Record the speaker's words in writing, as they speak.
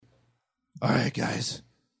All right, guys.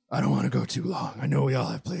 I don't want to go too long. I know we all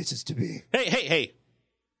have places to be. Hey.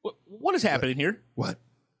 What is happening here? What?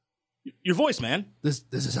 Your voice, man. This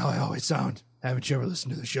is how I always sound. Haven't you ever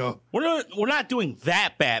listened to the show? We're not doing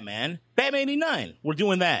that Batman. Batman 89. We're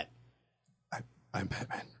doing that. I'm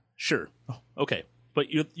Batman. Sure. Oh, okay. But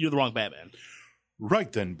you're the wrong Batman.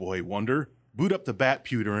 Right then, Boy Wonder. Boot up the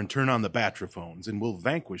Batputer and turn on the Batrophones, and we'll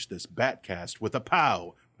vanquish this Batcast with a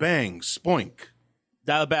pow, bang, spoink.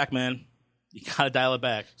 Dial it back, man. You gotta dial it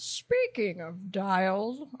back. Speaking of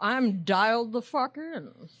dialed, I'm dialed the fuck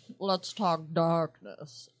in. Let's talk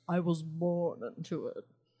darkness. I was born into it.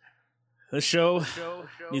 This show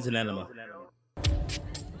needs an enema.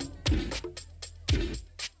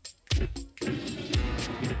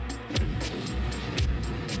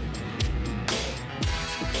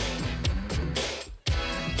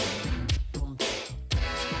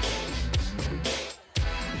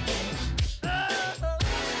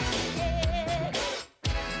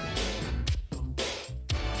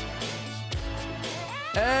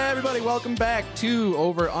 Everybody, welcome back to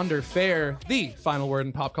Over Under Fair, the final word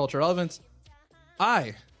in pop culture relevance.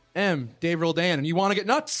 I am Dave Roldan, and you want to get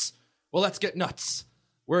nuts? Well, let's get nuts.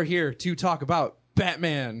 We're here to talk about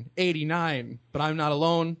Batman 89, but I'm not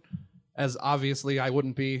alone, as obviously I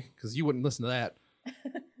wouldn't be, because you wouldn't listen to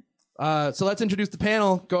that. So let's introduce the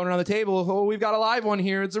panel going around the table. Oh, we've got a live one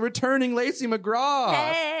here. It's a returning Lacey McGraw.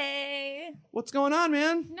 Hey! What's going on,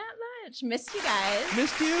 man? Not much. Missed you guys.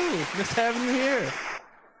 Missed you. Missed having you here.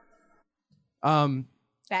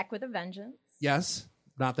 Back with a vengeance. Yes,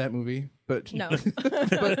 not that movie, but No.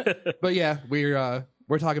 but yeah,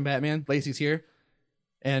 we're talking Batman. Lacey's here,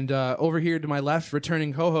 and over here to my left,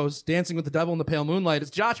 returning co-host, Dancing with the Devil in the Pale Moonlight,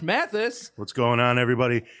 it's Josh Mathis. What's going on,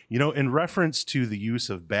 everybody? You know, in reference to the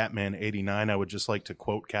use of Batman 89, I would just like to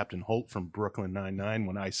quote Captain Holt from Brooklyn Nine-Nine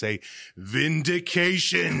when I say,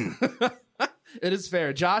 vindication! It is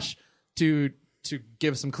fair. Josh, to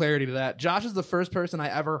give some clarity to that, Josh is the first person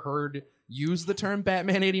I ever heard use the term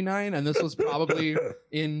Batman 89, and this was probably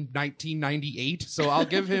in 1998, so I'll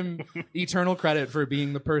give him eternal credit for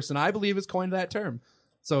being the person I believe has coined that term.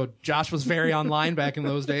 So Josh was very online back in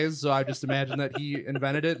those days, so I just imagine that he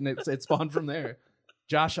invented it, and it spawned from there.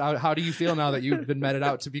 Josh, how do you feel now that you've been meted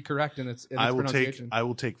out to be correct in its pronunciation? I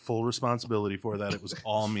will take full responsibility for that. It was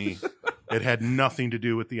all me. It had nothing to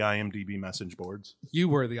do with the IMDb message boards. You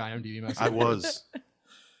were the IMDb message. I was.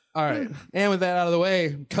 All right. And with that out of the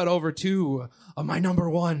way, cut over to my number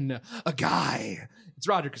one, a guy. It's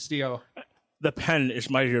Roger Castillo. The pen is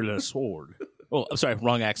mightier than a sword. Oh, I'm sorry,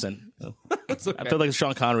 wrong accent. That's okay. I feel like a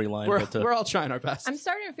Sean Connery line. We're all trying our best. I'm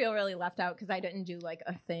starting to feel really left out because I didn't do like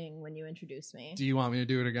a thing when you introduced me. Do you want me to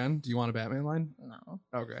do it again? Do you want a Batman line? No.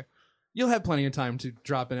 Okay. You'll have plenty of time to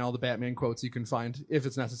drop in all the Batman quotes you can find if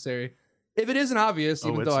it's necessary. If it isn't obvious,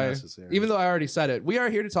 even though I already said it, we are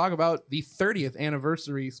here to talk about the 30th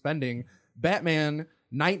anniversary spending Batman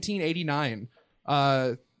 1989.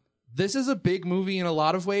 This is a big movie in a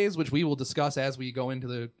lot of ways, which we will discuss as we go into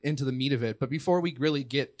the meat of it. But before we really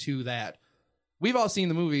get to that, we've all seen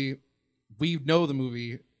the movie. We know the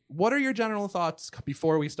movie. What are your general thoughts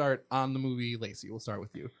before we start on the movie? Lacey, we'll start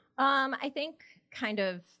with you. I think kind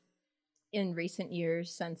of in recent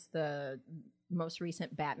years, since the most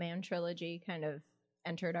recent Batman trilogy kind of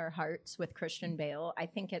entered our hearts with Christian Bale, I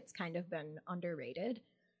think it's kind of been underrated.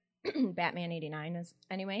 Batman 89 is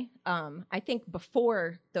anyway. I think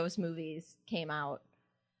before those movies came out,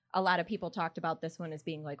 a lot of people talked about this one as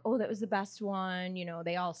being like, oh, that was the best one. You know,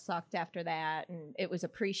 they all sucked after that, and it was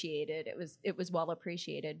appreciated. It was well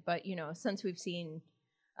appreciated. But you know, since we've seen,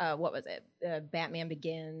 what was it? Batman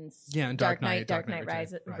Begins. Yeah, and Dark Knight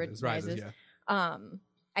Rises. Yeah.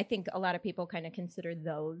 I think a lot of people kind of consider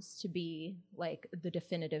those to be like the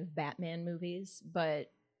definitive Batman movies, but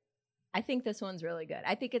I think this one's really good.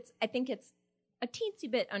 I think it's a teensy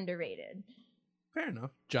bit underrated. Fair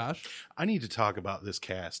enough. Josh? I need to talk about this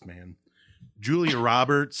cast, man. Julia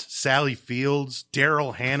Roberts, Sally Fields,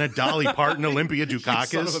 Daryl Hannah, Dolly Parton, Olympia Son of a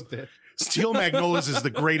Dukakis. bitch. Steel Magnolias is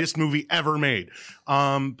the greatest movie ever made.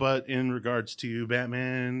 But in regards to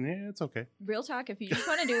Batman, yeah, it's okay. Real talk, if you just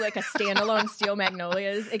want to do like a standalone Steel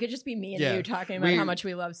Magnolias, it could just be me and you talking about how much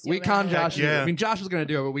we love Steel Magnolias. Josh. Yeah. I mean, Josh was going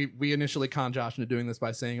to do it, but we initially conned Josh into doing this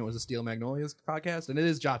by saying it was a Steel Magnolias podcast, and it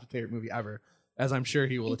is Josh's favorite movie ever, as I'm sure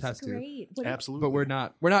he will attest to. Absolutely. But we're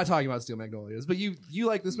not talking about Steel Magnolias. But you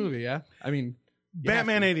like this movie, yeah? I mean,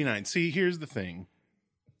 Batman 89. See, here's the thing.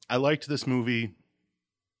 I liked this movie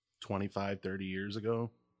 25, 30 years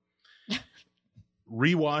ago.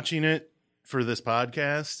 Rewatching it for this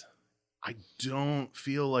podcast, I don't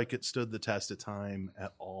feel like it stood the test of time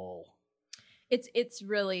at all.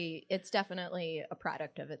 It's definitely a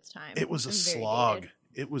product of its time. It was a and very slog. dated.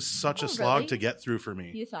 It was such a slog really? to get through for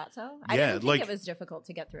me. You thought so? I Yeah, didn't think like, it was difficult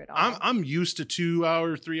to get through it all. I'm used to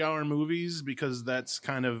 2-hour, 3-hour movies because that's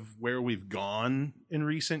kind of where we've gone in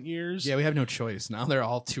recent years. Yeah, we have no choice now. They're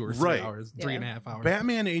all 2 or 3 Right. hours, Yeah. 3.5 hours.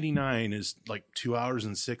 Batman 89 is like 2 hours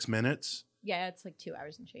and 6 minutes. Yeah, it's like 2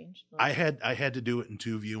 hours and change. I had to do it in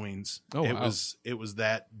 2 viewings. Oh, it wow. was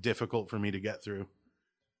that difficult for me to get through.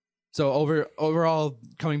 So overall,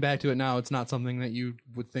 coming back to it now, it's not something that you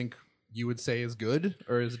would think you would say is good,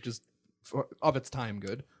 or is it just of its time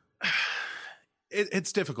good?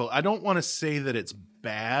 It's difficult. I don't want to say that it's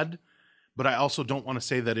bad, but I also don't want to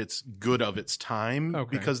say that it's good of its time,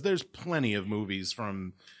 Okay. because there's plenty of movies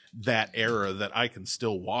from that era that I can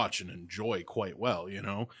still watch and enjoy quite well,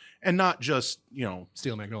 and not just,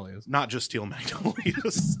 Steel Magnolias. not just Steel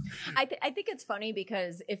Magnolias. I think it's funny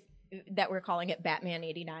because that we're calling it Batman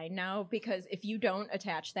 89 now, because if you don't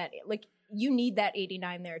attach that, like, you need that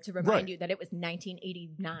 89 there to remind Right. you that it was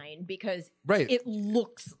 1989, because Right. it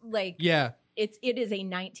looks like Yeah. it is a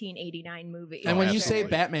 1989 movie. And when you say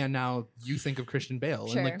absolutely. Batman now, you think of Christian Bale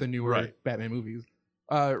and like Sure. the newer Right. Batman movies.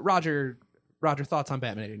 Roger, thoughts on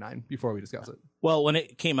Batman 89 before we discuss it? Well, when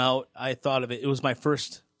it came out, I thought of it. It was my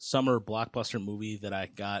first summer blockbuster movie that I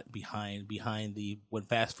got behind when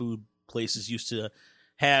fast food places used to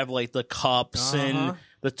have like the cups and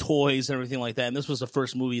the toys and everything like that. And this was the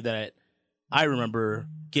first movie that I remember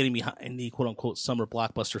getting behind the quote unquote summer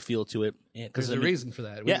blockbuster feel to it. There's a reason for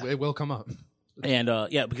that. Yeah. It will come up. And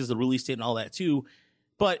because of the release date and all that too.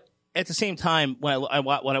 But at the same time, when I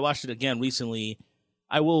watched it again recently,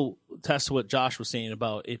 I will attest to what Josh was saying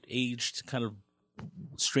about it aged kind of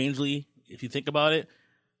strangely if you think about it.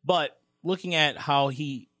 But looking at how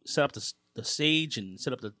he set up the stage and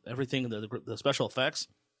set up everything, the special effects,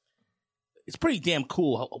 it's pretty damn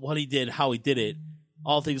cool what he did, how he did it.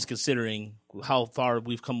 All things considering how far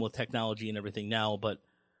we've come with technology and everything now. But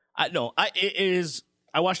I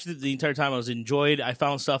watched it the entire time. I was enjoyed. I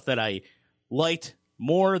found stuff that I liked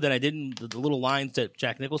more than I did in the little lines that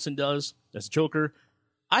Jack Nicholson does as Joker.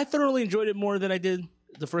 I thoroughly enjoyed it more than I did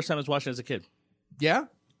the first time I was watching it as a kid. Yeah?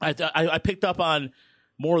 I picked up on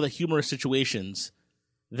more of the humorous situations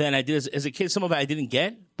than I did as a kid. Some of it I didn't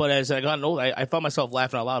get, but as I got older, I found myself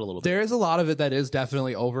laughing out loud a little bit. There is a lot of it that is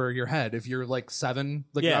definitely over your head. If you're like 7,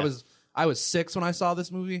 like Yeah. I was 6 when I saw this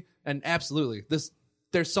movie, and absolutely,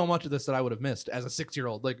 there's so much of this that I would have missed as a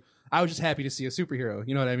 6-year-old. Like, I was just happy to see a superhero,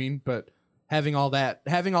 you know what I mean? But having all that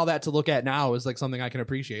to look at now is like something I can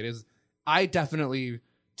appreciate. Is I definitely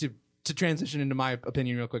to transition into my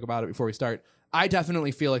opinion real quick about it before we start. I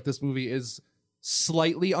definitely feel like this movie is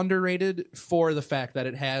slightly underrated for the fact that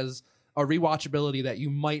it has a rewatchability that you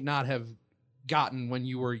might not have gotten when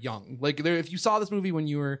you were young. Like, if you saw this movie when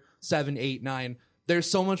you were 7, 8, 9, there's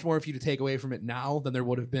so much more for you to take away from it now than there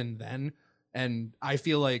would have been then. And I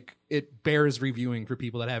feel like it bears reviewing for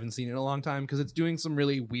people that haven't seen it in a long time, because it's doing some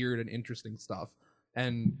really weird and interesting stuff.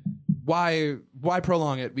 And why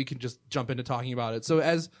prolong it? We can just jump into talking about it. So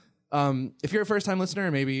if you're a first-time listener,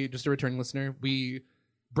 or maybe just a returning listener, we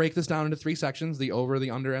break this down into 3 sections: the over,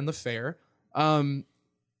 the under, and the fair.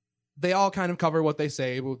 They all kind of cover what they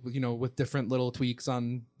say, with different little tweaks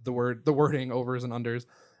on the wording, overs and unders.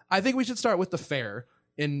 I think we should start with the fair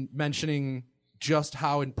in mentioning just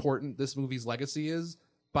how important this movie's legacy is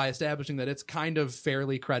by establishing that it's kind of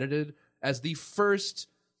fairly credited as the first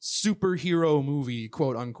superhero movie,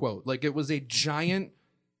 quote unquote. Like, it was a giant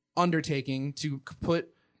undertaking to put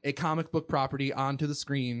a comic book property onto the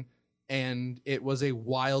screen, and it was a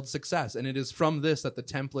wild success. And it is from this that the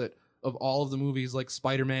template of all of the movies like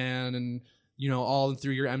Spider-Man and, all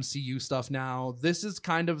through your MCU stuff now, this is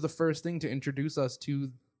kind of the first thing to introduce us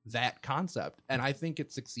to that concept. And I think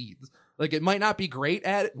it succeeds. Like, it might not be great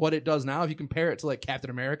at what it does now. If you compare it to like Captain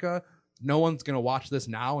America, no one's going to watch this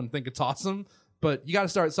now and think it's awesome, but you got to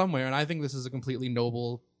start somewhere. And I think this is a completely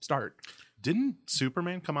noble start. Didn't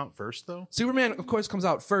Superman come out first, though? Superman, of course, comes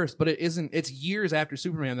out first, but it's years after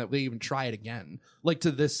Superman that they even try it again, like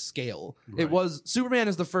to this scale. Right. Superman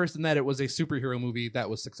is the first in that it was a superhero movie that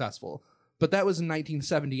was successful, but that was in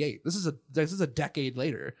 1978. This is a decade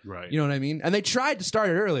later. Right. You know what I mean? And they tried to start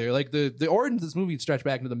it earlier. Like, the origins of this movie stretch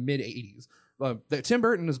back into the mid 80s. Tim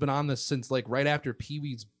Burton has been on this since like right after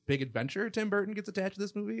Pee-wee's Big Adventure. Tim Burton gets attached to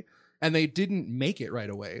this movie, and they didn't make it right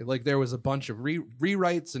away. Like, there was a bunch of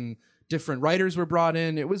rewrites, and different writers were brought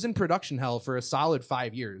in. It was in production hell for a solid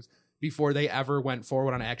 5 years before they ever went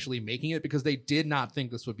forward on actually making it, because they did not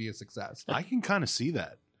think this would be a success. I can kind of see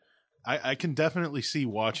that. I can definitely see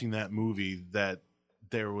watching that movie that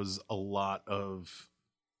there was a lot of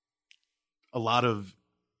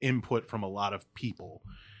input from a lot of people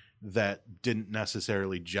that didn't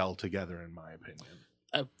necessarily gel together, in my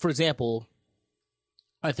opinion. For example,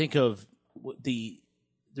 I think of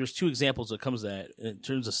there's two examples that comes to that in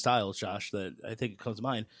terms of styles, Josh, that I think it comes to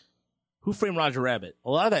mind. Who Framed Roger Rabbit?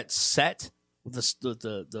 A lot of that set with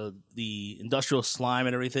the industrial slime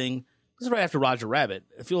and everything, this is right after Roger Rabbit.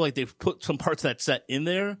 I feel like they've put some parts of that set in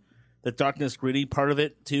there, the darkness, gritty part of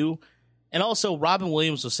it too. And also, Robin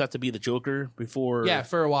Williams was set to be the Joker before. Yeah,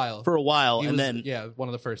 for a while. Then one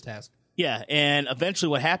of the first tasks. Yeah, and eventually,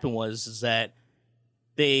 what happened was that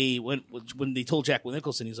they when they told Jack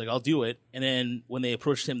Nicholson, he's like, "I'll do it." And then when they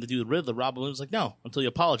approached him to do the Riddler, Robin Williams was like, "No," until he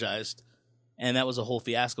apologized, and that was a whole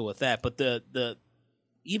fiasco with that. But the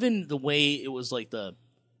even the way it was like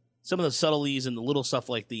some of the subtleties and the little stuff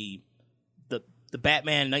like the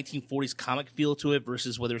Batman 1940s comic feel to it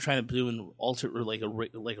versus what they were trying to do in alter or like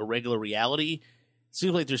a regular reality. It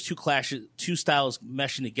seems like there's two styles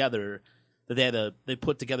meshing together that they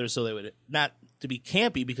put together so they would not to be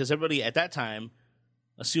campy, because everybody at that time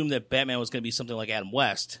assumed that Batman was going to be something like Adam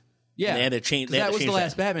West. Yeah, they had to change. That was the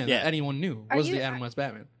last Batman that anyone knew was the Adam West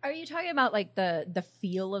Batman. Are you talking about like the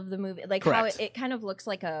feel of the movie, like Correct. how it kind of looks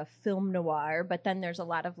like a film noir, but then there's a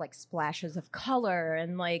lot of like splashes of color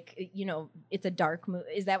and like it's a dark movie?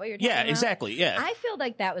 Is that what you're talking about? Yeah, exactly. Yeah, I feel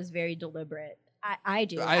like that was very deliberate. I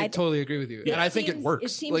do. I totally agree with you, and I think it works. It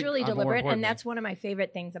seems really deliberate, and that's one of my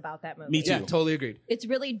favorite things about that movie. Me too. Yeah, totally agreed. It's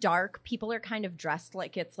really dark. People are kind of dressed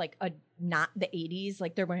like it's like not the 80s.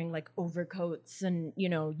 Like they're wearing like overcoats and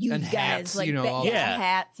youth and guys hats, like all that.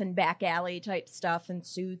 hats and back alley type stuff and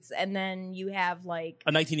suits. And then you have like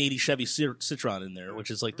a 1980 Chevy Citroen in there, which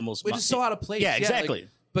is like the most which is so out of place. Yeah, exactly.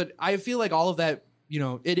 But I feel like all of that.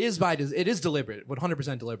 It is deliberate,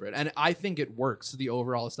 100% deliberate. And I think it works to the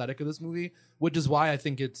overall aesthetic of this movie, which is why I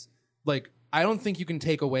think it's like, I don't think you can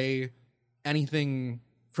take away anything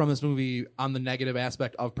from this movie on the negative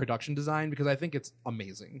aspect of production design, because I think it's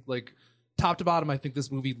amazing. Like top to bottom, I think this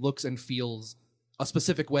movie looks and feels a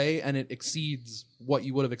specific way, and it exceeds what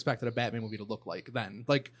you would have expected a Batman movie to look like then.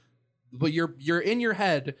 Like, but you're in your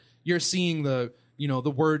head, you're seeing the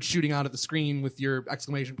words shooting out at the screen with your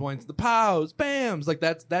exclamation points, the pows, bams, like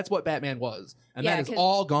that's what Batman was, and that is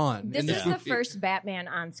all gone. This is the first Batman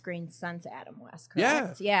on screen since Adam West, Yeah.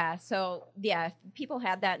 correct? Yeah. So people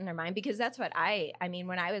had that in their mind, because that's what I mean,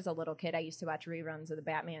 when I was a little kid, I used to watch reruns of the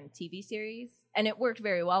Batman TV series, and it worked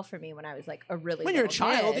very well for me when I was like a really when you're a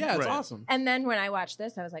child, kid. yeah, it's Right. awesome. And then when I watched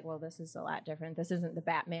this, I was like, well, this is a lot different. This isn't the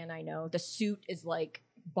Batman I know. The suit is like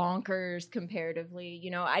bonkers comparatively.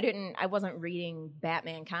 I wasn't reading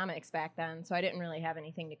Batman comics back then, so I didn't really have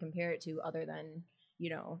anything to compare it to other than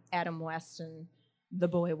Adam West and the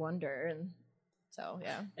Boy Wonder. And so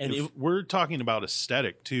And if we're talking about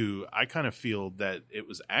aesthetic too, I kind of feel that it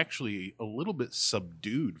was actually a little bit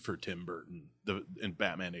subdued for Tim Burton in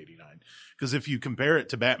Batman '89, because if you compare it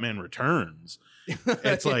to Batman Returns,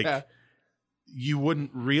 it's like you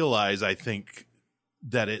wouldn't realize, I think,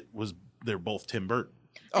 that they're both Tim Burton.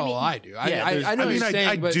 I do. Yeah, I know what you're saying,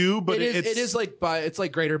 I but do, but it is like it's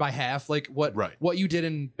like greater by half. Like what you did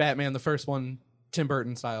in Batman, the first one, Tim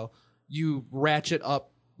Burton style, you ratchet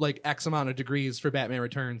up like X amount of degrees for Batman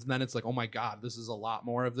Returns, and then it's like, oh my god, this is a lot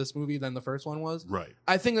more of this movie than the first one was. Right.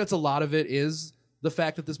 I think that's a lot of it is the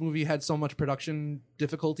fact that this movie had so much production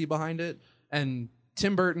difficulty behind it, and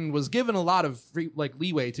Tim Burton was given a lot of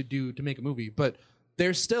leeway to make a movie, but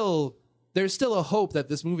there's still a hope that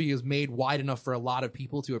this movie is made wide enough for a lot of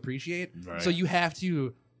people to appreciate. Right. So you have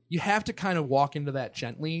to kind of walk into that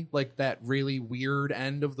gently, like that really weird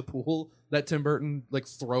end of the pool that Tim Burton like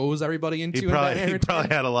throws everybody into. He probably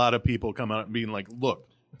had a lot of people come out and being like, look,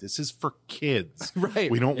 this is for kids. Right.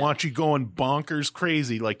 We don't want you going bonkers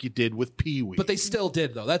crazy like you did with Pee-wee. But they still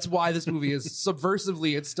did, though. That's why this movie is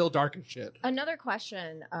subversively, it's still dark as shit. another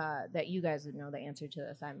question that you guys would know the answer to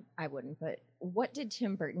this, I wouldn't, but what did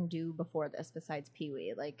Tim Burton do before this besides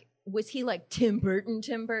Pee-wee? Like, was he like Tim Burton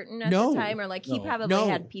at the time, or like he probably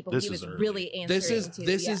had people This he is was early. really answering to?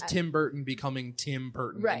 This is Tim Burton becoming Tim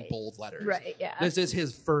Burton in bold letters. Right, yeah. This is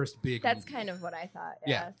his first big That's movie. kind of what I thought.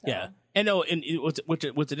 Yeah. So. Yeah, and no, and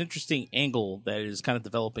what's an interesting angle that is kind of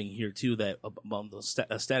developing here too, that about the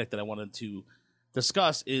aesthetic that I wanted to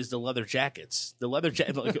discuss is the leather jackets. The leather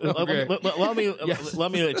jacket. Let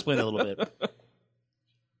me explain a little bit.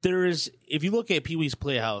 There is, if you look at Pee-wee's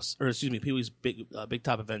Playhouse, or excuse me, Pee-wee's Big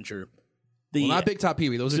Top Adventure. Not Big Top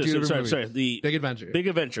Pee-wee. Those are two different movies. Sorry, the Big Adventure. Big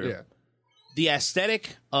Adventure. Yeah. The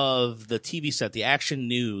aesthetic of the TV set, the action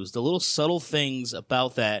news, the little subtle things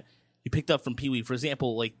about that you picked up from Pee-wee. For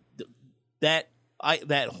example, like that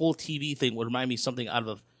whole TV thing would remind me something out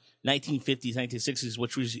of 1950s, 1960s,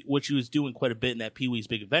 which he was doing quite a bit in that Pee-wee's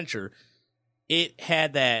Big Adventure. It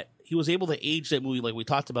had that he was able to age that movie like we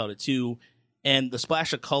talked about it too, and the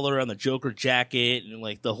splash of color on the Joker jacket and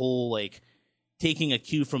like the whole like taking a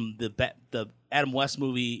cue from the Adam West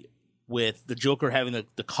movie with the Joker having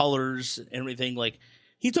the colors and everything. Like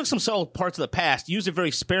he took some subtle parts of the past, used it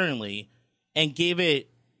very sparingly, and gave it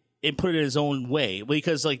and put it in his own way.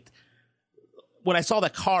 Because like when I saw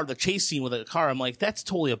the chase scene with the car, I'm like, that's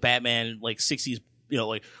totally a Batman like 60s.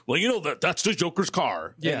 Like, well, that's the Joker's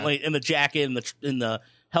car. Yeah. And, like, and the jacket and the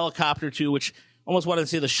helicopter too, which almost wanted to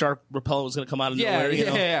say the shark repellent was going to come out of nowhere.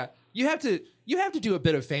 Yeah. You have to do a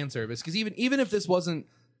bit of fan service because even if this wasn't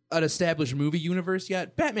an established movie universe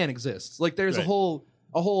yet, Batman exists. Like there's a whole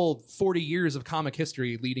 40 years of comic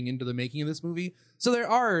history leading into the making of this movie. So there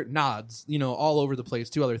are nods, all over the place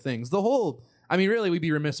to other things. Really, we'd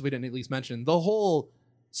be remiss if we didn't at least mention the whole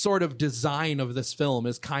sort of design of this film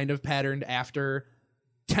is kind of patterned after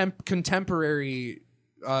contemporary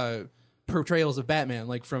portrayals of Batman,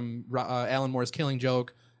 like from Alan Moore's Killing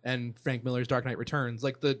Joke and Frank Miller's Dark Knight Returns.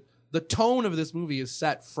 Like the tone of this movie is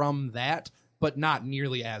set from that, but not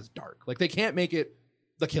nearly as dark. Like they can't make it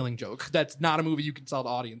The Killing Joke. That's not a movie you can sell to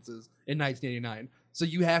audiences in 1989. So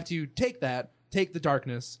you have to take the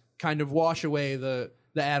darkness, kind of wash away the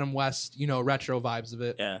Adam West, retro vibes of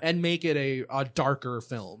it, and make it a darker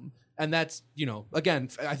film. And that's, again,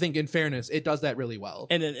 I think in fairness, it does that really well.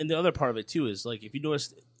 And the other part of it too is like if you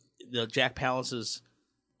notice the Jack Palance's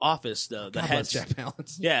office, the head Jack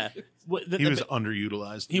Palance. Yeah, he was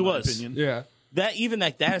underutilized. In my opinion. Yeah. That even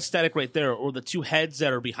like that aesthetic right there, or the two heads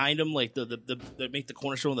that are behind him, like that make the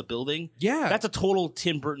cornerstone of the building. Yeah, that's a total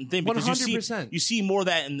Tim Burton thing because 100%. You see more of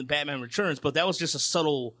that in the Batman Returns, but that was just a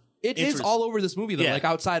subtle. It is all over this movie though, Yeah. like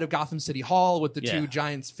outside of Gotham City Hall with the two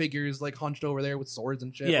giant figures like hunched over there with swords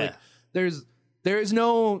and shit. Yeah. Like, there is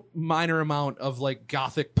no minor amount of like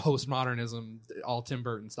Gothic postmodernism, all Tim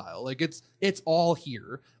Burton style. Like it's all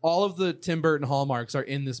here. All of the Tim Burton hallmarks are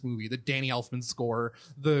in this movie. The Danny Elfman score,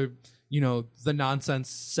 the nonsense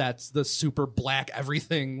sets, the super black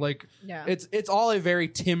everything. Like it's all a very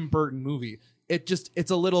Tim Burton movie.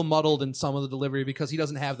 It's a little muddled in some of the delivery because he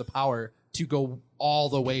doesn't have the power to go all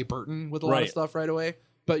the way Burton with a lot of stuff right away.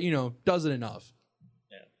 But does it enough.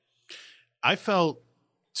 Yeah. I felt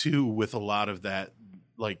too with a lot of that,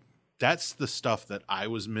 like that's the stuff that I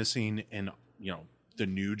was missing in the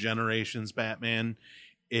new generation's Batman.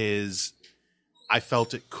 Is I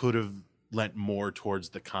felt it could have lent more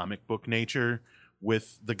towards the comic book nature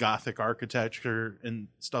with the Gothic architecture and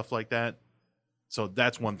stuff like that. So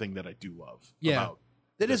that's one thing that I do love. Yeah, about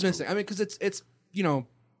it is missing. I mean, because it's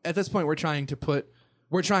at this point what Tim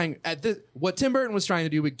Burton was trying to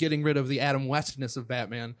do with getting rid of the Adam Westness of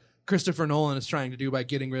Batman, Christopher Nolan is trying to do by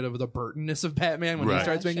getting rid of the Burtonness of Batman when he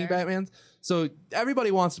starts making Batmans. So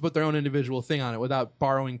everybody wants to put their own individual thing on it without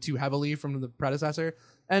borrowing too heavily from the predecessor.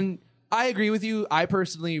 And I agree with you. I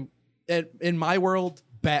personally, in my world,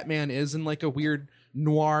 Batman is in like a weird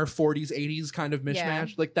noir 40s 80s kind of mishmash.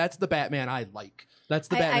 Yeah. Like that's the Batman I like. That's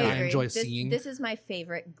the Batman I enjoy seeing. This is my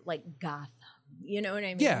favorite, like Gotham. You know what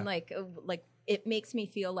I mean? Yeah. Like it makes me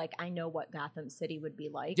feel like I know what Gotham City would be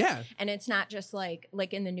like. Yeah. And it's not just like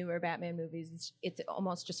in the newer Batman movies, it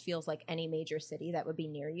almost just feels like any major city that would be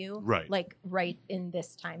near you. Right. Like right in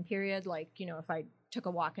this time period. Like, if I took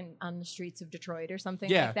a walk on the streets of Detroit or something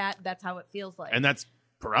like that, that's how it feels like. And that's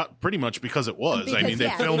pretty much because it was. Because, I mean, they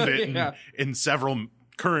filmed it in several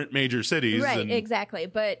current major cities. Right, exactly.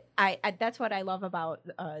 But I that's what I love about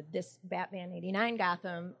this Batman 89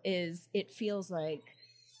 Gotham is it feels like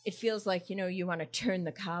you want to turn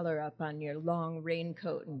the collar up on your long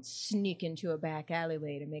raincoat and sneak into a back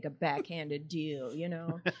alleyway to make a backhanded deal,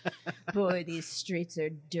 Boy, these streets are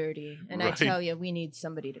dirty. And I tell you, we need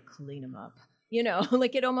somebody to clean them up.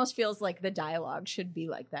 Like it almost feels like the dialogue should be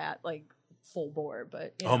like that, like full bore.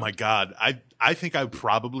 But oh my God, I think I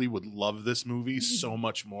probably would love this movie so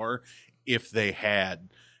much more if they had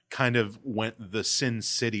kind of went the Sin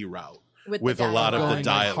City route. With a lot of the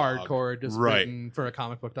dialogue. Like hardcore, just written for a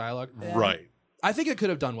comic book dialogue. Yeah. Right. I think it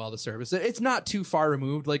could have done well to service. It's not too far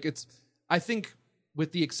removed. Like I think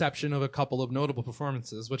with the exception of a couple of notable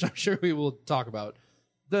performances, which I'm sure we will talk about,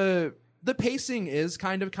 the pacing is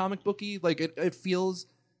kind of comic booky. Like it feels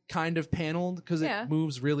kind of paneled because it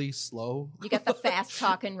moves really slow. You got the fast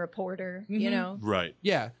talking reporter, Right.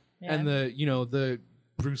 Yeah. And the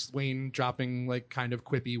Bruce Wayne dropping like kind of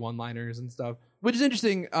quippy one-liners and stuff, which is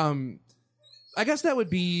interesting. I guess that would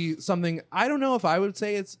be something. I don't know if I would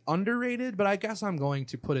say it's underrated, but I guess I'm going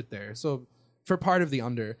to put it there. So for part of the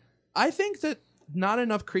under, I think that not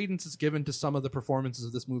enough credence is given to some of the performances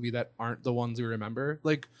of this movie that aren't the ones we remember.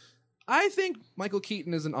 Like, I think Michael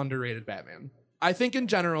Keaton is an underrated Batman. I think in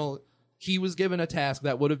general, he was given a task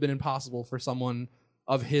that would have been impossible for someone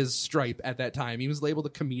of his stripe at that time. He was labeled a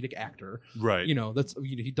comedic actor. Right.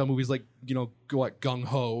 He'd done movies like, Gung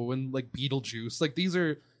Ho and like Beetlejuice. Like these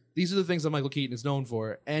are the things that Michael Keaton is known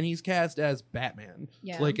for. And he's cast as Batman.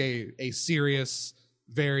 Yeah. Like a serious,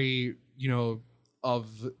 very,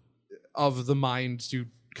 of the mind to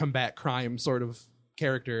combat crime sort of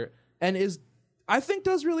character. And I think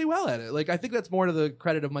does really well at it. Like I think that's more to the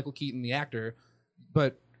credit of Michael Keaton, the actor.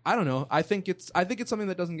 But I don't know. I think it's something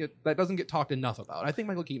that doesn't get talked enough about. I think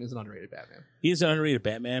Michael Keaton is an underrated Batman. He is an underrated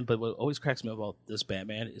Batman, but what always cracks me up about this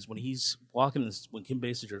Batman is when he's walking, when Kim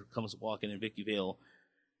Basinger comes walking in Vicky Vale,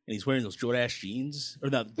 and he's wearing those Jordache jeans or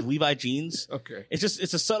the Levi jeans. Okay, it's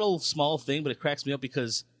a subtle, small thing, but it cracks me up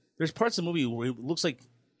because there's parts of the movie where it looks like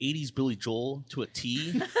 80s Billy Joel to a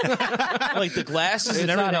T. Like the glasses and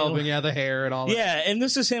everything. Not helping, the hair and all that. Yeah, and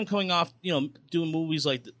this is him coming off, doing movies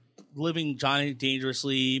like Living Johnny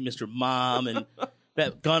Dangerously, Mr. Mom, and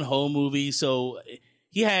that Gun Ho movie. So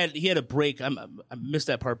he had a break. I missed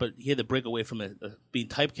that part, but he had to break away from it, being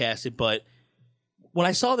typecasted. But when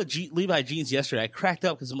I saw the Levi jeans yesterday, I cracked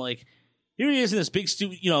up because I'm like, here he is in this big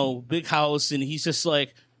big house, and he's just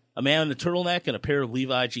like a man in a turtleneck and a pair of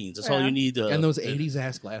Levi jeans. That's all you need. And those 80s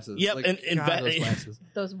ass glasses. Yep, like, and those glasses.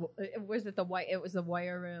 Those was it the white? It was the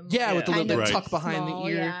wire rim. Yeah, with the kind little of tuck behind small, the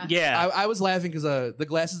ear. Yeah. I was laughing because the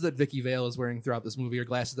glasses that Vicky Vale is wearing throughout this movie are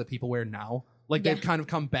glasses that people wear now. Like they've kind of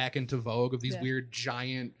come back into vogue of these weird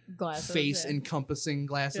giant glasses, face encompassing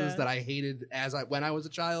glasses that I hated when I was a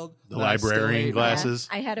child. The librarian glasses.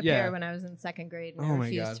 I had a pair when I was in second grade and I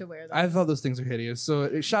refused to wear them. I thought those things are hideous.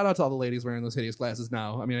 So shout out to all the ladies wearing those hideous glasses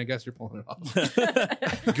now. I mean, I guess you're pulling it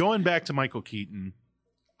off. Going back to Michael Keaton,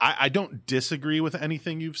 I don't disagree with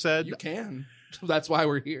anything you've said. You can. That's why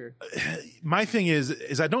we're here. My thing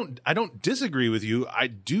is I don't disagree with you. I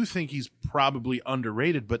do think he's probably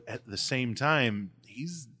underrated, but at the same time,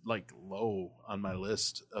 he's like low on my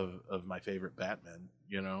list of my favorite Batman.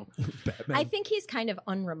 Batman. I think he's kind of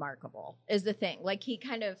unremarkable is the thing. Like he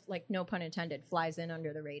kind of, like, no pun intended, flies in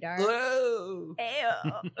under the radar. Whoa.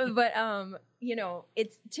 But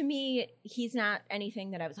it's, to me, he's not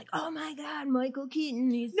anything that I was like, oh my god, Michael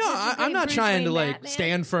Keaton. He's I'm not Bruce trying Wayne to like Batman.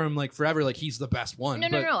 stand for him like forever, like he's the best one. No,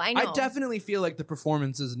 but I know. I definitely feel like the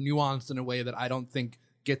performance is nuanced in a way that I don't think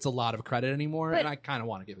gets a lot of credit anymore, and I kind of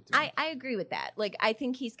want to give it to him. I agree with that. Like, I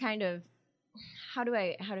think he's kind of, how do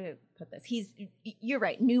I put this? You're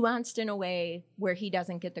right, nuanced in a way where he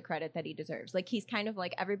doesn't get the credit that he deserves. Like, he's kind of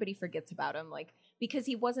like, everybody forgets about him, like, because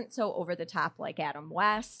he wasn't so over the top like Adam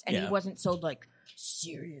West, and he wasn't so like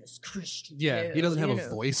serious Christian. Yeah, he doesn't have a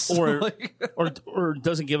voice, or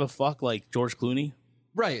doesn't give a fuck like George Clooney.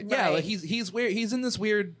 Right. Yeah, like he's weird. He's in this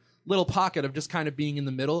weird little pocket of just kind of being in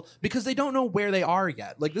the middle because they don't know where they are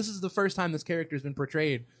yet. Like, this is the first time this character has been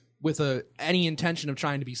portrayed with any intention of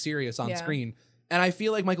trying to be serious on screen. And I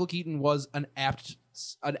feel like Michael Keaton was an apt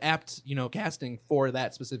casting for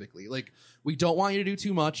that specifically. Like, we don't want you to do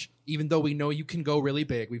too much, even though we know you can go really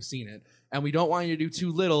big. We've seen it. And we don't want you to do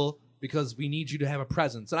too little because we need you to have a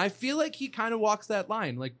presence. And I feel like he kind of walks that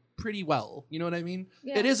line, like, pretty well. You know what I mean?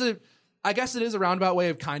 Yeah. I guess it is a roundabout way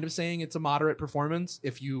of kind of saying it's a moderate performance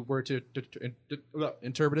if you were to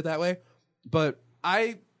interpret it that way. But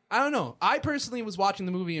I don't know. I personally was watching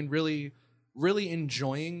the movie and really, really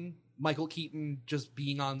enjoying Michael Keaton just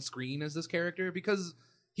being on screen as this character because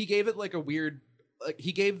he gave it like a weird, like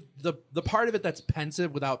he gave the part of it that's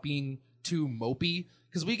pensive without being too mopey.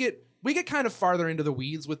 Because we get kind of farther into the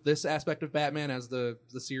weeds with this aspect of Batman as the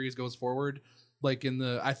series goes forward. Like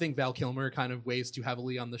I think Val Kilmer kind of weighs too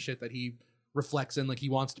heavily on the shit that he reflects in. Like, he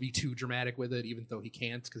wants to be too dramatic with it, even though he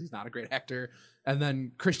can't because he's not a great actor. And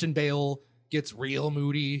then Christian Bale gets real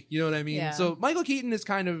moody. You know what I mean? Yeah. So Michael Keaton is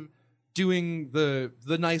kind of doing the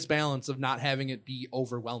nice balance of not having it be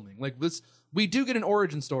overwhelming. Like, this, we do get an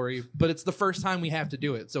origin story, but it's the first time we have to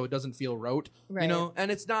do it, so it doesn't feel rote. Right. You know?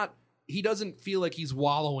 And it's not. He doesn't feel like he's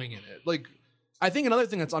wallowing in it. Like, I think another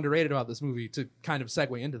thing that's underrated about this movie, to kind of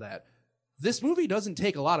segue into that, this movie doesn't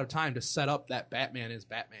take a lot of time to set up that Batman is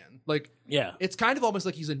Batman. Like, yeah, it's kind of almost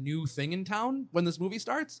like he's a new thing in town when this movie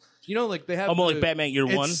starts. You know, like they have like Batman Year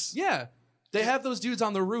One. Yeah, they have those dudes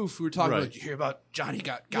on the roof who are talking like, you hear about Johnny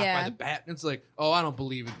got by the bat, and it's like, oh, I don't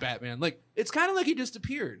believe it's Batman. Like, it's kind of like he just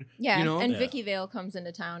appeared. Yeah, you know? and Vicky Vale comes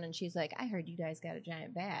into town and she's like, I heard you guys got a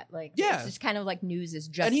giant bat. Like, yeah, it's just kind of like news is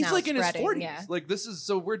just and he's now like spreading. In his 40s. Yeah. Like, this is,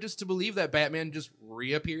 so we're just to believe that Batman just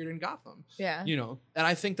reappeared in Gotham. Yeah, you know, and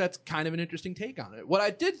I think that's kind of an interesting take on it. What I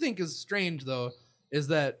did think is strange though is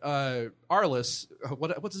that Arliss,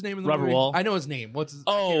 what's his name in the Robert movie? Wall. I know his name. I can't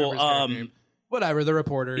remember his character name. Whatever, the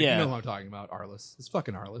reporter. Yeah. You know who I'm talking about. Arliss. It's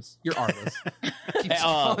fucking Arliss. You're Arliss. Keeps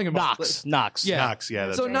calling him Arliss. Knox. Yeah. Knox, yeah.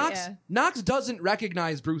 That's So right. Knox doesn't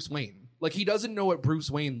recognize Bruce Wayne. Like, he doesn't know what Bruce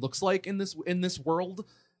Wayne looks like in this world,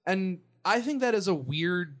 and I think that is a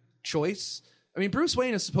weird choice. I mean, Bruce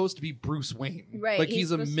Wayne is supposed to be Bruce Wayne, Right, Like he's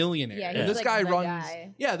he's a supposed- millionaire. yeah, And he's this like guy the runs.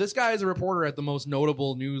 guy. Yeah, this guy is a reporter at the most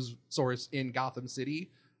notable news source in Gotham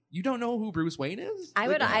City. You don't know who Bruce Wayne is?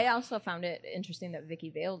 I also found it interesting that Vicky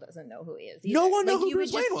Vale doesn't know who he is. No either. one knows Like, who you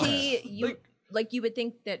would Bruce just Wayne was. see like you would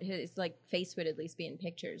think that his like face would at least be in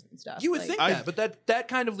pictures and stuff. You would like, think that, but that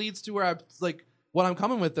kind of leads to where I like what I'm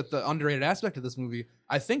coming with, that the underrated aspect of this movie.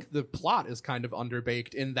 I think the plot is kind of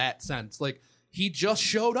underbaked in that sense. Like, he just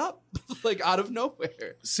showed up like out of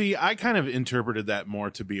nowhere. See, I kind of interpreted that more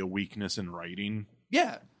to be a weakness in writing.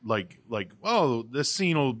 Yeah. Like, oh, this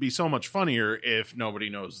scene will be so much funnier if nobody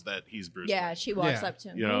knows that he's Bruce Yeah, Wayne. she walks Yeah. up to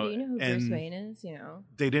him. You Hey, know, do you know who Bruce and- Wayne is? You know.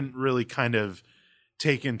 They didn't really kind of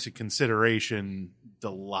take into consideration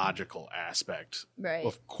the logical aspect. Right.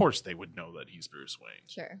 Of course they would know that he's Bruce Wayne.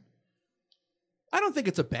 Sure. I don't think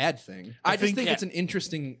it's a bad thing. I just think it's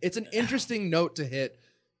an interesting note to hit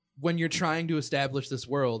when you're trying to establish this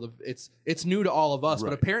world. It's new to all of us, but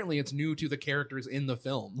Right. apparently it's new to the characters in the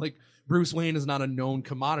film. Like, Bruce Wayne is not a known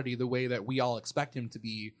commodity the way that we all expect him to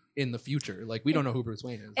be in the future. Like, we don't know who Bruce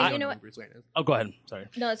Wayne is. And I you don't know know what- who Bruce Wayne is. Oh, go ahead. Sorry.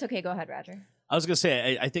 No, it's okay. Go ahead, Roger. I was gonna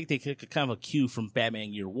say I think they took kind of a cue from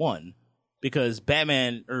Batman Year One, because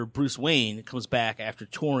Batman or Bruce Wayne comes back after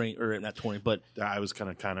touring, or not touring, but I was kind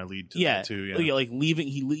of lead to yeah, that too. Yeah. like leaving.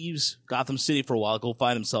 He leaves Gotham City for a while, go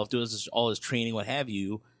find himself, does all his training, what have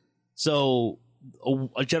you. So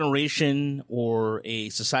a generation or a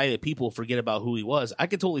society of people forget about who he was. I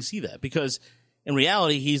could totally see that, because in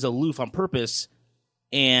reality he's aloof on purpose,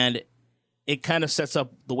 and it kind of sets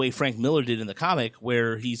up the way Frank Miller did in the comic,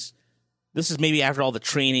 where this is maybe after all the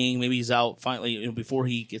training, maybe he's out finally, before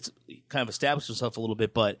he gets kind of established himself a little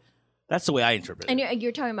bit, but that's the way I interpret it. And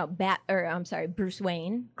you're talking about Bruce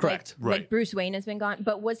Wayne. Correct. Like, Right. Like Bruce Wayne has been gone,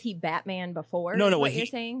 but was he Batman before? No, is no, what when you're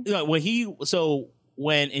saying?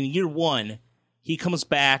 When in Year One he comes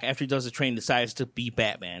back after he does the training, decides to be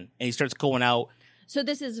Batman, and he starts going out. So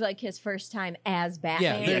this is like his first time as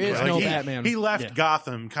Batman. Yeah, there is Like, no he, Batman. He left Yeah.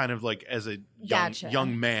 Gotham kind of like as a Gotcha.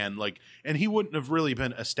 young man, like, and he wouldn't have really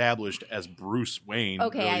been established as Bruce Wayne,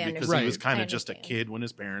 Okay, I really, because understand. he was kind I of just a understand. kid when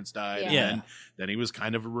his parents died, Yeah. and then he was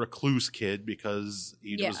kind of a recluse kid because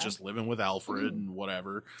he Yeah. was just living with Alfred and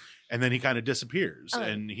whatever, and then he kind of disappears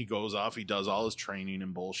and he goes off, he does all his training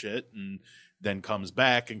and bullshit, and then comes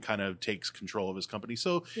back and kind of takes control of his company.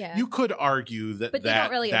 So Yeah. you could argue that But they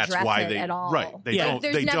don't really that's address why it they at all. right. They Yeah. don't.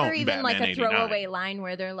 There's they never don't in even like Batman a 89. throwaway line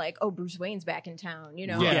where they're like, "Oh, Bruce Wayne's back in town," you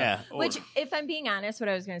know? Yeah. Which, if I'm being honest, what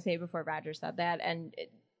I was going to say before Roger said that, and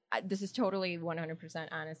this is totally 100%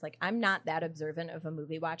 honest. Like, I'm not that observant of a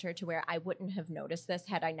movie watcher to where I wouldn't have noticed this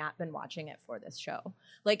had I not been watching it for this show.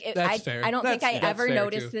 Like, That's fair. I don't think I That's ever fair,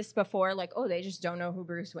 noticed too. this before. Like, oh, they just don't know who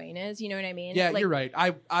Bruce Wayne is. You know what I mean? Yeah, like, you're right.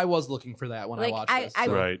 I was looking for that when I Like, watched this. I,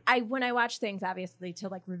 so- Right. when I watch things, obviously, to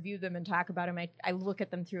like review them and talk about them, I look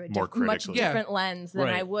at them through a More much critically. different lens than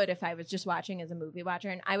Right. I would if I was just watching as a movie watcher,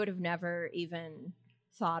 and I would have never even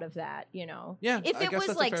thought of that, you know. Yeah, If I it guess was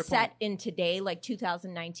that's a like fair set point. in today, like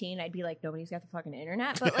 2019, I'd be like, nobody's got the fucking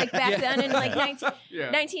internet. But like back Yeah. then in like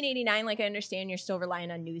 1989, Yeah. like I understand you're still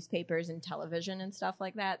relying on newspapers and television and stuff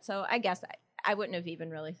like that. So I guess I wouldn't have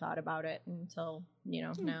even really thought about it until, you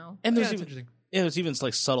know, now. And Yeah, there's it's even interesting. there's even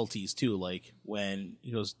like subtleties too, like when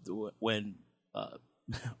he goes when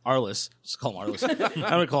Arliss, just call him Arliss. I'm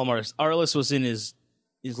gonna call him Arliss. Arliss was in his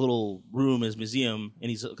little room, his museum, and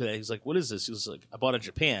he's like, "What is this?" He was like, "I bought it in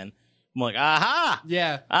Japan." I'm like, "Aha,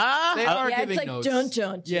 Yeah. ah!" They are Yeah, it's giving like notes. dun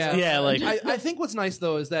dun. Yeah. Yeah, like I think what's nice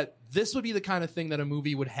though is that this would be the kind of thing that a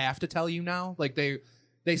movie would have to tell you now. Like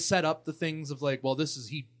they set up the things of like, well,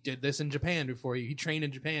 he did this in Japan before he trained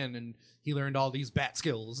in Japan and he learned all these bat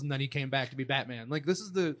skills and then he came back to be Batman. Like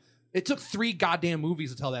it took 3 goddamn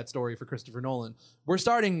movies to tell that story for Christopher Nolan. We're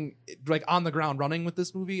starting like on the ground running with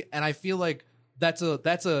this movie, and I feel like that's a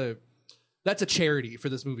charity for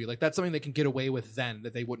this movie. Like that's something they can get away with then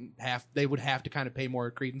that they would have to kind of pay more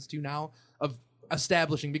credence to now of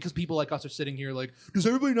establishing, because people like us are sitting here like, does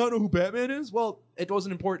everybody not know who Batman is? Well, it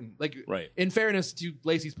wasn't important. Like, Right. in fairness to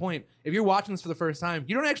Lacey's point, if you're watching this for the first time,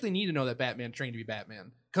 you don't actually need to know that Batman trained to be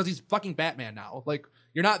Batman, because he's fucking Batman now. Like,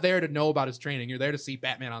 you're not there to know about his training. You're there to see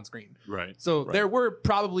Batman on screen. Right. So Right. there were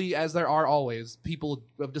probably, as there are always, people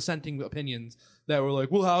of dissenting opinions that were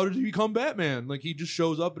like, well, how did he become Batman? Like, he just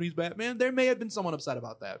shows up and he's Batman. There may have been someone upset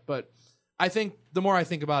about that, but I think the more I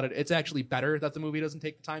think about it, it's actually better that the movie doesn't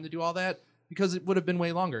take the time to do all that because it would have been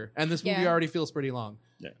way longer. And this movie already feels pretty long.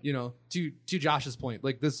 Yeah. You know, to Josh's point,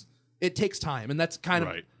 like this, it takes time, and that's kind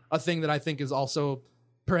of a thing that I think is also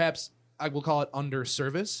perhaps I will call it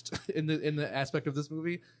underserviced in the aspect of this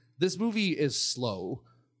movie. This movie is slow.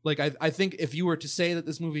 Like I think if you were to say that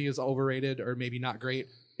this movie is overrated or maybe not great,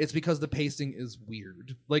 it's because the pacing is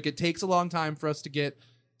weird. Like it takes a long time for us to get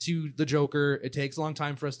to the Joker. It takes a long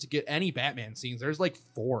time for us to get any Batman scenes. There's like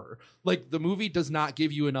 4. Like the movie does not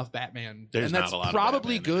give you enough Batman. There's and that's not a lot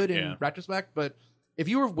probably of Batman good in retrospect, but if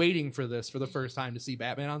you were waiting for this for the first time to see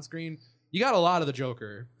Batman on screen, you got a lot of the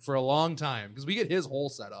Joker for a long time because we get his whole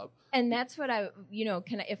setup. And that's what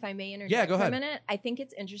if I may interject go for ahead. a minute, I think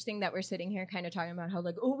it's interesting that we're sitting here kind of talking about how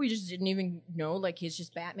like, oh, we just didn't even know, like he's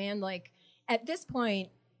just Batman. Like at this point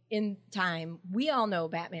in time, we all know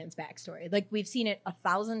Batman's backstory. Like we've seen it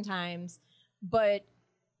 1,000 times, but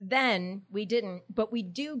then we didn't. But we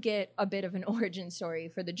do get a bit of an origin story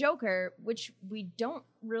for the Joker, which we don't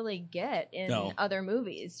really get in other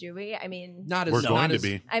movies, do we? I mean, we're going to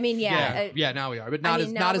be. I mean, now we are, but not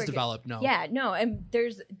as developed. No, yeah, no, and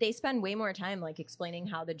they spend way more time like explaining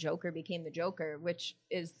how the Joker became the Joker, which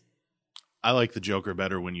is. I like the Joker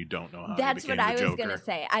better when you don't know how. That's what I was gonna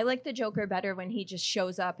say. I like the Joker better when he just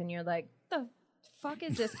shows up and you're like, the fuck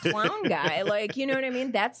is this clown guy? Like, you know what I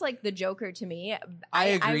mean? That's like the Joker to me. I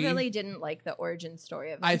agree. I really didn't like the origin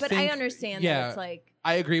story of it, but I understand that it's like.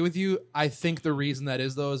 I agree with you. I think the reason that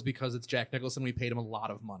is though is because it's Jack Nicholson. We paid him a lot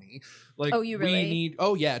of money. Like, oh, you really?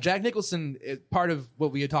 Jack Nicholson. Part of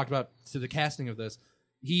what we had talked about to the casting of this,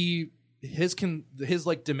 his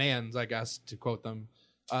like demands, I guess, to quote them.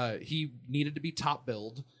 He needed to be top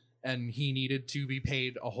billed, and he needed to be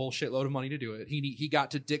paid a whole shitload of money to do it. He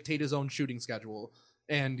got to dictate his own shooting schedule,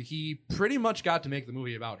 and he pretty much got to make the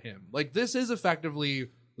movie about him. Like this is effectively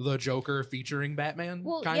the Joker featuring Batman.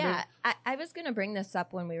 Well, I was going to bring this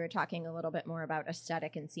up when we were talking a little bit more about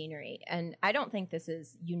aesthetic and scenery, and I don't think this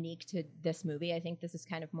is unique to this movie. I think this is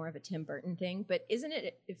kind of more of a Tim Burton thing. But isn't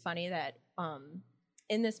it funny that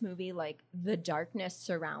in this movie, like the darkness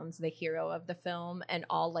surrounds the hero of the film, and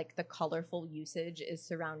all like the colorful usage is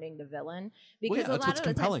surrounding the villain. Because that's what's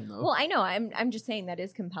compelling, though. Well, I know. I'm just saying that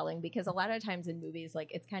is compelling because a lot of times in movies,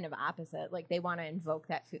 like it's kind of opposite. Like they want to invoke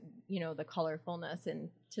that, the colorfulness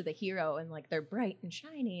into the hero, and like they're bright and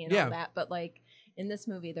shiny and all that. But like in this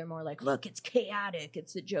movie, they're more like, look, it's chaotic.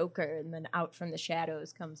 It's the Joker, and then out from the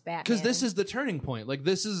shadows comes Batman. Because this is the turning point. Like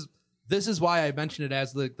this is why I mentioned it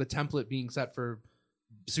as the template being set for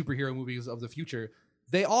superhero movies of the future.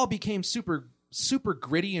 They all became super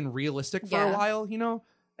gritty and realistic for a while,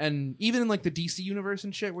 and even in like the DC universe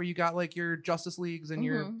and shit where you got like your Justice Leagues and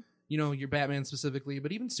your your Batman specifically,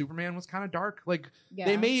 but even Superman was kind of dark. Like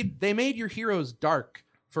they made your heroes dark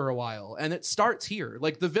for a while, and it starts here.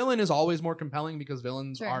 Like the villain is always more compelling because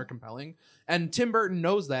villains are compelling, and Tim Burton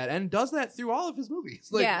knows that and does that through all of his movies.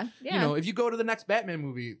 Like, if you go to the next Batman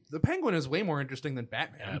movie, the Penguin is way more interesting than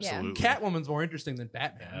Batman. Absolutely. Catwoman's more interesting than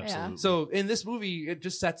Batman. Absolutely. So in this movie, it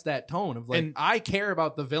just sets that tone of like, I care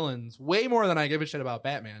about the villains way more than I give a shit about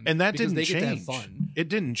Batman. And that didn't change. Get to have fun. It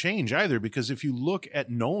didn't change either, because if you look at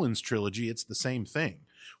Nolan's trilogy, it's the same thing.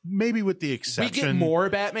 Maybe with the exception, we get more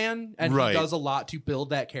Batman, and he does a lot to build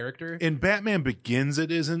that character. In Batman Begins,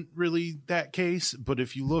 it isn't really that case, but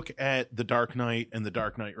if you look at The Dark Knight and The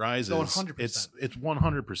Dark Knight Rises, 100%. it's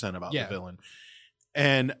 100% about the villain.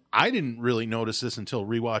 And I didn't really notice this until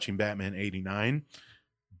rewatching Batman 89.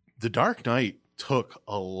 The Dark Knight took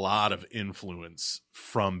a lot of influence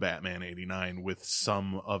from Batman 89 with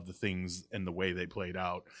some of the things and the way they played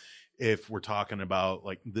out. If we're talking about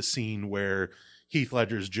like the scene where Heath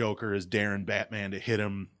Ledger's Joker is daring Batman to hit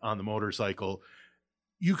him on the motorcycle,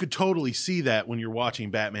 you could totally see that when you're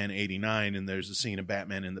watching Batman 89 and there's a scene of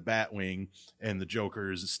Batman in the Batwing and the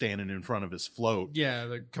Joker is standing in front of his float.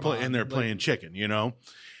 Yeah, and they're playing chicken,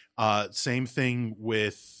 Same thing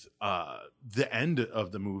with the end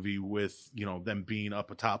of the movie with, them being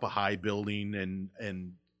up atop a high building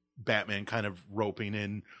and Batman kind of roping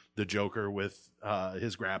in the Joker with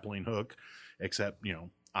his grappling hook, except,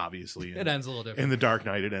 obviously it ends a little different. In The Dark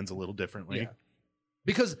Knight, it ends a little differently. Yeah.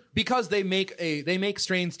 Because they make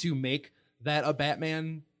strains to make that a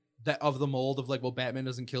Batman that of the mold of like, well, Batman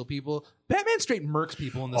doesn't kill people. Batman straight murks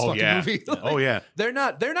people in this movie. Like, they're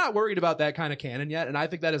not worried about that kind of canon yet, and I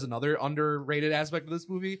think that is another underrated aspect of this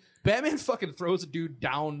movie. Batman fucking throws a dude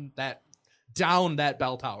down that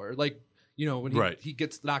bell tower, like when he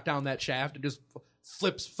gets knocked down that shaft and just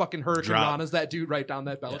flips fucking Hurricane Rana's that dude right down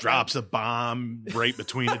that bell. Drops a bomb right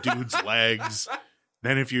between a dude's legs.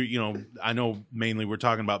 Then if I know mainly we're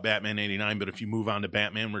talking about Batman 89, but if you move on to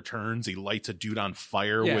Batman Returns, he lights a dude on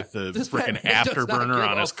fire with the freaking afterburner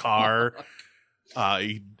on his car.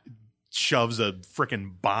 He shoves a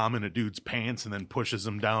freaking bomb in a dude's pants and then pushes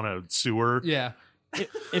him down a sewer. Yeah.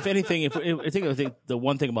 If anything, I think the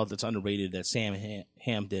one thing about that's underrated that Sam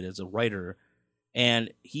Hamm did as a writer,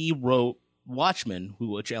 and he wrote Watchmen,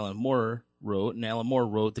 which Alan Moore wrote, and Alan Moore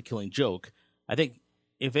wrote The Killing Joke. I think,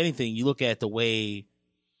 if anything, you look at the way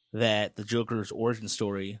that the Joker's origin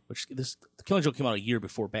story, The Killing Joke came out a year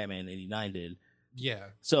before Batman 89 did. Yeah.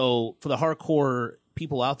 So for the hardcore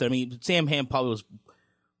people out there, I mean, Sam Hamm probably was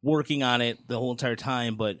working on it the whole entire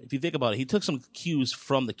time, but if you think about it, he took some cues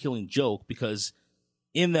from The Killing Joke, because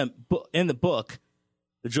in the book,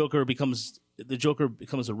 the Joker becomes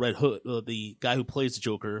a Red Hood. The guy who plays the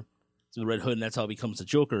Joker is the Red Hood, and that's how he becomes the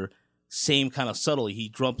Joker. Same kind of subtly. He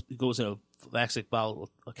goes in a plastic bottle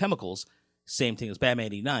of chemicals. Same thing as Batman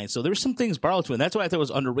 89. So there's some things borrowed to it. And that's why I thought it was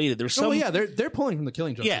underrated. There's some. Oh yeah, they're pulling from The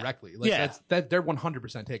Killing Joke directly. Like, they're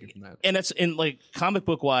 100% taken from that. And that's in like comic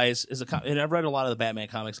book wise. And I've read a lot of the Batman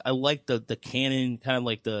comics. I like the canon, kind of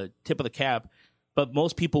like the tip of the cap. But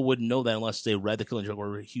most people wouldn't know that unless they read The Killing Joke or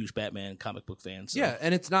were a huge Batman comic book fans. So. Yeah,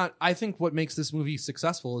 and it's not. I think what makes this movie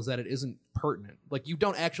successful is that it isn't pertinent. Like, you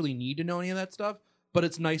don't actually need to know any of that stuff, but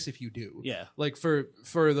it's nice if you do. Yeah. Like for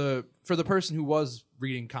the person who was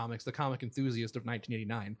reading comics, the comic enthusiast of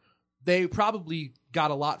 1989, they probably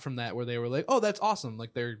got a lot from that, where they were like, "Oh, that's awesome!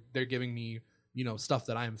 Like they're giving me stuff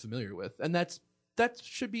that I am familiar with," and that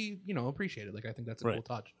should be appreciated. Like, I think that's a cool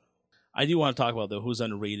touch. I do want to talk about though who's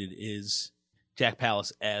underrated is Jack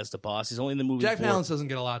Palance as the boss. He's only in the movie. Jack Palance doesn't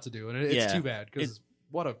get a lot to do, and it's too bad, because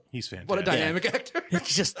he's fantastic. What a dynamic actor.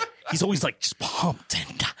 He's always like just pumped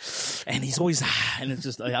and he's always and it's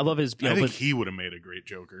just I love his. I think he would have made a great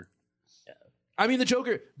Joker. I mean, the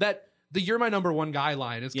Joker the "You're my number one guy"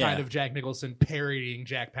 line is kind of Jack Nicholson parodying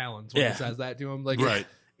Jack Palance when he says that to him. Like, right.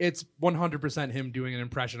 It's 100% him doing an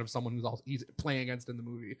impression of someone he's playing against in the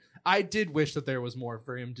movie. I did wish that there was more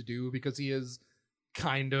for him to do, because he is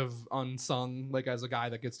kind of unsung, like, as a guy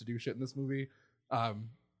that gets to do shit in this movie.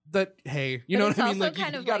 Hey, you know what I mean? Like,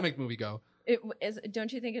 you got to make the movie go. It is.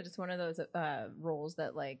 Don't you think it's one of those roles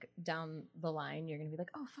that, like, down the line you're gonna be like,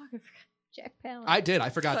 oh fuck, I forgot Jack Palance. I did. I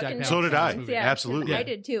forgot Jack Palance. So did I. Yeah, absolutely. I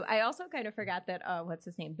did too. I also kind of forgot that. What's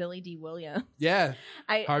his name? Billy D. Williams. Yeah.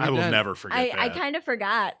 I will never forget that. I kind of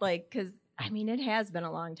forgot, like, because I mean, it has been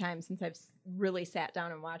a long time since I've really sat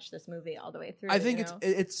down and watched this movie all the way through. I think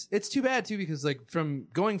it's too bad too, because like from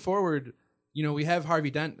going forward, we have Harvey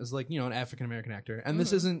Dent as like an African American actor, and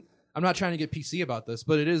this isn't. I'm not trying to get PC about this,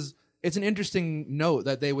 but it's an interesting note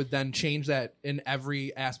that they would then change that in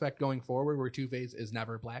every aspect going forward, where Two-Face is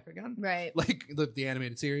never black again. Right. Like the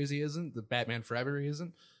animated series, he isn't. The Batman Forever, he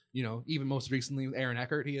isn't. Even most recently with Aaron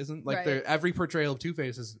Eckhart, he isn't. Like, every portrayal of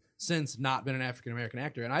Two-Face has since not been an African American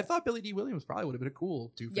actor. And I thought Billy D. Williams probably would have been a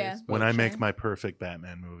cool Two-Face. Yeah. When I make my perfect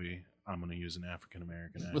Batman movie, I'm going to use an African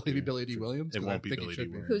American actor. Will it be Billy D. Williams? It won't be Billy D.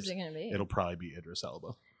 Williams. Who's it going to be? It'll probably be Idris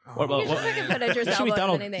Elba. You should put Idris Elba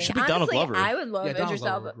in anything. Should be Donald Honestly, Glover. I would love Donald Idris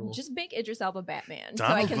Elba. Glover. Just make Idris Elba Batman, Donald so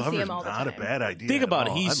I can Glover's see him all the time. not a bad idea. Think about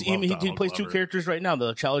it. He plays two characters right now: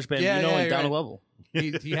 the Childish Gambino and Donald Glover.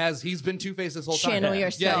 He's been Two-Face this whole time. Channel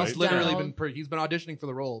yourself. Yeah, he's literally Donald. he's been auditioning for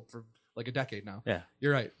the role for like a decade now. Yeah,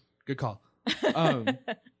 you're right. Good call.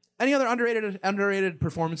 Any other underrated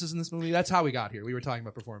performances in this movie? That's how we got here. We were talking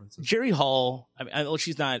about performances. Jerry Hall. I know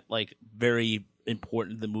she's not like very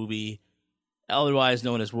important in the movie, otherwise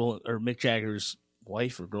known as Mick Jagger's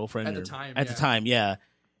wife or girlfriend at the time. At the time, yeah.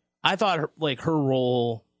 I thought her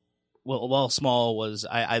role, while small, was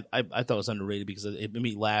I thought it was underrated because it made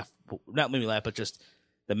me laugh. Not made me laugh, but just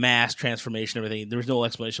the mass transformation, everything. There was no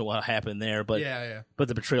explanation of what happened there, but but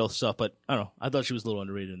the betrayal stuff. But I don't know. I thought she was a little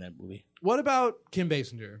underrated in that movie. What about Kim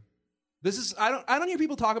Basinger? This is I don't hear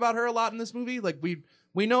people talk about her a lot in this movie. Like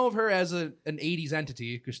we know of her as an 80s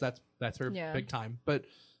entity because that's her big time. But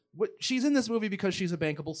she's in this movie because she's a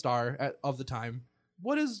bankable star of the time.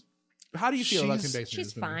 How do you feel about Kim Basinger?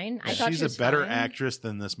 She's fine. Yeah, she's a better actress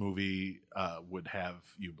than this movie would have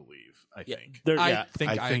you believe. I think.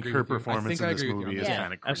 I think her performance in this movie is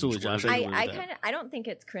kind of absolutely, Josh. I don't think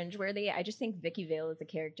it's cringeworthy. I just think Vicky Vale as a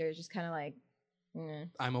character is just kind of like.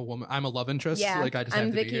 I'm a woman. I'm a love interest. Yeah, like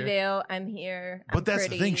I'm Vicky Vale. I'm here. But that's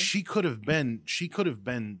the thing. She could have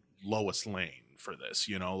been Lois Lane for this.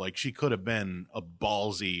 Like she could have been a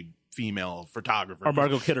ballsy female photographer, or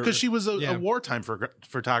Margot Kidder, because she was a wartime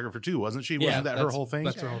photographer too, wasn't she? Wasn't that her whole thing?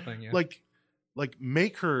 That's her whole thing. Yeah. Like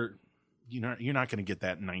make her. You're not going to get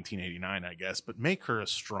that in 1989, I guess, but make her a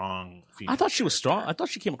strong female. I thought she was strong. I thought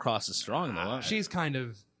she came across as strong though. She's kind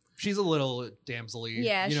of. she's a little damsel-y.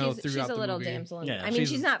 Yeah, you know, she's throughout a the little movie. damsel. Yeah. I mean, She's-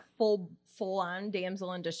 she's not full on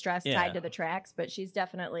damsel in distress Yeah. tied to the tracks, but she's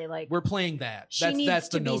definitely like We're playing that. She That's needs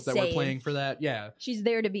the to be note that we're saved. playing for that. Yeah. she's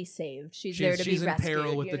there to be saved. She's there to be she's in rescued.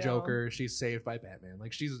 peril with you the know? Joker. She's saved by Batman.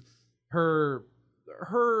 Like she's her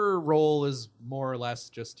role is more or less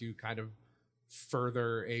just to kind of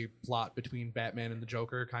further a plot between Batman and the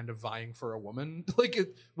Joker, kind of vying for a woman,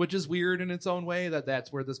 which is weird in its own way.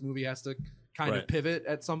 That's where this movie has to kind of Right. pivot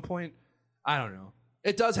at some point. I don't know.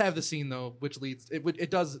 It does have the scene though, which it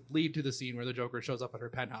does lead to the scene where the Joker shows up at her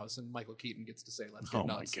penthouse and Michael Keaton gets to say "Let's get Oh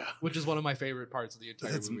my nuts," God. which is one of my favorite parts of the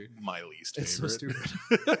entire That's movie. my least It's so favorite.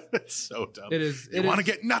 stupid. It's so dumb. It is. You it want to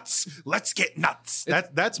is- get nuts? Let's get nuts.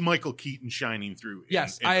 That's Michael Keaton shining through.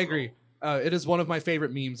 Yes, in I the agree. It is one of my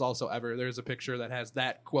favorite memes also ever. There's a picture that has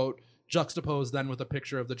that quote juxtaposed then with a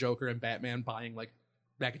picture of the Joker and Batman buying like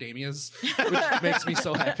macadamias, which makes me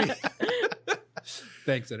so happy.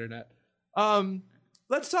 Thanks, internet.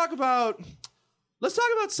 Let's talk about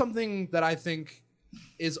something that I think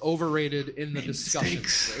is overrated in the discussion.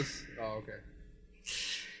 Oh, okay.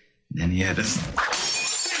 Then you had a nice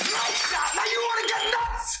shot. Now you want to get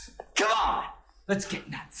nuts? Come on, let's get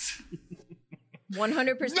nuts.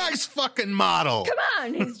 100%. Nice fucking model. Come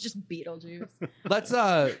on, he's just Beetlejuice. Let's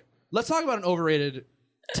talk about an overrated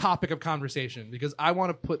topic of conversation because I want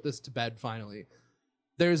to put this to bed finally.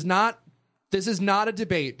 This is not a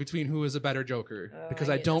debate between who is a better Joker because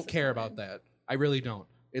I hate don't this care as well. about that. I really don't.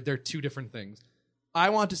 They're two different things. I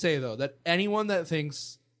want to say though that anyone that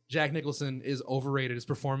thinks Jack Nicholson is overrated his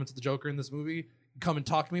performance of the Joker in this movie, come and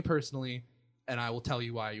talk to me personally and I will tell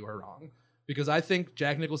you why you are wrong. Because I think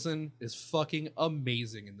Jack Nicholson is fucking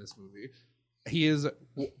amazing in this movie. He is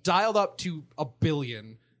dialed up to 1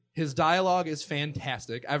 billion. His dialogue is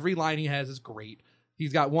fantastic. Every line he has is great.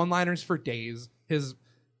 He's got one-liners for days.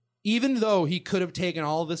 Even though he could have taken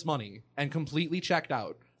all this money and completely checked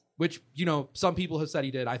out, which, you know, some people have said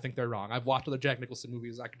he did. I think they're wrong. I've watched other Jack Nicholson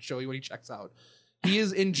movies. I can show you when he checks out. He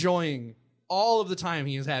is enjoying all of the time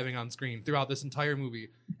he is having on screen throughout this entire movie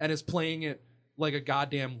and is playing it like a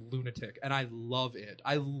goddamn lunatic. And I love it.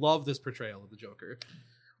 I love this portrayal of the Joker.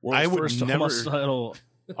 World's I would first never- homicidal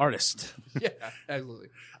artist. Yeah, absolutely.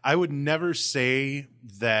 I would never say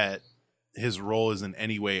that his role is in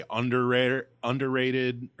any way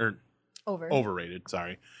underrated or overrated.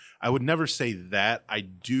 Sorry. I would never say that. I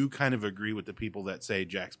do kind of agree with the people that say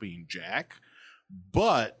Jack's being Jack,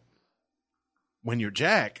 but when you're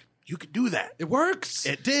Jack, you could do that. It works.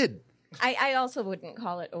 It did. I also wouldn't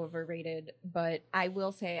call it overrated, but I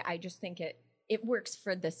will say I just think it works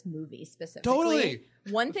for this movie specifically. Totally.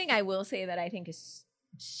 One thing I will say that I think is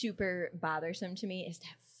super bothersome to me is that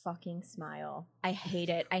fucking smile. I hate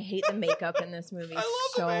it. I hate the makeup in this movie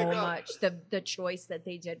so much. The choice that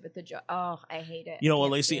they did with the I hate it. You know I what,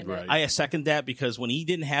 can't Lacey? stand it. I second that because when he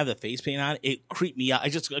didn't have the face paint on, it creeped me out. I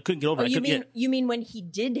couldn't get over Oh, it. I you couldn't mean get- you mean when he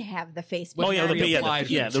did have the face paint? Oh, yeah, on? the reapplied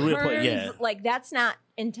Turns, yeah. like that's not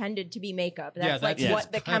intended to be makeup. That's like that's-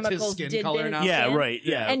 what the that's his chemicals skin did color to his now. Yeah, skin. right,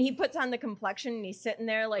 yeah. And he puts on the complexion and he's sitting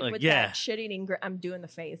there like with yeah. that shit-eating grin. I'm doing the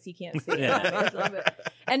face. You can't see Yeah. it.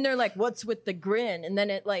 And they're like, what's with the grin? And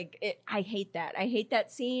then I hate that. I hate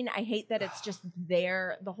that scene. I hate that it's just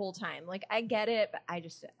there the whole time. Like, I get it, but I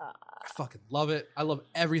just... I fucking love it. I love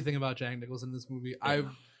everything about Jack Nicholson in this movie. I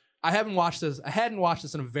hadn't watched this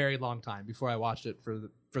in a very long time before I watched it for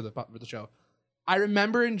the show. I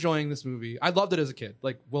remember enjoying this movie. I loved it as a kid.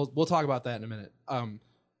 Like we'll talk about that in a minute.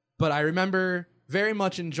 But I remember very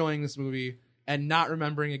much enjoying this movie and not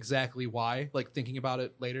remembering exactly why. Like thinking about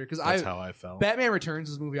it later because That's how I felt. Batman Returns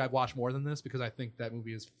is a movie I've watched more than this because I think that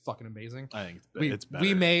movie is fucking amazing. I think We it's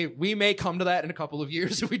better. may come to that in a couple of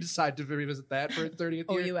years if we decide to revisit that for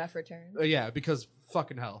 30th year. OUF return. Yeah, because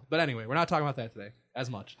fucking hell. But anyway, we're not talking about that today as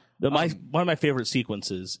much. One of my favorite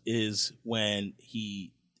sequences is when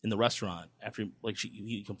he in the restaurant after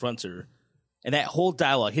he confronts her, and that whole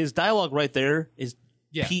dialogue. His dialogue right there is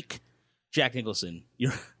peak Jack Nicholson.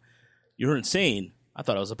 You're insane. I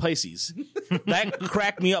thought I was a Pisces. That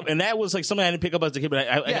cracked me up, and that was like something I didn't pick up as a kid. But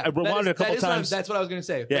I rewound it a couple times. That's what I was going to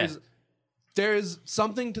say. Yeah. There's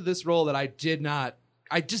something to this role that I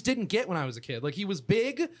just didn't get when I was a kid. Like he was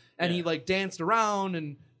big and he like danced around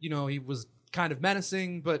and he was kind of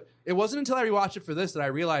menacing, but it wasn't until I rewatched it for this that I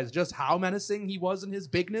realized just how menacing he was in his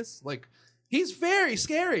bigness. Like he's very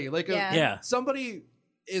scary. Like somebody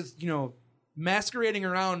is, masquerading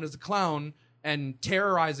around as a clown and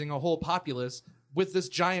terrorizing a whole populace with this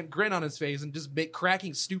giant grin on his face and just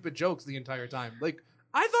cracking stupid jokes the entire time. Like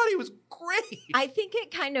I thought he was great. I think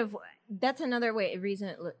it kind of, that's another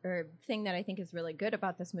reason or thing that I think is really good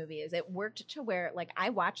about this movie is it worked to where, like, I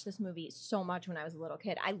watched this movie so much when I was a little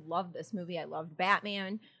kid. I loved this movie. I loved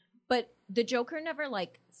Batman. But the Joker never,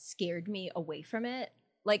 like, scared me away from it.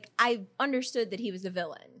 Like, I understood that he was a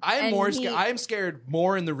villain. I am scared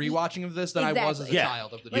more in the rewatching of this than I was as a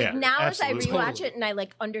child of the Joker. Like, now absolutely. as I rewatch it and I,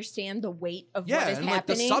 like, understand the weight of what is and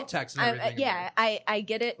happening. Like the subtext and everything. I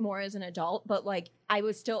get it more as an adult, but, like, I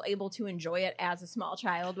was still able to enjoy it as a small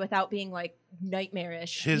child without being, like,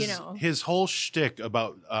 nightmarish, His whole shtick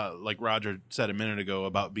about, like Roger said a minute ago,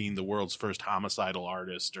 about being the world's first homicidal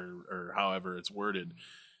artist or however it's worded,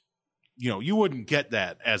 you wouldn't get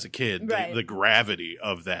that as a kid, right. the gravity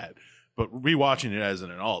of that. But rewatching it as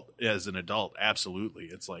an adult, absolutely,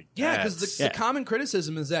 it's like because the common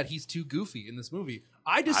criticism is that he's too goofy in this movie.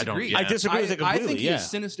 I disagree. I disagree with it completely. I think he's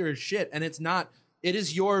sinister as shit, and it's not. It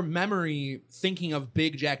is your memory thinking of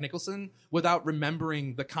big Jack Nicholson without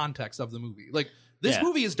remembering the context of the movie. Like this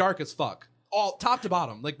movie is dark as fuck, all top to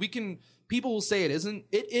bottom. Like people will say it isn't.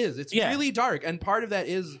 It is. It's really dark, and part of that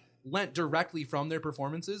is lent directly from their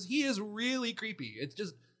performances. He is really creepy. It's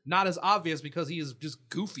just not as obvious because he is just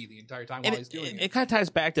goofy the entire time while he's doing it. It kind of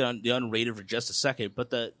ties back to the unrated for just a second,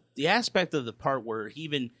 but the aspect of the part where he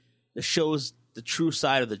even shows the true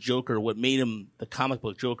side of the Joker, what made him the comic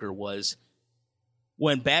book Joker, was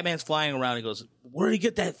when Batman's flying around, he goes, "Where did he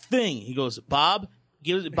get that thing?" He goes, Bob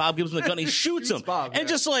gives him the gun, he shoots him. Bob, and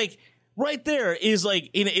just like right there is like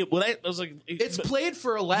I was like, it's played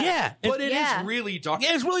for a laugh, but it is really dark.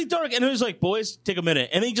 Yeah, it's really dark, and it was like, boys, take a minute,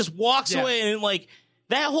 and then he just walks away, and like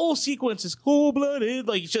that whole sequence is cold-blooded,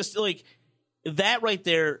 like just like that right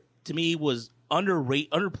there to me was underplayed,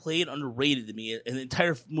 underrated to me in the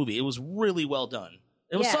entire movie. It was really well done.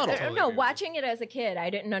 It was subtle. Totally watching it as a kid, I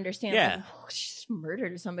didn't understand. Yeah. Like, she just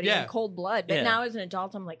murdered somebody in cold blood. But now as an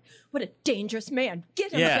adult, I'm like, what a dangerous man.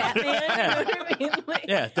 Get him, Batman. You know what I mean? Like,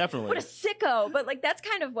 yeah, definitely. What a sicko. But like that's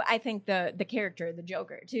kind of what I think the character, the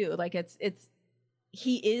Joker, too. Like it's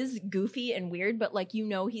he is goofy and weird, but like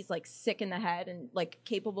he's like sick in the head and like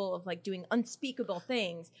capable of like doing unspeakable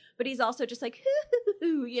things. But he's also just like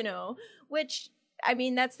which I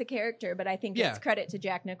mean, that's the character, but I think it's credit to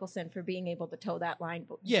Jack Nicholson for being able to toe that line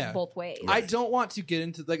both ways. I don't want to get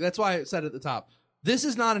into, like, that's why I said at the top, this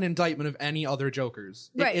is not an indictment of any other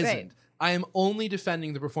Jokers. It isn't. Right. I am only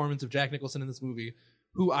defending the performance of Jack Nicholson in this movie,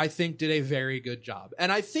 who I think did a very good job.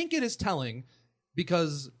 And I think it is telling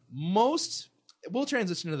because we'll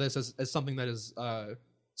transition to this as something that is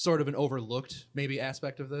sort of an overlooked maybe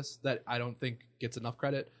aspect of this that I don't think gets enough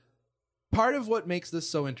credit. Part of what makes this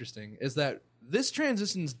so interesting is that this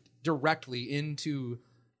transitions directly into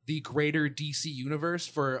the greater DC universe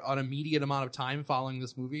for an immediate amount of time following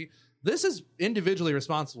this movie. This is individually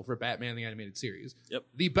responsible for Batman the Animated Series. Yep.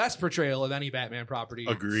 The best portrayal of any Batman property.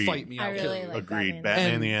 Agreed. Fight me out. I really like Agreed.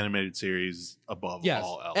 Batman the Animated Series above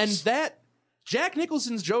all else. And that Jack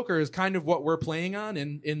Nicholson's Joker is kind of what we're playing on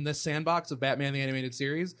in this sandbox of Batman the Animated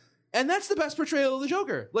Series. And that's the best portrayal of the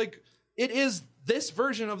Joker. Like, it is this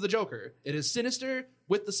version of the Joker. It is sinister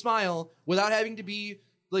with the smile without having to be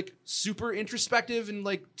like super introspective and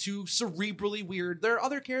like too cerebrally weird. There are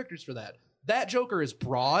other characters for that. That Joker is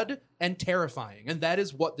broad and terrifying, and that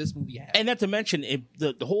is what this movie has. And not to mention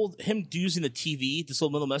the whole him using the TV, the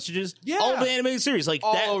subliminal messages, all the animated series, like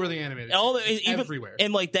all that, over the animated, even everywhere,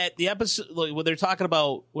 and like that the episode like, where they're talking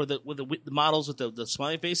about where the models with the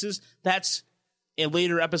smiley faces. That's a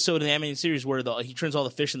later episode in the animated series where he turns all the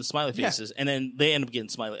fish into smiley faces, and then they end up getting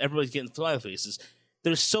everybody's getting smiley faces.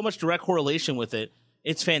 There's so much direct correlation with it.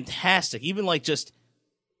 It's fantastic. Even like just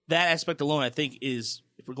that aspect alone, I think is,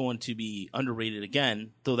 if we're going to be underrated again,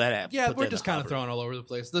 though that we're just kind of thrown all over the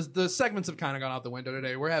place. The segments have kind of gone out the window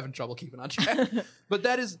today. We're having trouble keeping on track. But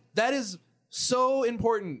that is so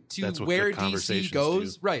important to where DC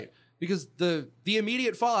goes, right? Because the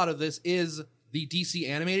immediate fallout of this is the DC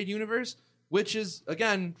animated universe, which is,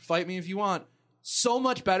 again, fight me if you want, so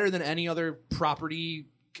much better than any other property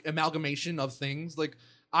amalgamation of things. Like,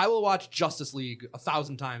 I will watch Justice League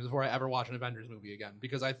 1,000 times before I ever watch an Avengers movie again,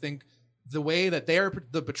 because I think the way that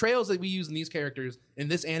the portrayals that we use in these characters in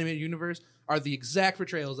this animated universe are the exact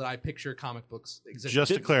portrayals that I picture comic books exist.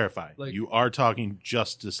 Just to clarify, you are talking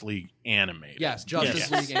Justice League animated. Yes, Justice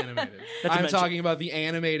League animated. I'm talking about the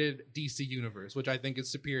animated DC universe, which I think is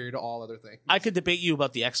superior to all other things. I could debate you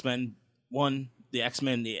about the X-Men one, the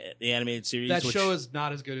X-Men, the animated series. That show is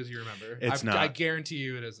not as good as you remember. It's not. I guarantee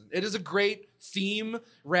you it isn't. It is a great theme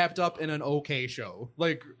wrapped up in an okay show.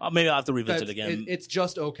 Like maybe I'll have to revisit it again. It's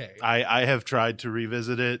just okay. I have tried to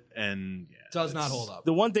revisit it, and does not hold up.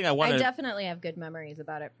 The one thing I want I to... definitely have good memories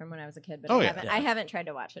about it from when I was a kid, but Oh, I haven't tried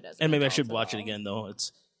to watch it as an And maybe I adult should at watch it all. again, though.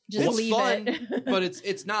 It's Leave fun, it. but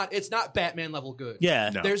it's not Batman level good. Yeah.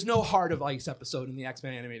 No. There's no Heart of Ice episode in the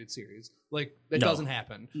X-Men animated series. Like that No. doesn't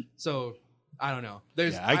happen. So I don't know.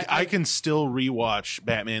 There's I can still rewatch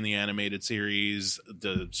Batman the animated series,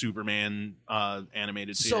 the Superman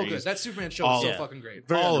animated so series. good. That Superman show All- is so Yeah. fucking great.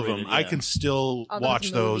 Very all of underrated, them. I yeah. can still All those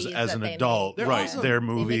watch those movies as that an they adult. They're Right, awesome. their They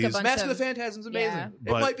make a movies. bunch Mask of of- the Phantasm's amazing. Yeah. It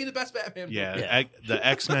But- might be the best Batman movie. Yeah, the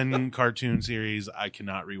X-Men cartoon series I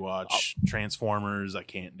cannot rewatch. Transformers I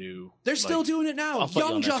can't do. They're still Like, doing it now. I'll fight you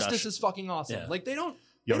Young on that, Justice Josh. is fucking awesome. Yeah. Like they don't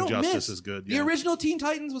Young Justice miss. is good. The Yeah. original Teen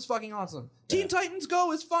Titans was fucking awesome. Teen Titans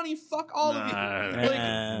Go is funny. Fuck all of you. Nah.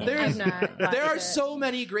 Like, there's, I've not watched there are it. so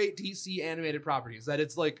many great DC animated properties that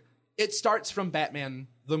it's like it starts from Batman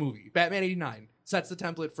the movie. Batman 89 sets the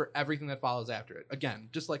template for everything that follows after it. Again,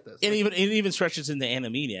 just like this. And Like, it even stretches into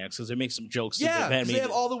Animaniacs because they make some jokes. that yeah, Batman 'cause they made.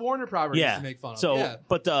 have all the Warner properties to make fun of. So, yeah.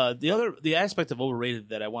 but the aspect of overrated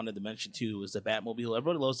that I wanted to mention too is the Batmobile.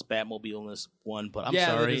 Everybody loves the Batmobile in this one, but I'm the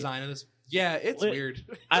sorry, design of this. Yeah, it's Well, weird.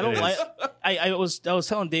 I don't It like. is. I was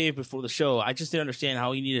telling Dave before the show. I just didn't understand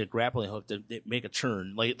how he needed a grappling hook to make a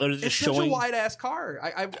turn. Like they're just It's showing. such a wide ass car.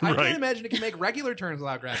 I Right. can't imagine it can make regular turns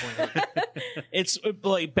without grappling. hook. It's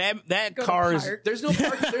like that Go to car is. park. There's no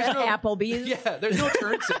park. There's no Applebee's. Yeah, there's no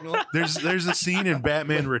turn signal. There's a scene in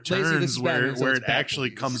Batman Lacey, this Returns is where Batman, so where it's it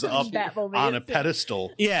actually Batmobiles. comes up Batmobiles. on a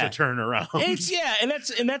pedestal Yeah. to turn around. It's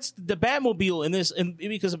and that's the Batmobile in this, and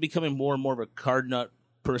because I'm becoming more and more of a card nut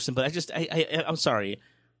person. But I'm sorry.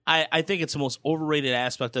 I think it's the most overrated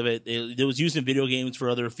aspect of it. It was used in video games for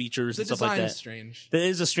other features The and stuff like design that. is strange. That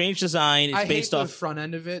is a strange design. It's I hate based the off. front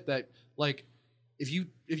end of it. That like, if you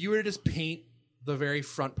were to just paint the very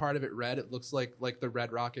front part of it red, it looks like the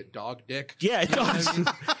Red Rocket dog dick. Yeah, it You know what does. I mean?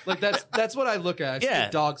 Like that's what I look at. I see Yeah.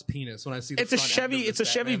 the dog's penis when I see. The It's a front end Chevy. of It's a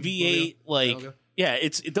this Chevy Batman V8. mobile. Like, Logo. yeah,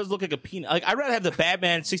 it does look like a peanut. Like, I'd rather have the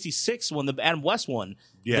Batman '66 one, the Adam West one,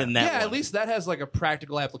 Yeah. than that. Yeah, one. at least that has like a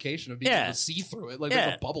practical application of being Yeah. able to see through it. Like Yeah.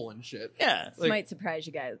 there's a bubble and shit. Yeah. This Like- might surprise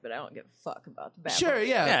you guys, but I don't give a fuck about the Batman. Sure,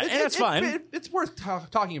 yeah, Yeah, and that's fine. It's worth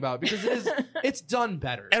talking about because it's done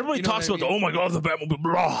better. Everybody You know talks what I about, mean? oh my god, the Batmobile,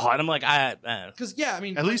 blah, and I'm like, Because yeah, I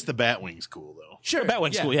mean, At least the Batwing's cool though. sure,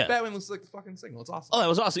 Batwing's cool, yeah. Batwing looks like the fucking signal. It's awesome. oh, that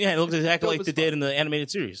was awesome. Yeah, it looked exactly Dope like as they did fuck. in the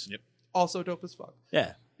animated series. Yep. Also dope as fuck.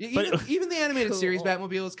 Yeah. Even, But- even the animated Cool. series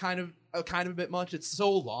Batmobile is kind of a bit much. It's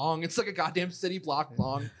so long. It's like a goddamn city block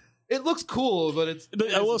long. It looks cool, but it's.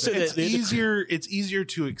 But I will say It's that It's easier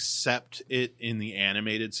to accept it in the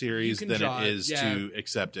animated series can than draw it it, is yeah. to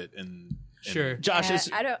accept it in Sure. Josh Yeah, is.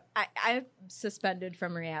 I'm suspended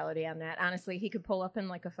from reality on that. Honestly, he could pull up in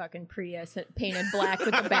like a fucking Prius painted black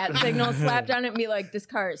with the bat signal slapped on it and be like, "This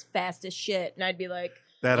car is fast as shit," and I'd be like,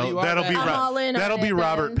 That'll You are that'll be Batman. I'm all in on that'll be it,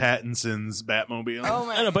 Robert then. Pattinson's Batmobile. "Oh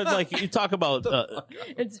I know, my!" but like you talk about.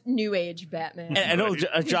 It's new age Batman. And I know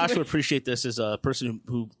Right. Josh would appreciate this as a person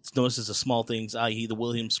who notices the small things, i.e., the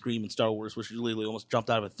William scream in Star Wars, which you literally almost jumped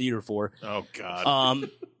out of a theater for. Oh God!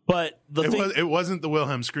 But the thing, it wasn't the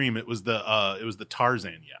Wilhelm scream. It was the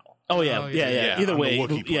Tarzan yell. oh yeah, Oh, yeah, yeah, yeah. yeah, Either on the way,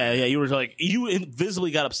 Wookiee yeah, planet. yeah. You were like, you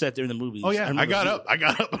invisibly got upset during the movie. Oh yeah, I remember got you- up. I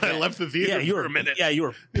got up and I left the theater Yeah, you were for a minute. Yeah, you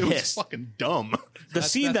were it was pissed. fucking dumb. The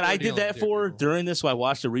scene that's that what I we're did dealing that with here, for people. during this, while I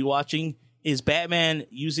watched the rewatching, is Batman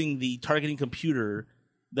using the targeting computer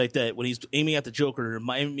like that when he's aiming at the Joker.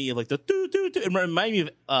 Reminded me of like the doo doo doo. It reminded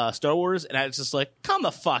me of Star Wars, and I was just like, come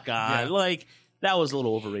the fuck on, Yeah. like. That was a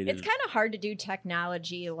little overrated. It's kind of hard to do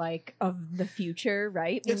technology like of the future,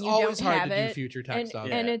 right? When It's you always don't hard have to do it. future tech and, stuff.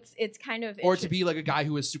 and it's kind of Or it's to be like a guy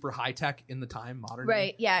who is super high tech in the time, modern.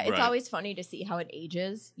 right. Yeah, it's Right. always funny to see how it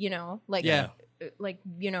ages. You know, like Yeah. like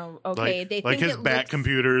okay, they like think his it bat looks-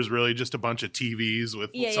 computer is really just a bunch of TVs with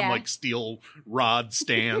Yeah, some yeah. like steel rod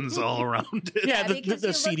stands all around it. Yeah, the because you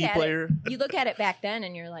look CD at player. You look at it back then,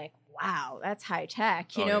 and you're like, "Wow, that's high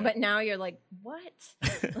tech," you Oh, know. yeah. But now you're like, "What?"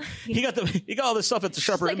 He got all this stuff at the It's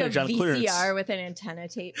sharper like image a on VCR clearance. with an antenna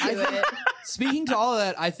taped to it. Speaking to all of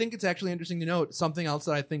that, I think it's actually interesting to note something else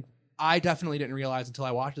that I think I definitely didn't realize until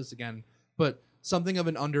I watched this again, but something of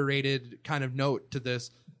an underrated kind of note to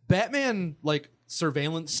this. Batman, like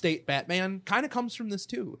surveillance state Batman, kind of comes from this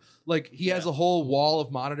too. Like he has a whole wall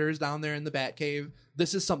of monitors down there in the Batcave.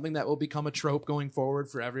 This is something that will become a trope going forward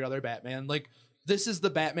for every other Batman. Like this is the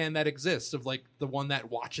Batman that exists, of like the one that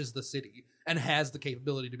watches the city and has the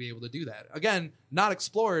capability to be able to do that. Again, not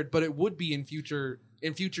explored, but it would be in future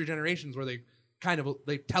generations where they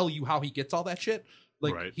they tell you how he gets all that shit.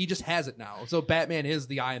 Like he just has it now. So Batman is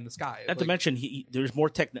the eye in the sky. Not to mention, there's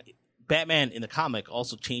more Batman in the comic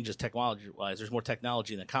also changes technology-wise. There's more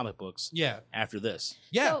technology in the comic books. Yeah. After this.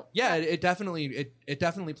 Yeah. So, it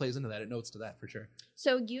definitely plays into that. It notes to that for sure.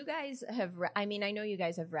 So you guys have, I know you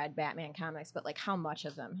guys have read Batman comics, but like, how much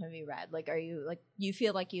of them have you read? Like, are you like, you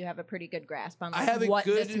feel like you have a pretty good grasp on like, where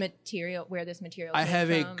this material I have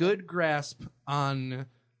a good grasp on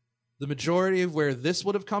the majority of where this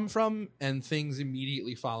would have come from and things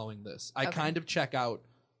immediately following this. I kind of check out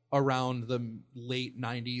around the late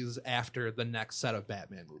 90s after the next set of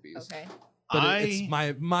Batman movies. Okay. But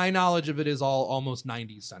it's my knowledge of it is all almost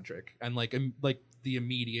 90s centric and like the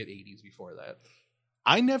immediate 80s before that.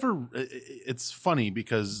 It's funny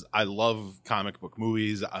because I love comic book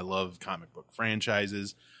movies. I love comic book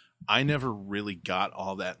franchises. I never really got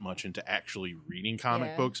all that much into actually reading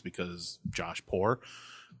comic books because Josh Poor.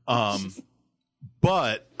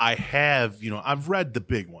 But I have, I've read the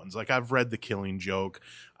big ones. Like I've read The Killing Joke.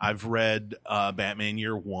 I've read Batman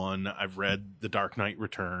Year One. I've read The Dark Knight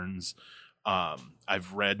Returns.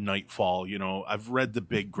 I've read Nightfall. I've read the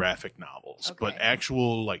big graphic novels. But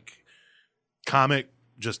actual like comic,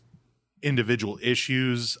 just individual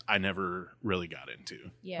issues, I never really got into.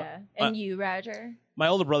 Yeah. And you, Roger? My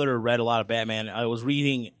older brother read a lot of Batman.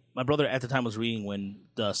 My brother at the time was reading when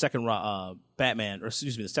the second the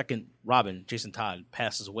second Robin, Jason Todd,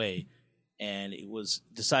 passes away, and it was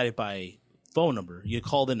decided by phone number. You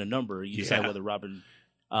called in a number, you decide whether Robin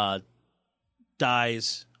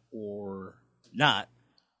dies or not.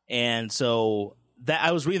 And so that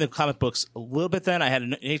I was reading the comic books a little bit then. I had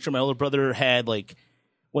an nature. My older brother had like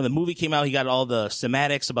when the movie came out, he got all the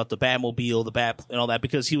schematics about the Batmobile, the Bat, and all that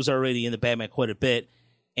because he was already in the Batman quite a bit.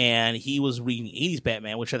 And he was reading 80s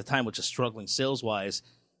Batman, which at the time was just struggling sales-wise.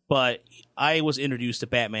 But I was introduced to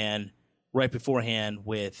Batman right beforehand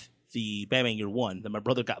with the Batman Year One. That my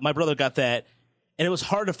brother got that, and it was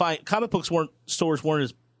hard to find. Comic books stores weren't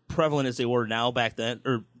as prevalent as they were now back then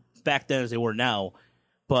as they were now.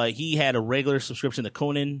 But he had a regular subscription to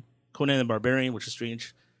Conan the Barbarian, which is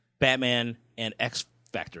strange, Batman, and X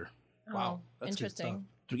Factor. Wow, that's interesting.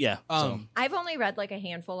 Yeah. I've only read like a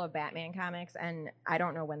handful of Batman comics, and I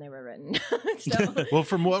don't know when they were written. So. Well,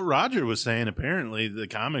 from what Roger was saying, apparently the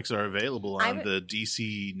comics are available on the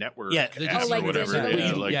DC network. Yeah, or whatever.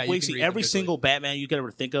 Every single Batman you could ever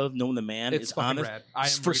think of, known the man, is on it.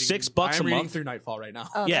 For $6 a month through Nightfall right now.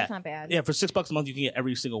 Oh, that's not bad. Yeah, for $6 a month you can get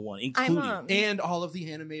every single one, including and all of the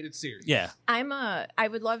animated series. Yeah, I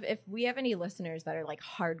would love if we have any listeners that are like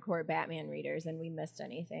hardcore Batman readers and we missed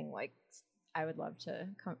anything like. I would love to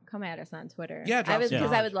come at us on Twitter. Yeah,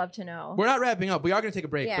 because I would love to know. We're not wrapping up. We are going to take a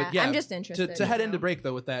break. Yeah, but I'm just interested to head into break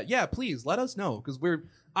though with that. Yeah, please let us know because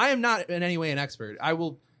I am not in any way an expert. I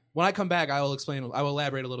will when I come back. I will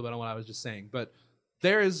elaborate a little bit on what I was just saying. But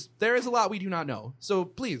there is a lot we do not know. So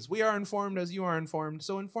please, we are informed as you are informed.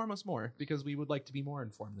 So inform us more because we would like to be more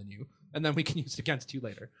informed than you, and then we can use it against you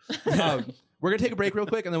later. We're going to take a break real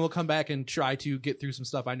quick, and then we'll come back and try to get through some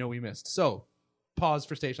stuff I know we missed. So pause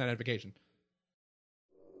for station identification.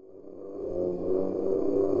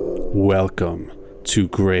 Welcome to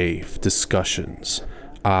Grave Discussions.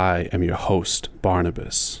 I am your host,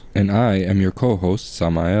 Barnabas. And I am your co-host,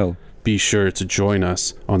 Samael. Be sure to join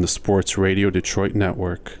us on the Sports Radio Detroit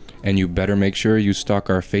Network. And you better make sure you stalk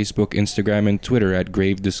our Facebook, Instagram, and Twitter at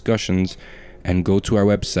Grave Discussions, and go to our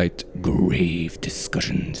website,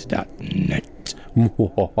 gravediscussions.net.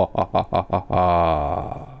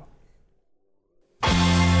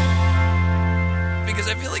 Because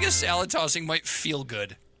I feel like a salad tossing might feel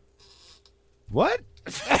good. What?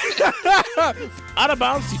 Out of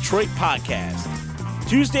Bounds Detroit podcast.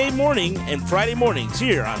 Tuesday morning and Friday mornings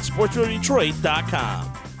here on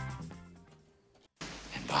SportsRadioDetroit.com.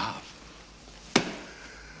 And Bob,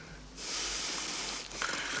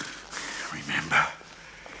 remember,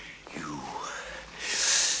 you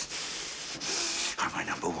are my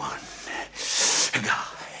number one guy.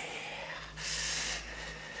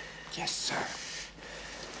 Yes, sir.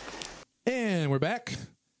 And we're back.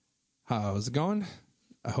 How's it going?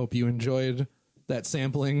 I hope you enjoyed that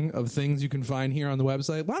sampling of things you can find here on the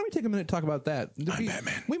website. Why don't we take a minute to talk about that? I'm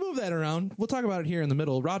Batman. We move that around. We'll talk about it here in the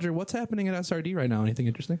middle. Roger, what's happening at SRD right now? Anything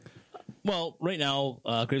interesting? Well, right now,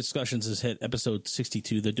 Grave Discussions has hit episode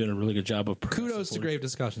 62. They're doing a really good job of kudos to Grave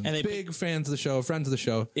Discussions. And they big fans of the show, friends of the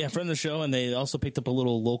show. Yeah, friends of the show, and they also picked up a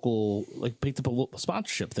little local,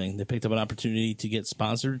 sponsorship thing. They picked up an opportunity to get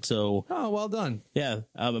sponsored. So, well done. Yeah,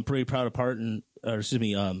 I'm pretty proud of Barnabas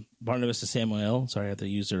and Samuel. Sorry, I have to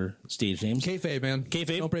use their stage names. Kayfabe, man.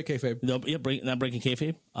 Kayfabe. Don't break kayfabe. Not breaking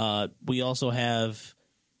kayfabe. We also have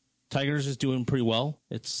Tigers is doing pretty well.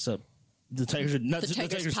 It's the Tigers are not the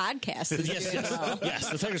Tigers podcast. Yes,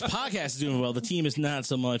 the Tigers podcast is doing well. The team is not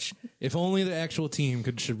so much. If only the actual team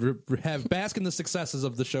should have bask in the successes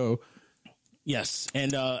of the show. Yes,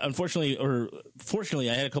 and unfortunately, or fortunately,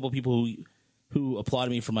 I had a couple people who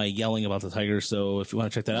applauded me for my yelling about the Tigers. So if you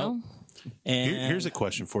want to check that out, and here's a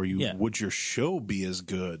question for you: Would your show be as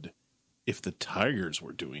good if the Tigers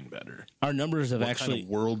were doing better? Our numbers have what actually. Kind of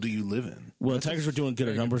world do you live in? Well, the Tigers were doing good.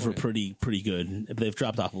 Our numbers were pretty good. They've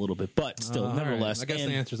dropped off a little bit, but still, nevertheless. Right. I guess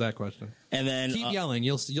the answer is that question. And then keep yelling.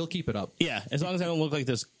 You'll keep it up. Yeah, as long as I don't look like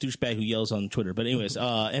this douchebag who yells on Twitter. But anyways,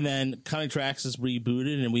 and then Counting Tracks is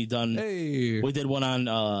rebooted, and we did one on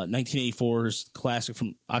 1984's classic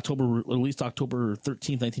from released October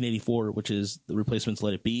 13th, 1984, which is the Replacements'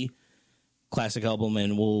 "Let It Be." Classic album,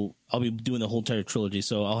 and I'll be doing the whole entire trilogy.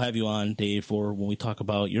 So I'll have you on, Dave, for when we talk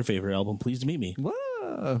about your favorite album. Pleased to meet me.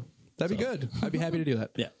 Whoa, that'd be good. I'd be happy to do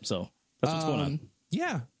that. Yeah. So that's what's going on.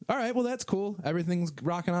 Yeah. All right. Well, that's cool. Everything's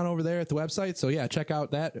rocking on over there at the website. So yeah, check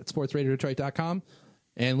out that at sportsradiodetroit.com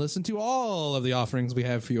and listen to all of the offerings we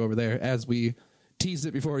have for you over there, as we teased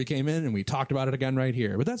it before we came in, and we talked about it again right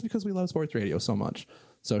here. But that's because we love sports radio so much.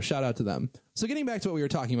 So shout out to them. So getting back to what we were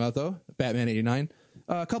talking about, though, Batman 89.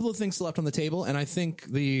 A couple of things left on the table, and I think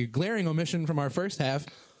the glaring omission from our first half,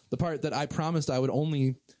 the part that I promised I would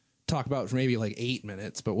only talk about for maybe like 8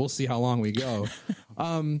 minutes, but we'll see how long we go.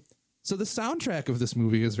 So the soundtrack of this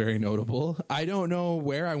movie is very notable. I don't know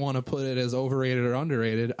where I want to put it as overrated or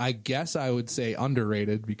underrated. I guess I would say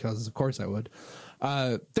underrated, because of course I would.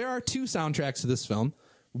 There are 2 soundtracks to this film.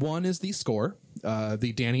 One is the score,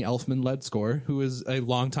 the Danny Elfman-led score, who is a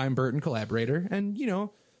longtime Burton collaborator, and,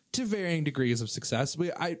 to varying degrees of success.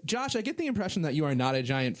 Josh, I get the impression that you are not a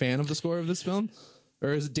giant fan of the score of this film, or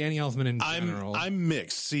is it Danny Elfman in general? I'm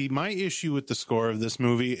mixed. See, my issue with the score of this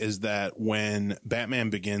movie is that when Batman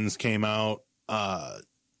Begins came out,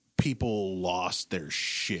 people lost their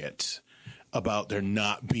shit about there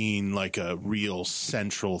not being like a real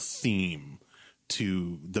central theme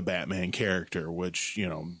to the Batman character, which,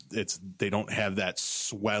 they don't have that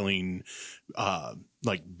swelling,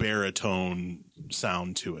 like baritone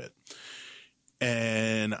sound to it.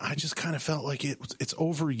 And I just kind of felt like it's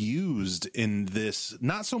overused in this,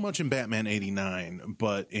 not so much in Batman 89,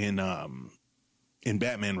 but in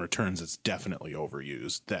Batman Returns, it's definitely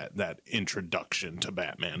overused. That introduction to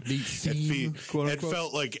Batman, the theme, it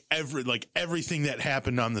felt like everything that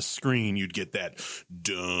happened on the screen, you'd get that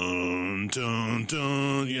dun dun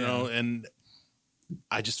dun, you know, and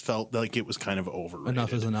I just felt like it was kind of overrated.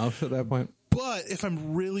 Enough is enough at that point. But if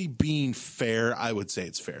I'm really being fair, I would say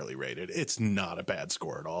it's fairly rated. It's not a bad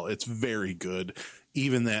score at all. It's very good.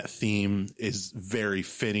 Even that theme is very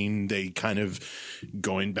fitting. They kind of,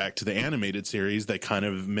 going back to the animated series, they kind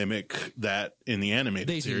of mimic that in the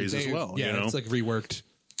animated series as well. Yeah, it's like reworked.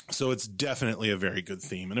 So it's definitely a very good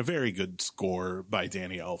theme and a very good score by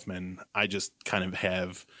Danny Elfman. I just kind of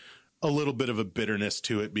have a little bit of a bitterness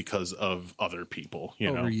to it because of other people,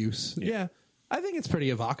 overuse. Yeah. I think it's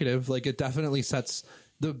pretty evocative. Like, it definitely sets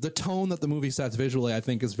the tone that the movie sets visually, I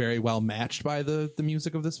think, is very well matched by the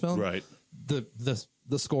music of this film. Right. The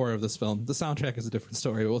score of this film. The soundtrack is a different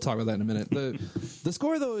story, but we'll talk about that in a minute. The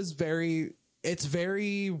score, though, is very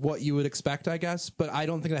what you would expect, I guess, but I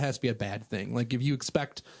don't think that has to be a bad thing. Like, if you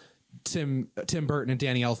expect Tim Burton and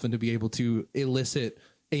Danny Elfman to be able to elicit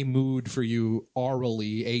a mood for you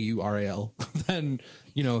aurally, AURAL, then,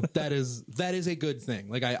 that is a good thing.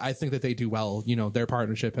 Like, I think that they do well. Their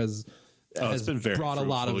partnership has been very brought a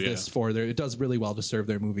lot of this for it does really well to serve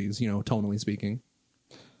their movies, tonally speaking.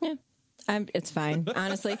 Yeah. It's fine,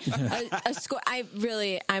 honestly. A score. I'm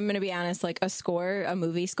going to be honest. Like, a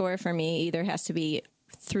movie score for me either has to be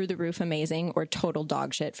through the roof amazing or total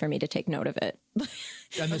dog shit for me to take note of it.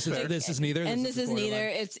 And this is neither. And this is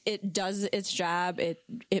neither. It does its job.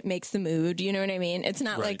 It makes the mood. You know what I mean? It's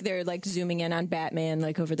not like they're like zooming in on Batman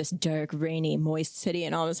like over this dark, rainy, moist city,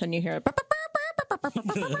 and all of a sudden you hear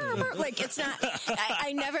like, it's not.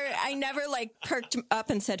 I never like perked up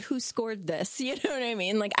and said, who scored this? You know what I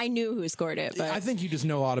mean? Like, I knew who scored it, but I think you just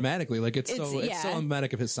know automatically. Like, it's so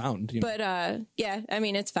emblematic of his sound. But yeah, I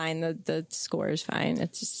mean, it's fine. The score is fine.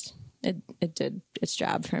 It's just it did its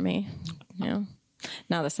job for me. Now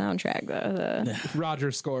the soundtrack, the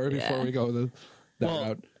Roger's score before we go that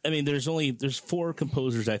route. I mean, there's 4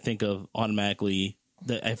 composers I think of automatically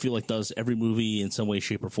that I feel like does every movie in some way,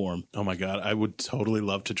 shape, or form. Oh my God, I would totally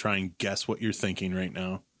love to try and guess what you're thinking right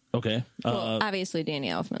now. Okay. Well, obviously Danny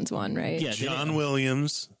Elfman's one, right? Yeah, John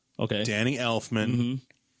Williams. Okay. Danny Elfman. Mm-hmm.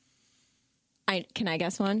 Can I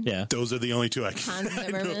guess one? Yeah. Those are the only two I Hans can.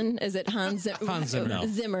 Zimmerman. Is it Hans Zimmer? Hans Zimmer.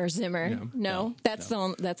 No. Zimmer. Yeah. No, that's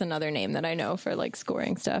another name that I know for like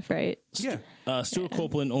scoring stuff, right? Yeah. Stuart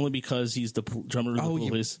Copeland, only because he's the drummer of the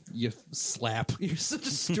Police. You slap. You're such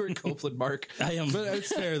a Stuart Copeland mark. I am. But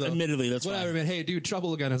it's fair, though. Admittedly, that's whatever, fine. man. Hey, dude,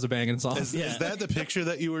 Trouble Again has a banging song. Is that the picture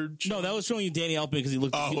that you were? No, that was showing you Danny Elfman because he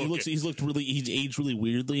looked. He's aged really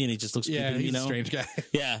weirdly, and he just looks. Yeah, stupid, he's a strange guy.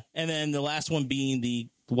 Yeah, and then the last one being the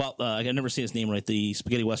I can never say his name right. The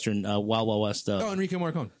spaghetti western, Wild Wild West. Enrique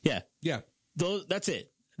Morricone. Yeah, Yeah. That's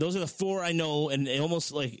it. Those are the four I know, and they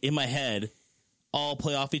almost like in my head, all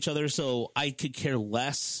play off each other. So I could care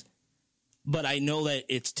less, but I know that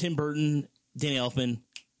it's Tim Burton, Danny Elfman,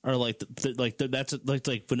 or like that's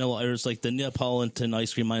like vanilla, or it's like the Neapolitan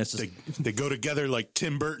ice cream minus. They go together like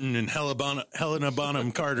Tim Burton and Helena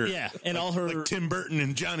Bonham Carter. Yeah, and all her like Tim Burton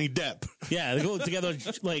and Johnny Depp. Yeah, they go together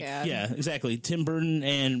like yeah, exactly. Tim Burton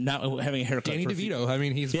and not having a haircut. Danny DeVito. I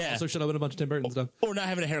mean, he's also showed up in a bunch of Tim Burton stuff. Or not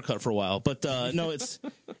having a haircut for a while. But no, it's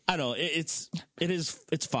I don't know. It's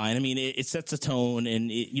fine. I mean, it sets a tone, and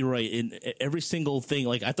you're right. In every single thing,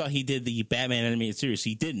 like I thought he did the Batman animated series.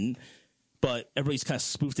 He didn't. But everybody's kind of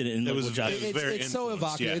spoofed it in. It's so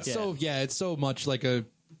evocative. Yeah. It's so much like it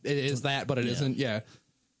is that, but it isn't. Yeah.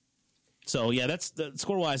 So yeah, that's the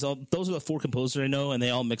score wise. Those are the four composers I know, and they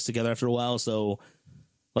all mix together after a while. So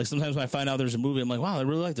like sometimes when I find out there's a movie, I'm like, wow, I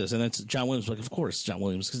really like this, and that's John Williams. Like, of course, John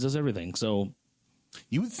Williams because he does everything. So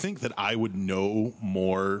you would think that I would know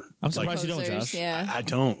more. I'm surprised you don't, Josh. Yeah. I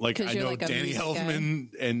don't. Like I know like Danny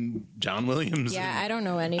Elfman and John Williams. Yeah, I don't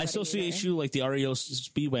know anybody. I associate you like the REO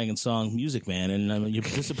Speedwagon song "Music Man," and you're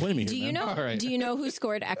disappointing me. Do here, you man. know? Do you know who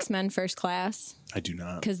scored X-Men First Class? I do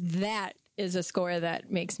not. Because that is a score that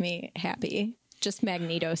makes me happy. Just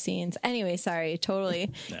Magneto scenes. Anyway, sorry.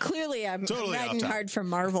 Totally. Yeah. Clearly, I'm Totally riding hard for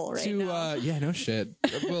Marvel right now. Yeah, no shit.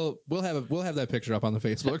 We'll have that picture up on the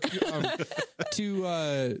Facebook.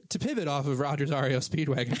 To pivot off of Roger's REO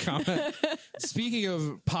Speedwagon comment. Speaking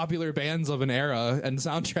of popular bands of an era and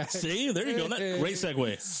soundtracks. See, there you go. Great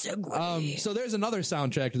segue. So there's another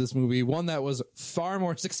soundtrack to this movie, one that was far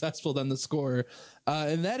more successful than the score.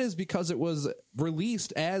 And that is because it was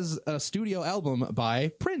released as a studio album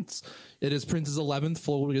by Prince. It is Prince's 11th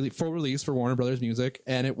full release for Warner Brothers Music,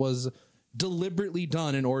 and it was deliberately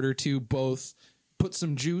done in order to both put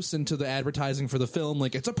some juice into the advertising for the film,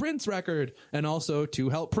 like it's a Prince record, and also to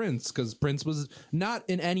help Prince, because Prince was not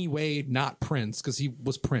in any way not Prince, because he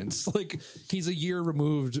was Prince. Like, he's a year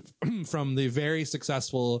removed from the very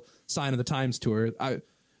successful Sign of the Times tour.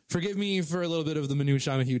 Forgive me for a little bit of the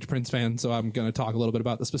minutia. I'm a huge Prince fan, so I'm going to talk a little bit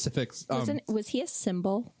about the specifics. Was he a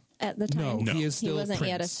symbol at the time? No, he is still He wasn't Prince.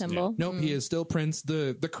 yet a symbol? Yeah. Nope, he is still Prince.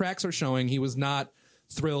 The cracks are showing. He was not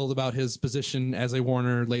thrilled about his position as a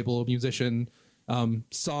Warner label musician.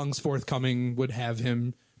 Songs forthcoming would have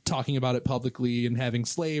him talking about it publicly and having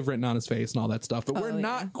Slave written on his face and all that stuff, but we're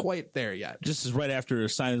not quite there yet. This is right after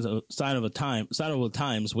Sign of the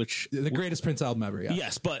Times, which the greatest Prince album ever. Yeah.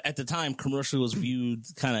 Yes, but at the time, commercially was viewed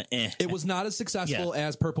kind of It was not as successful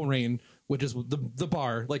as Purple Rain, which is the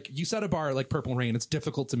bar. Like, you set a bar like Purple Rain, it's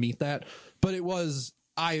difficult to meet that, but it was.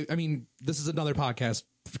 I mean, this is another podcast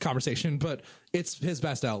conversation, but it's his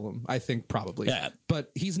best album, I think, probably. Yeah.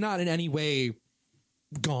 But he's not in any way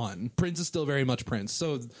gone. Prince is still very much Prince.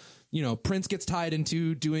 So, Prince gets tied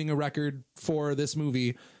into doing a record for this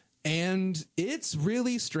movie, and it's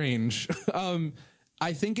really strange.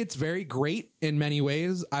 I think it's very great in many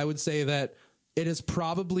ways. I would say that it's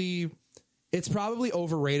probably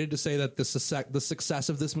overrated to say that the success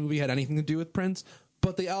of this movie had anything to do with Prince,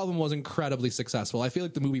 but the album was incredibly successful. I feel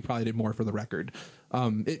like the movie probably did more for the record.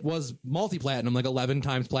 It was multi-platinum, like 11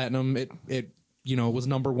 times platinum. It was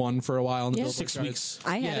number one for a while in the Billboard 6 weeks.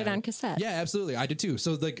 I had it on cassette. Yeah, absolutely. I did too.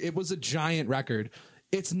 So like, it was a giant record.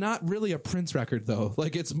 It's not really a Prince record though.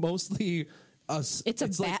 Like, it's mostly it's a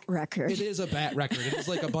Bat record. It is a Bat record. It is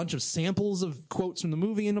like a bunch of samples of quotes from the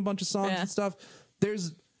movie and a bunch of songs and stuff.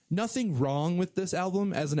 There's nothing wrong with this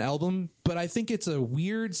album as an album, but I think it's a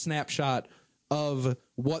weird snapshot of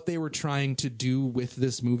what they were trying to do with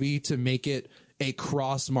this movie to make it a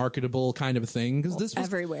cross-marketable kind of thing, because this was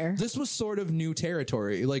everywhere. This was sort of new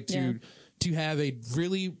territory, like to have a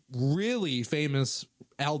really, really famous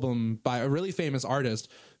album by a really famous artist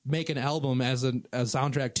make an album as a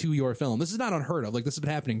soundtrack to your film. This is not unheard of. Like, this has been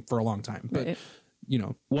happening for a long time, but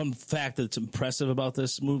one fact that's impressive about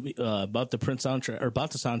this movie, about the Prince soundtrack, or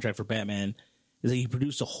about the soundtrack for Batman, is that he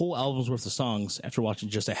produced a whole album's worth of songs after watching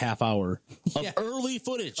just a half hour of early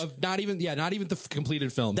footage of not even the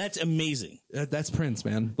completed film. That's amazing. That's Prince,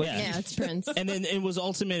 man. Yeah, it's Prince. And then it was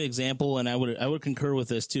ultimate example, and I would concur with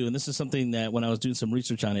this too. And this is something that when I was doing some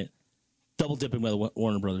research on it, double dipping by the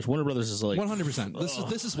Warner Brothers. Warner Brothers is like 100%.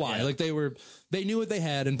 This is why. Like they knew what they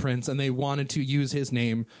had in Prince, and they wanted to use his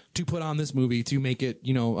name to put on this movie to make it,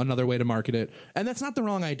 another way to market it. And that's not the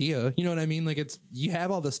wrong idea. You know what I mean? Like you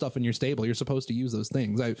have all this stuff in your stable. You're supposed to use those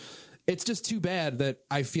things. It's just too bad that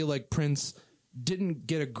I feel like Prince didn't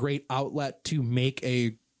get a great outlet to make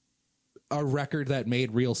a record that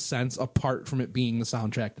made real sense apart from it being the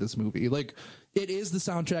soundtrack to this movie. Like, it is the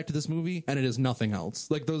soundtrack to this movie, and it is nothing else.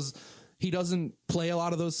 Like, he doesn't play a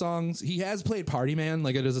lot of those songs. He has played Party Man.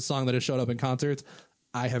 Like, it is a song that has showed up in concerts.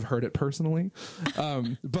 I have heard it personally.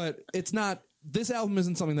 But it's not, this album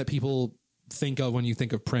isn't something that people think of when you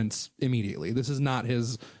think of Prince immediately. This is not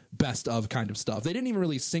his best of kind of stuff. They didn't even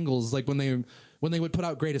release singles. Like, when they would put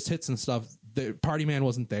out greatest hits and stuff, the Party Man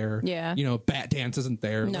wasn't there. Yeah. Bat Dance isn't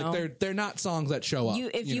there. No. Like, they're not songs that show up.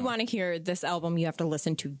 If you want to hear this album, you have to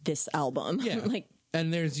listen to this album. Yeah. Like,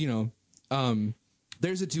 and there's,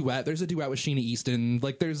 there's a duet. There's a duet with Sheena Easton.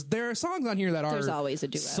 Like, there are songs on here that are there's always a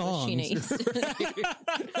duet songs. with Sheena Easton.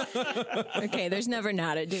 Okay, there's never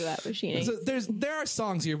not a duet with Sheena. So there are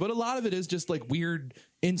songs here, but a lot of it is just like weird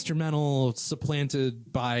instrumental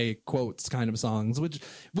supplanted by quotes kind of songs, which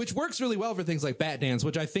works really well for things like Bat Dance,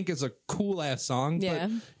 which I think is a cool ass song. Yeah.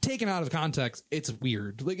 But taken out of context, it's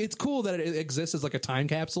weird. Like, it's cool that it exists as like a time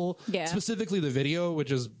capsule. Yeah. Specifically the video,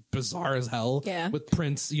 which is bizarre as hell. Yeah. With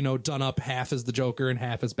Prince, done up half as the Joker and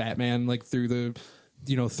half as Batman, like through the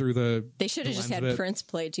they should have just had Prince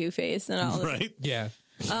play Two-Face and all. Right? Yeah.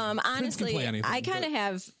 Honestly, anything, I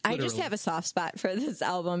just have a soft spot for this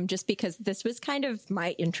album just because this was kind of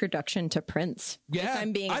my introduction to Prince. Yeah, if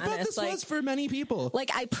I'm being honest. I bet this was for many people.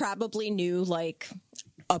 Like, I probably knew like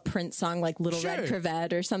a Prince song like Little Red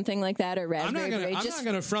Corvette or something like that, or Raspberry Beret. I'm not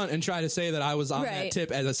gonna front and try to say that I was on that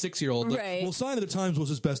tip as a 6-year-old. Like, Right. Well, Sign of the Times was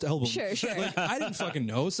his best album. Sure. Like, I didn't fucking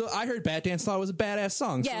know. So I heard Bat Dance, thought it was a badass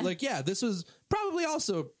song. Yeah. So like, this was probably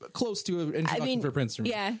also close to an introduction for Prince for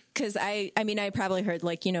me. Yeah, because I probably heard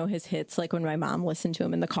like, his hits like when my mom listened to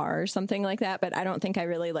him in the car or something like that, but I don't think I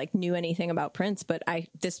really like knew anything about Prince. But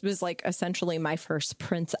this was like essentially my first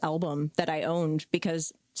Prince album that I owned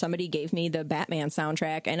because somebody gave me the Batman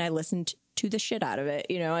soundtrack and I listened to the shit out of it.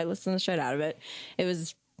 I listened to the shit out of it. It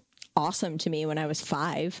was awesome to me when I was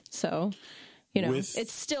 5. So,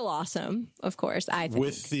 it's still awesome, of course, I think.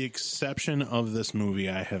 With the exception of this movie,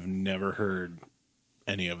 I have never heard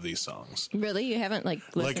any of these songs. Really? You haven't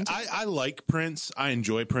listened to I like Prince. I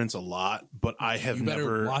enjoy Prince a lot, but I have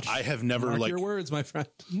never mark your words, my friend.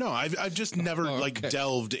 No, I've just never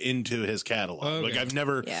delved into his catalog. Okay. Like, I've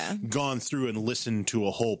never gone through and listened to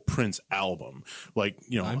a whole Prince album. Like,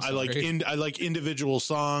 I like individual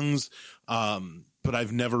songs, but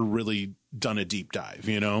I've never really done a deep dive,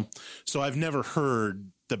 So I've never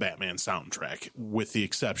heard the Batman soundtrack with the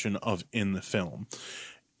exception of in the film.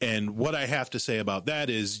 And what I have to say about that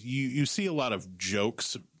is you see a lot of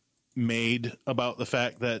jokes made about the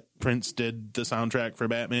fact that Prince did the soundtrack for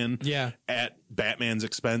Batman at Batman's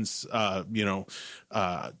expense.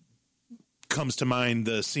 Comes to mind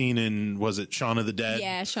the scene in, was it Shaun of the Dead?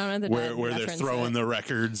 Yeah, Shaun of the Dead. Where they're throwing the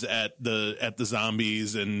records at the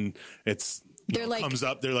zombies and it's comes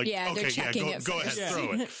up, they're like, okay, go ahead,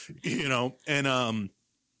 throw it. And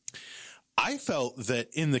I felt that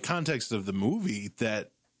in the context of the movie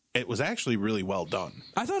that it was actually really well done.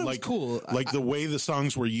 I thought it was cool. Like the way the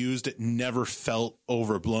songs were used, it never felt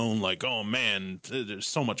overblown. Like, oh man, there's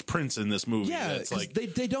so much Prince in this movie. Yeah, it's like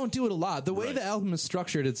they don't do it a lot. The way the album is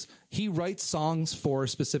structured, it's he writes songs for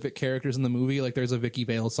specific characters in the movie. Like there's a Vicky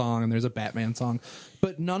Vale song and there's a Batman song,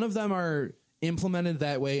 but none of them are implemented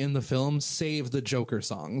that way in the film, save the Joker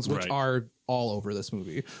songs, which are all over this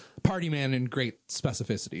movie. Party Man in great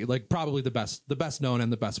specificity, like probably the best known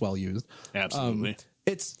and the best well used. Absolutely.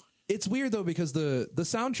 It's weird though because the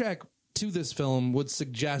soundtrack to this film would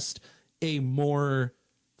suggest a more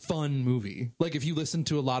fun movie. Like if you listen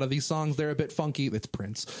to a lot of these songs, they're a bit funky. It's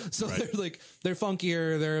Prince, so they're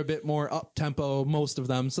funkier. They're a bit more up tempo. Most of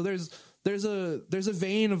them. So there's a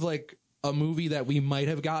vein of like a movie that we might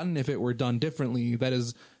have gotten if it were done differently. That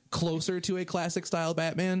is closer to a classic style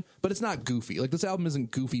Batman, but it's not goofy. Like this album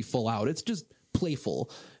isn't goofy full out. It's just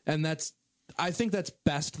playful, and I think that's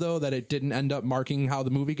best though that it didn't end up marking how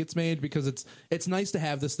the movie gets made because it's nice to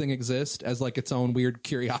have this thing exist as like its own weird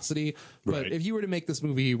curiosity. But if you were to make this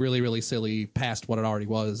movie really, really silly past what it already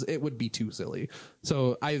was, it would be too silly.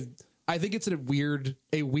 So I think it's a weird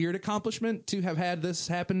accomplishment to have had this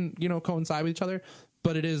happen, coincide with each other.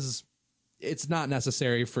 But it's not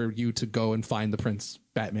necessary for you to go and find the Prince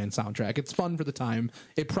Batman soundtrack. It's fun for the time.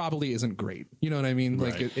 It probably isn't great. You know what I mean?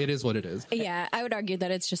 Like it is what it is. Yeah, I would argue that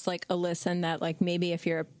it's just like a listen that like maybe if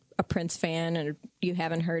you're a Prince fan and you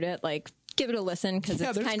haven't heard it, like give it a listen because Yeah,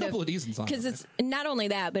 it's there's kind a couple of decent songs because on it's not only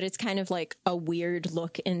that, but it's kind of like a weird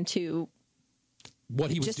look into what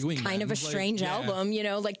he was just doing. kind then. of a strange album, you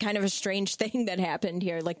know, like kind of a strange thing that happened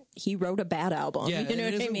here. Like he wrote a bad album. Yeah, you know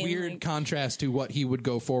it what is I mean? a weird Like, contrast to what he would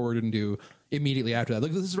go forward and do immediately after that.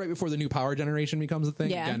 Like this is right before the new power generation becomes a thing.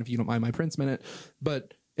 Yeah. Again, if you don't mind my Prince minute,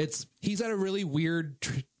 but he's at a really weird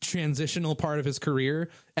transitional part of his career,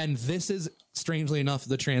 and this is strangely enough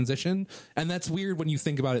the transition, and that's weird when you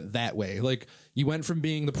think about it that way. Like you went from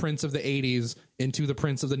being the Prince of the 80s into the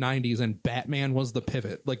Prince of the 90s, and Batman was the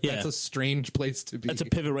pivot. Like that's a strange place to be. That's a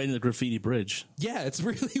pivot right into the graffiti bridge. Yeah, it's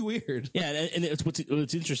really weird. Yeah, and it's what's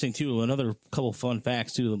interesting too. Another couple fun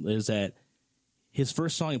facts too is that his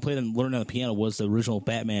first song he played and learned on the piano was the original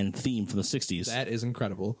Batman theme from the 60s. That is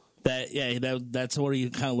incredible. That's where he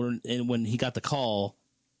kind of learned. And when he got the call,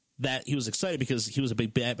 that he was excited because he was a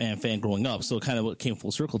big Batman fan growing up. So it kind of came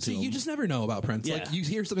full circle to him. You just never know about Prince. Yeah. Like you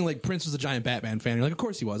hear something like Prince was a giant Batman fan. You're like, of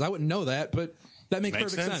course he was. I wouldn't know that, but that makes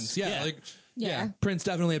perfect sense. Yeah, Yeah. Prince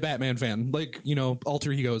definitely a Batman fan. Like, you know,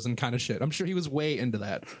 alter egos and kind of shit. I'm sure he was way into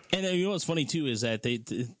that. And you know what's funny too is that in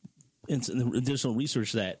the additional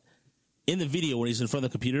research that in the video when he's in front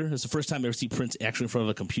of the computer, it's the first time I ever see Prince actually in front of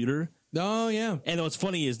a computer. Oh yeah. And what's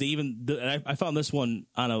funny is I found this one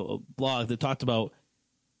on a blog that talked about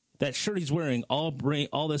that shirt he's wearing.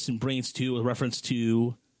 All this in Brains 2, a reference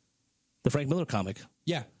to the Frank Miller comic.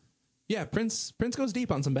 Yeah. Yeah. Prince goes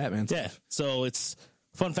deep on some Batman stuff. Yeah. So it's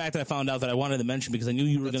a fun fact that I found out that I wanted to mention because I knew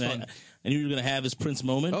you were gonna have his Prince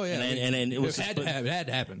moment. Oh yeah. And it had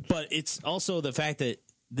to happen. But it's also the fact that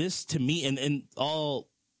this to me and all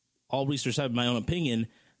research I have my own opinion.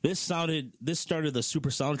 This started the super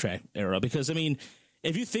soundtrack era because I mean,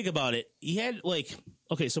 if you think about it, he had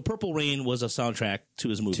so Purple Rain was a soundtrack to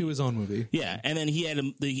his movie, to his own movie. Yeah, and then he had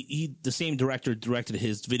the same director directed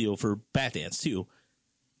his video for Batdance too.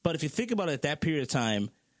 But if you think about it, at that period of time,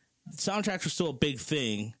 soundtracks were still a big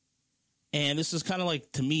thing, and this is kind of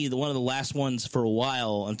like to me one of the last ones for a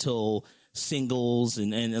while until singles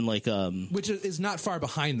and like which is not far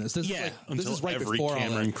behind this. This is right every before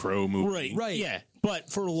Cameron Crowe movie. Right. Yeah. But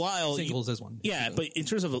for a while Singles is one. Yeah, but in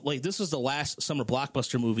terms of like this was the last summer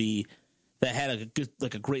blockbuster movie that had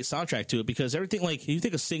a great soundtrack to it because everything like you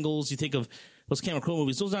think of Singles, you think of those Cameron Crowe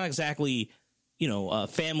movies, those are not exactly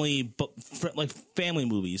family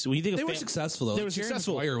movies. When you think they were successful though. They were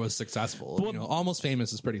successful. Fire was successful. Well, Almost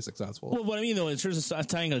Famous is pretty successful. Well, what I mean though, in terms of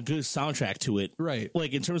tying a good soundtrack to it, right?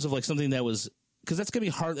 Like in terms of like something that was because that's gonna be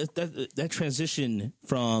hard. That transition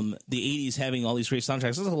from the '80s having all these great soundtracks.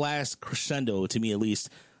 This is the last crescendo to me, at least,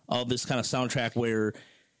 of this kind of soundtrack where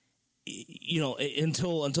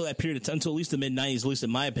until that period until at least the mid '90s, at least in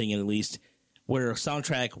my opinion, at least. Where a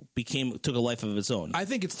soundtrack took a life of its own. I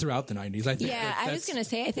think it's throughout the 90s. I think. Yeah, I was going to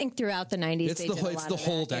say, I think throughout the 90s, it's the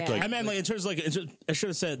whole decade. Yeah. I meant like in terms of I should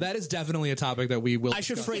have said that is definitely a topic that we will. I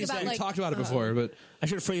should phrase that. We talked about it before, but I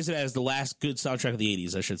should phrase it as the last good soundtrack of the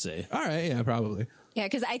 80s. I should say. All right, yeah, probably. Yeah,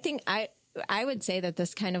 because I think I would say that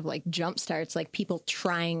this kind of like jump starts like people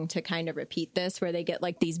trying to kind of repeat this where they get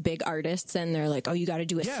like these big artists and they're like, oh, you got to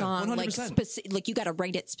do a song 100%. like you got to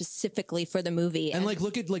write it specifically for the movie. And like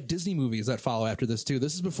look at like Disney movies that follow after this too.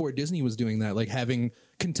 This is before Disney was doing that, like having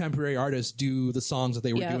contemporary artists do the songs that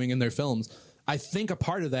they were doing in their films. I think a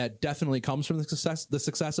part of that definitely comes from the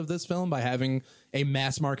success of this film by having a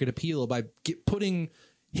mass market appeal by putting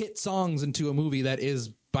hit songs into a movie that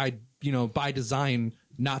is by design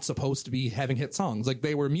not supposed to be having hit songs. Like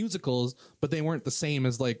they were musicals, but they weren't the same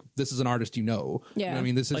as like this is an artist Yeah, you know I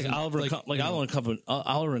mean, this is like Oliver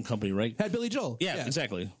and Company, right? Had Billy Joel. Yeah,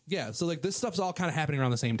 exactly. Yeah, so like this stuff's all kind of happening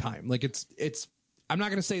around the same time. Like it's. I'm not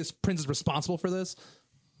gonna say Prince is responsible for this,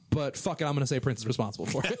 but fuck it, I'm gonna say Prince is responsible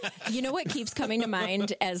for it. You know what keeps coming to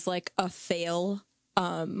mind as like a failed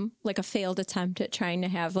attempt at trying to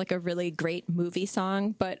have like a really great movie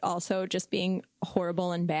song, but also just being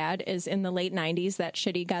horrible and bad is in the late 90s, that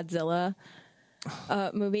shitty Godzilla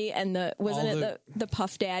movie. And the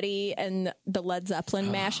Puff Daddy and the Led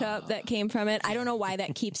Zeppelin mashup that came from it. I don't know why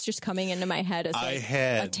that keeps just coming into my head as like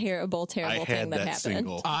a terrible thing that happened.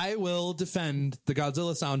 Single. I will defend the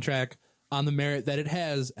Godzilla soundtrack on the merit that it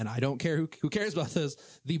has, and I don't care who cares about this,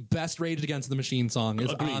 the best Rage Against the Machine song is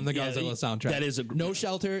on the Godzilla soundtrack. That is No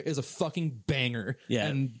Shelter is a fucking banger. Yeah.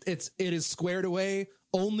 And it is squared away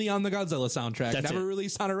only on the Godzilla soundtrack. That's Never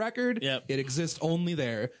released on a record. Yep. It exists only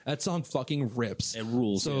there. That song fucking rips. It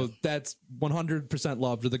rules. So that's 100%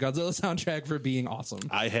 love to the Godzilla soundtrack for being awesome.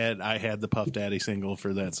 I had the Puff Daddy single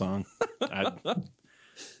for that song.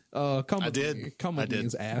 Come with me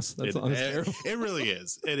is ass. That song is terrible. It really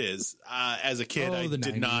is. It is. As a kid, I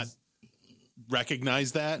did not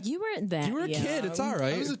recognize that. You weren't that. You were a young. kid. It's all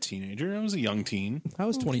right. I was a teenager. I was a young teen. I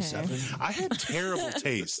was 27. I had terrible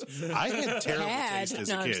taste. I had terrible taste as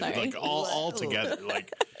a kid. Like all together.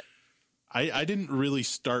 Like I didn't really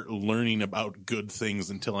start learning about good things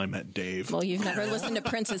until I met Dave. Well, you've never listened to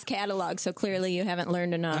Prince's catalog, so clearly you haven't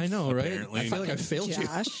learned enough. I know, right? Apparently. I feel like I failed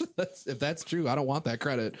Josh. you. If that's true, I don't want that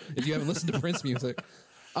credit. If you haven't listened to Prince music,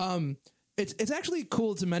 it's actually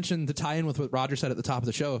cool to mention the tie-in with what Roger said at the top of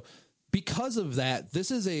the show. Because of that,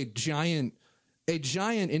 this is a giant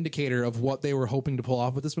indicator of what they were hoping to pull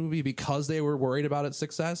off with this movie because they were worried about its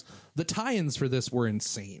success. The tie-ins for this were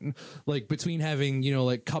insane. Like between having,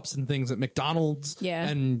 like cups and things at McDonald's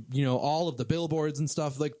and, all of the billboards and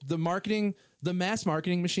stuff, like the mass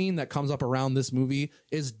marketing machine that comes up around this movie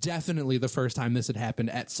is definitely the first time this had happened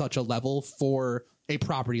at such a level for a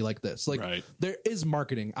property like this. Like there is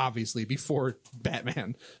marketing obviously before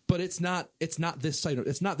Batman, but it's not this site.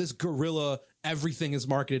 It's not this guerrilla. Everything is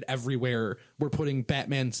marketed everywhere. We're putting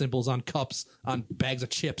Batman symbols on cups, on bags of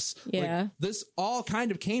chips. Yeah. Like, this all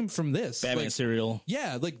kind of came from this Batman cereal.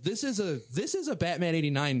 Yeah. Like this is a Batman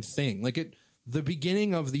 89 thing. Like the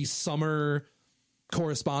beginning of the summer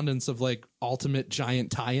correspondence of like ultimate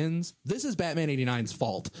giant tie-ins. This is Batman 89's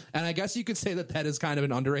fault. And I guess you could say that is kind of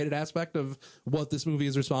an underrated aspect of what this movie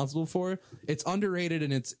is responsible for. It's underrated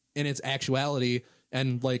in its actuality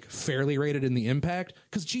and like fairly rated in the impact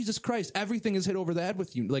because Jesus Christ, everything is hit over the head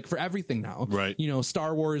with you, like for everything now. Right.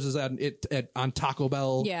 Star Wars is on Taco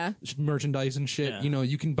Bell merchandise and shit. Yeah.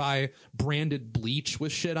 You can buy branded bleach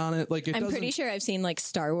with shit on it. Like I'm pretty sure I've seen like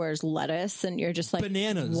Star Wars lettuce and you're just like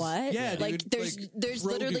bananas. What? Yeah, like dude, there's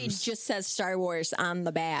literally just says Star Wars on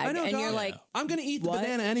the bag. I know, and dog. you're like, I'm gonna eat the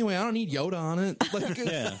banana anyway. I don't need Yoda on it. Like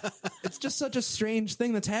it's just such a strange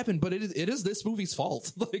thing that's happened, but it is this movie's fault.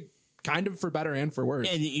 Like kind of for better and for worse.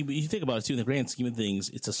 And you think about it too, in the grand scheme of things,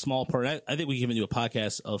 it's a small part. I think we can even do a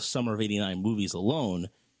podcast of summer of 89 movies alone.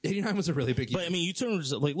 89 was a really big year. But I mean, you turn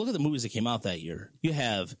like look at the movies that came out that year. You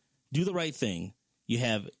have Do the Right Thing. You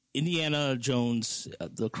have Indiana Jones,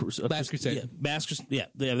 Last Crusade. Yeah,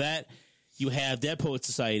 they have that. You have Dead Poets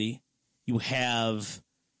Society. You have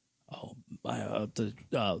the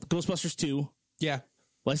Ghostbusters 2. Yeah.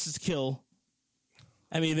 License to Kill.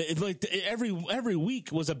 I mean, it's like every week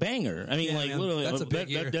was a banger. I mean, literally, that's a big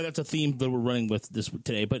year. That's a theme that we're running with this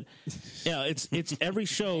today. But it's every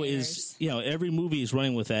show is every movie is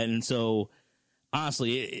running with that, and so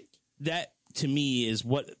honestly, that to me is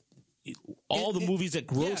what all the movies that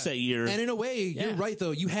gross that year. And in a way, you're right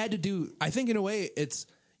though. You had to do. I think in a way,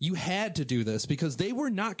 you had to do this because they were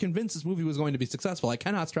not convinced this movie was going to be successful. I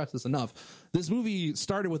cannot stress this enough. This movie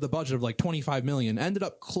started with a budget of like 25 million, ended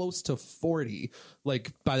up close to 40,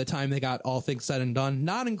 like by the time they got all things said and done,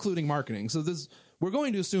 not including marketing. So we're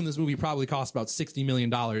going to assume this movie probably cost about $60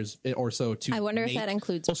 million or so to I wonder if that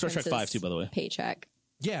includes Star Trek 5 too, by the way. Paycheck.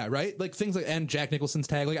 Yeah, right? Like things like, and Jack Nicholson's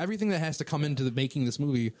tag, like everything that has to come into making this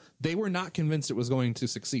movie, they were not convinced it was going to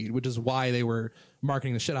succeed, which is why they were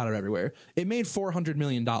marketing the shit out of it everywhere. It made $400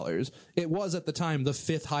 million. It was at the time the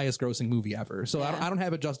 5th highest grossing movie ever. So I don't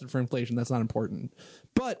have adjusted for inflation. That's not important.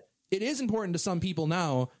 But it is important to some people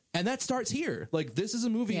now. And that starts here. Like this is a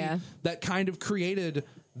movie that kind of created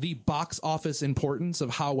the box office importance of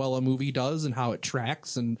how well a movie does and how it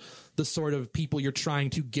tracks and the sort of people you're trying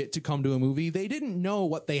to get to come to a movie. They didn't know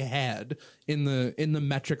what they had in the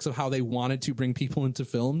metrics of how they wanted to bring people into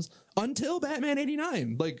films until Batman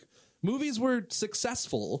 89. Like movies were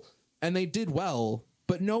successful and they did well,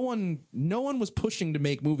 but no one was pushing to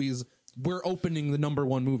make movies. We're opening the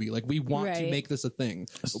 #1 movie. Like we want to make this a thing.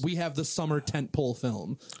 We have the summer tentpole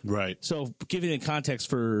film. Right. So giving it context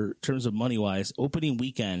for terms of money wise, opening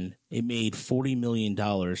weekend, it made $40 million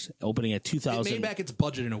opening at 2,000. It made back its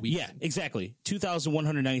budget in a weekend. Yeah, exactly.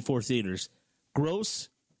 2,194 theaters. Gross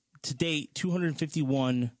to date,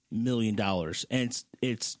 $251 million. And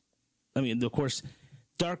it's, I mean, of course,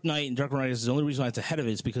 Dark Knight and Dark Knight is the only reason why it's ahead of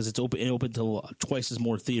it is because it opened to twice as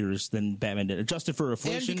more theaters than Batman did, adjusted for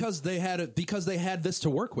inflation. And because they had this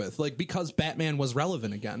to work with, like because Batman was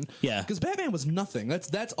relevant again. Yeah, because Batman was nothing.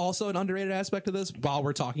 That's also an underrated aspect of this. While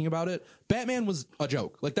we're talking about it, Batman was a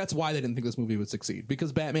joke. Like that's why they didn't think this movie would succeed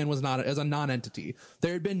because Batman was not as a non-entity.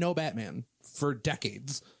 There had been no Batman for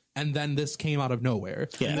decades. And then this came out of nowhere.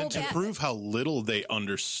 Yeah. And then to prove how little they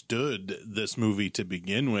understood this movie to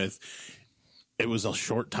begin with, it was a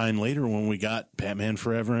short time later when we got Batman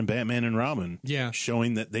Forever and Batman and Robin. Yeah.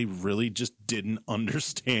 Showing that they really just didn't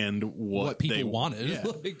understand what people wanted.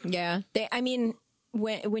 Yeah. I mean,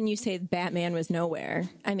 when you say Batman was nowhere,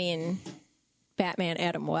 I mean, Batman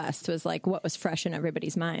Adam West was like what was fresh in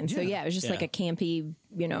everybody's mind. So yeah, it was just like a campy,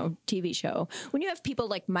 TV show. When you have people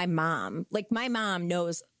like my mom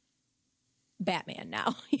knows Batman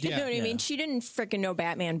now. You know what I mean? She didn't freaking know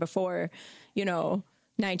Batman before,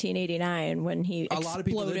 1989 when he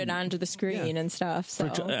exploded onto the screen and stuff. So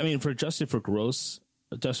for adjusted for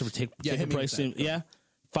ticket pricing,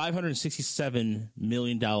 $567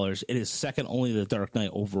 million. It is second only to The Dark Knight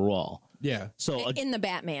overall. Yeah. So in the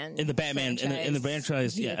Batman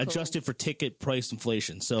franchise, adjusted for ticket price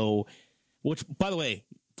inflation. So, which, by the way,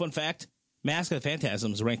 fun fact, Mask of the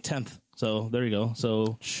Phantasm is ranked 10th. So there you go.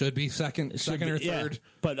 So should be second or third. Yeah.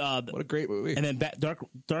 But what a great movie. And then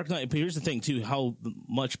Dark Knight. But here's the thing too: how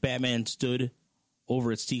much Batman stood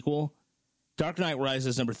over its sequel. Dark Knight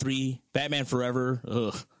Rises number 3. Batman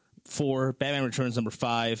Forever 4. Batman Returns number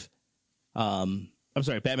 5. I'm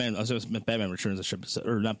sorry, Batman. I was Batman Returns. I should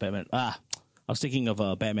or not Batman. I was thinking of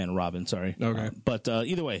Batman and Robin. Sorry. Okay. But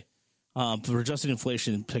either way, for adjusted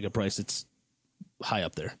inflation ticket price, it's high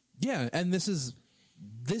up there. Yeah, and this is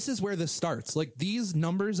where this starts. Like these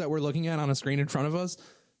numbers that we're looking at on a screen in front of us,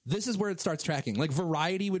 this is where it starts tracking. Like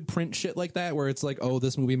Variety would print shit like that where it's like, oh,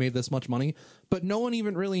 this movie made this much money, but no one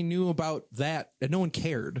even really knew about that and no one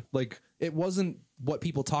cared. Like it wasn't what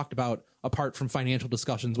people talked about apart from financial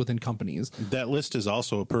discussions within companies. That list is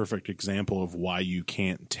also a perfect example of why you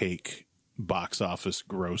can't take box office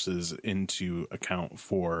grosses into account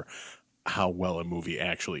for how well a movie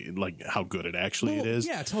actually, like how good it actually it is.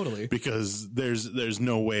 Yeah, totally. Because there's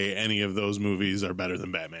no way any of those movies are better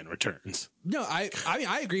than Batman Returns. No, I mean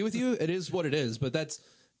I agree with you. It is what it is, but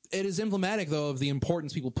it is emblematic though of the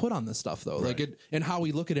importance people put on this stuff though. Right. Like it and how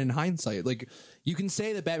we look at it in hindsight. Like you can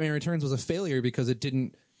say that Batman Returns was a failure because it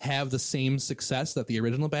didn't have the same success that the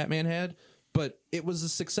original Batman had. But it was a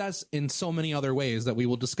success in so many other ways that we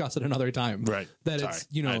will discuss at another time. Right. That it's,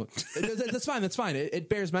 that's fine. That's fine. It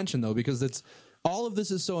bears mention, though, because all of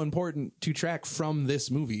this is so important to track from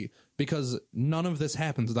this movie because none of this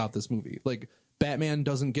happens without this movie. Like, Batman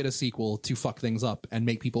doesn't get a sequel to fuck things up and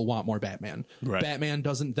make people want more Batman. Right. Batman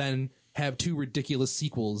doesn't then have 2 ridiculous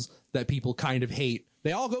sequels that people kind of hate.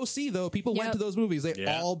 They all go see, though. People went to those movies. They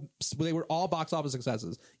were all box office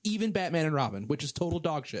successes. Even Batman and Robin, which is total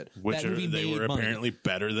dog shit. They were apparently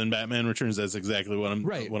better than Batman Returns. That's exactly what I'm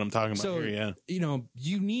talking about here. Yeah.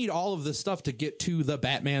 You need all of this stuff to get to the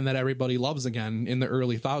Batman that everybody loves again in the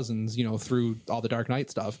early thousands, through all the Dark Knight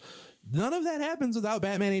stuff. None of that happens without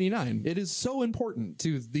Batman 89. It is so important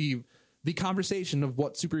to the conversation of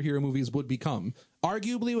what superhero movies would become.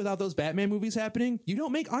 Arguably, without those Batman movies happening, you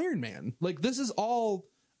don't make Iron Man. Like, this is all...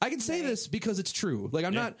 I can say this because it's true. Like,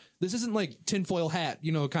 I'm not... This isn't like tinfoil hat,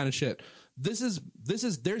 kind of shit. There's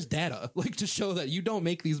data, like, to show that you don't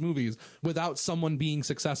make these movies without someone being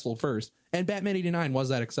successful first. And Batman 89 was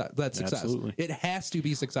that success. Absolutely. It has to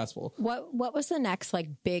be successful. What was the next, like,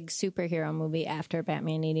 big superhero movie after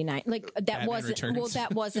Batman 89? Like, that Batman wasn't... Returns. Well,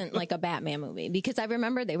 that wasn't, like, a Batman movie. Because I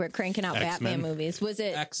remember they were cranking out X-Men. Batman movies. Was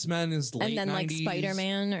it... X-Men is late And then, 90s. like,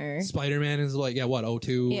 Spider-Man or... Spider-Man is, like,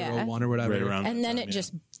 02 or 01 or whatever. Right around And that then time, it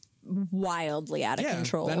just wildly out of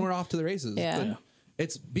control. Then we're off to the races. Yeah.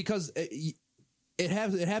 It's because it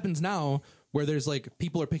happens now where there's like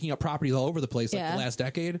people are picking up properties all over the place like the last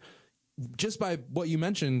decade. Just by what you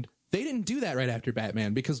mentioned, they didn't do that right after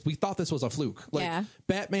Batman because we thought this was a fluke. Like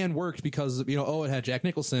Batman worked because it had Jack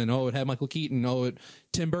Nicholson, it had Michael Keaton,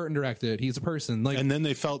 Tim Burton directed. He's a person. Like, and then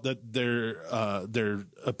they felt that their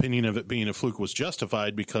opinion of it being a fluke was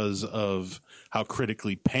justified because of how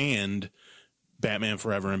critically panned Batman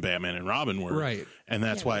Forever and Batman and Robin were. Right. And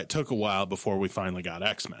that's why it took a while before we finally got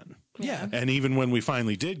X-Men. Yeah. And even when we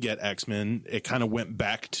finally did get X-Men, it kind of went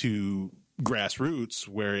back to grassroots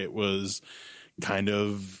where it was kind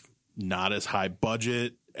of not as high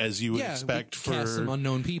budget as you would expect for cast some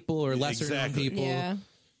unknown people or lesser known people.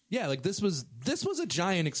 Yeah. Like this was a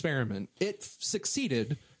giant experiment. It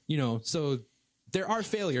succeeded, so there are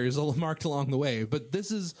failures marked along the way, but this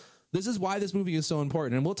is why this movie is so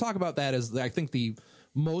important. And we'll talk about that as I think the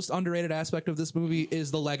most underrated aspect of this movie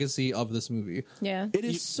is the legacy of this movie. Yeah. It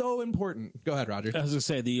is so important. Go ahead, Roger. I was going to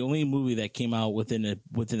say, the only movie that came out within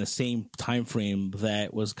the same time frame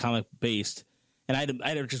that was comic based, and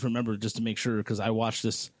I just remember just to make sure because I watched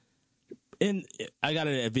this, and I got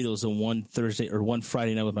it at Vito's on one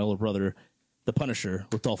Friday night with my older brother, The Punisher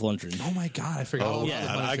with Dolph Lundgren. Oh my God, I forgot. Oh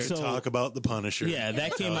yeah, I could talk about The Punisher. Yeah,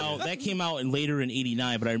 that came out. That came out later in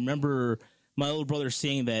 '89, but I remember my older brother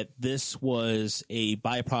saying that this was a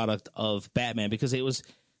byproduct of Batman because it was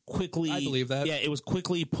quickly. I believe that. Yeah, it was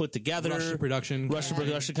quickly put together. Russian production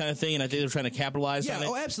kind of thing, and I think they're trying to capitalize on it.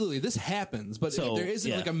 Oh, absolutely. This happens, but So, there isn't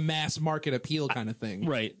yeah. like a mass market appeal kind of thing.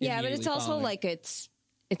 Right. Yeah, but it's also following. like it's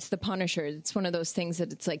the Punisher. It's one of those things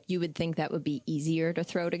that it's like you would think that would be easier to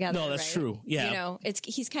throw together. No, that's right? true. Yeah. You know,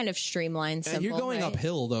 he's kind of streamlined, simple. And you're going right?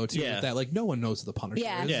 uphill though too. Yeah. With that, like no one knows the Punisher.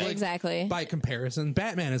 Yeah, is. yeah. Like, exactly. By comparison,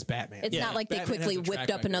 Batman is Batman. It's not like they Batman quickly has a track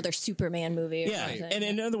whipped up record. another Superman movie. Or Yeah, something. and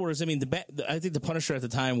in other words, I mean, I think the Punisher at the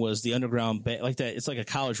time was the underground like that. It's like a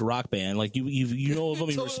college rock band. Like you know of them,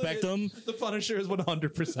 you Totally respect is. them. The Punisher is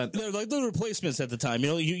 100%. They're like the replacements at the time. You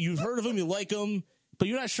know, you've heard of them, you like them, but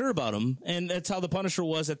you're not sure about them. And that's how the Punisher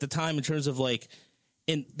was at the time in terms of like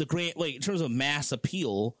in the great like in terms of mass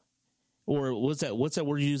appeal. Or what's that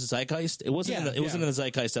word you use? Zeitgeist? It wasn't. Yeah, It wasn't in the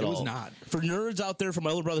zeitgeist at all. It was not. For nerds out there, for my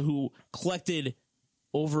little brother who collected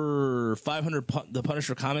over 500 the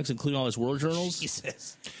Punisher comics, including all his world journals.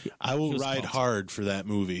 Jesus. I will was ride pumped. hard for that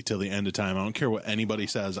movie till the end of time. I don't care what anybody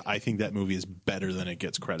says. I think that movie is better than it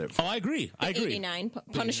gets credit for. Oh, I agree. I agree. 89,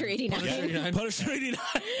 Punisher 89. Punisher 89.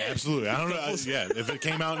 Absolutely. I don't know. Yeah, if it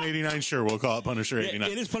came out in 89, sure, we'll call it Punisher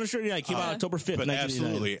 89. It is Punisher 89. It came out October 5th, But 1989.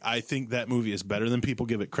 absolutely, I think that movie is better than people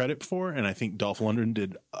give it credit for, and I think Dolph Lundgren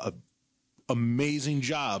did an amazing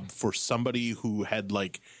job for somebody who had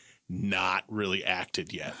like not really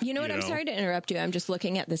acted yet. You know what? I'm sorry to interrupt you. I'm just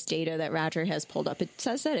looking at this data that Roger has pulled up. It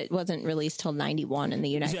says that it wasn't released till 91 in the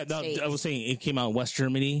United States. I was saying it came out in West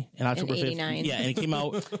Germany in October 5th. 89. Yeah, and it came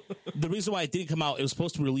out. The reason why it didn't come out, it was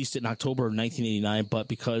supposed to be released in October of 1989, but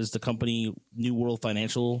because the company New World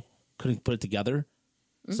Financial couldn't put it together,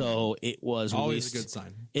 so it was Always released. a good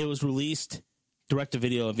sign. It was released direct to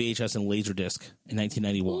video on VHS and Laserdisc in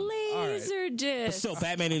 1991. Laser disc. Still,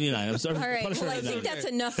 Batman 89. I'm sorry. All right. Punisher Well, I 89. think that's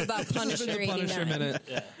enough about Punisher The 89. Punisher minute.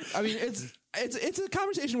 I mean, it's a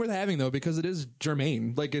conversation worth having though because it is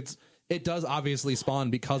germane. Like it does obviously spawn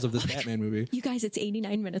because of this Batman movie. You guys, it's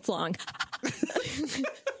 89 minutes long.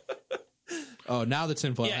 Oh, now the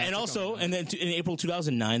tinfoil. Yeah, hats and are also, coming. and then in April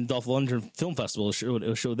 2009, Dolph Lundgren Film Festival was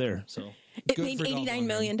showed there. So It Good made for Dolph $89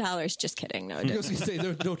 million. Just kidding. No, it I was didn't. gonna say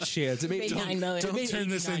there's no chance. It made Made $9 million. it made Turn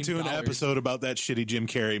this into an $89. episode about that shitty Jim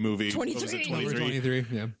Carrey movie. 23. What was it, Number 23?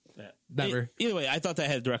 23. Yeah. Never. Either way, I thought that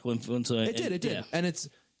had a direct influence on it. It did. It did. Yeah. And it's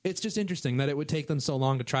just interesting that it would take them so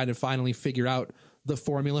long to try to finally figure out the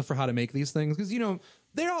formula for how to make these things because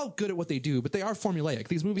they're all good at what they do, but they are formulaic.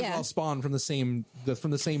 These movies Yeah. all spawn from the same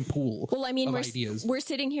pool. Well, I mean, of we're ideas. we're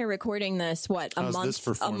sitting here recording this How's this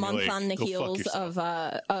for a month formulaic? on the Go fuck heels yourself.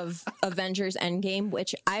 of Avengers Endgame,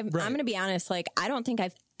 which I'm going to be honest, like I don't think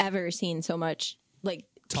I've ever seen so much like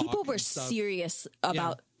Talk people were and stuff. serious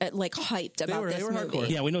about like hyped about were- this they were movie. hardcore.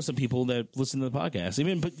 Yeah, we know some people that listen to the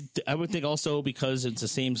podcast. But I would think also because it's the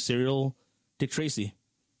same serial, Dick Tracy,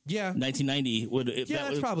 Yeah. 1990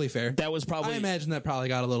 That's probably fair. That was probably I imagine that probably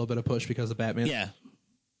got a little bit of push because of Batman. yeah,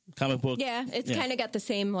 comic book. Yeah, it's kind of got the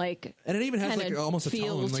same like And it even has kinda like almost a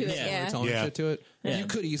feel tone, like to a it, similar yeah. tone and Yeah. shit to it. Yeah. You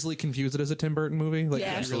could easily confuse it as a Tim Burton movie. Like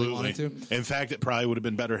Yeah. if you really Absolutely. wanted to. In fact, it probably would have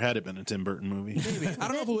been better had it been a Tim Burton movie. I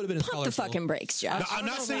don't know if it would have been as Pump colorful. the fucking brakes, Josh. No, I'm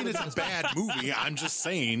not saying it's a bad movie. I'm just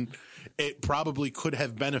saying it probably could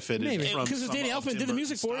have benefited Maybe. from Because some Danny of Elfman Tim did the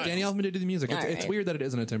music Burton's for it. style. Danny Elfman did do the music. It's, All it's right. weird that it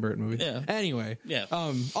isn't a Tim Burton movie. Yeah. Anyway, Yeah.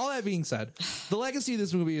 all that being said, the legacy of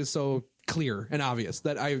this movie is so clear and obvious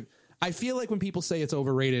that I feel like when people say it's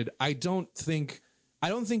overrated, I don't think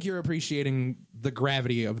you're appreciating the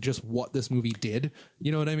gravity of just what this movie did.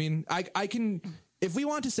 You know what I mean? I can, if we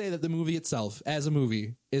want to say that the movie itself as a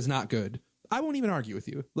movie is not good, I won't even argue with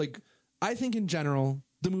you. Like, I think in general,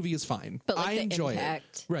 the movie is fine. But, like, I the enjoy impact.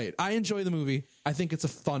 it. Right. I enjoy the movie. I think it's a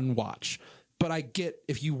fun watch. But I get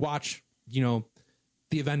if you watch,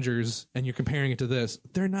 the Avengers and you're comparing it to this,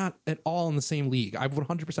 they're not at all in the same league. I would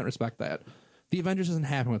 100% respect that. The Avengers doesn't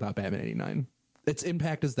happen without Batman 89. Its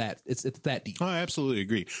impact is that it's that deep. I absolutely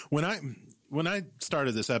agree. When I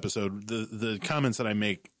started this episode, the comments that I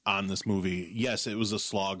make on this movie, yes, it was a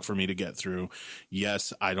slog for me to get through.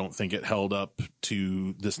 Yes, I don't think it held up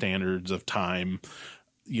to the standards of time.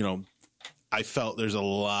 I felt there's a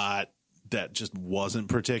lot that just wasn't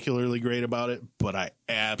particularly great about it, but I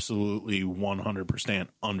absolutely 100%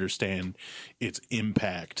 understand its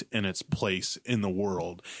impact and its place in the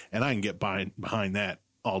world. And I can get behind that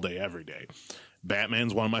all day, every day.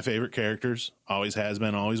 Batman's one of my favorite characters. Always has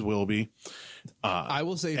been, always will be. I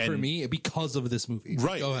will say for me, because of this movie.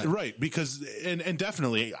 Right, Go ahead. right. Because, and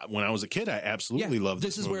definitely when I was a kid, I absolutely loved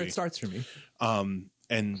this this is where movie. it starts for me.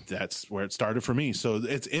 And that's where it started for me. So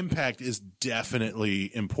its impact is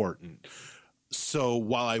definitely important. So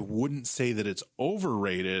while I wouldn't say that it's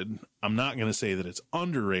overrated, I'm not going to say that it's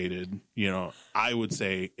underrated. I would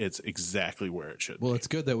say it's exactly where it should be. Well, it's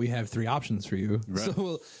good that we have 3 options for you. Right.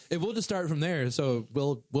 So we'll just start from there. So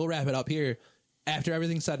we'll wrap it up here. After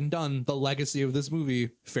everything's said and done, the legacy of this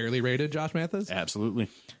movie, fairly rated, Josh Mathis? Absolutely.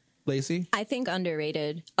 Lacey? I think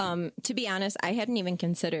underrated. To be honest, I hadn't even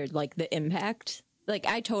considered like the impact. Like,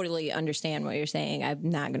 I totally understand what you're saying. I'm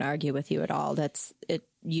not going to argue with you at all. That's it.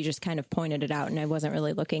 You just kind of pointed it out, and I wasn't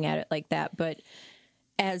really looking at it like that. But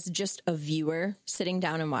as just a viewer sitting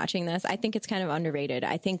down and watching this, I think it's kind of underrated.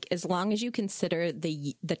 I think as long as you consider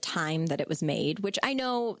the time that it was made, which I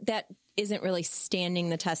know that isn't really standing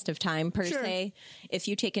the test of time per se, if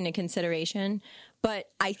you take into consideration. But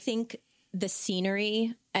I think the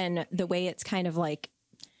scenery and the way it's kind of like,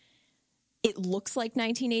 it looks like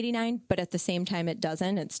 1989, but at the same time it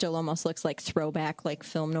doesn't. It still almost looks like throwback, like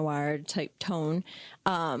film noir type tone.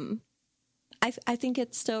 I think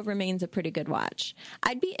it still remains a pretty good watch.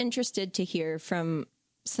 I'd be interested to hear from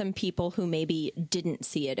some people who maybe didn't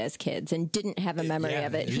see it as kids and didn't have a memory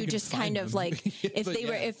of it, who just kind of like,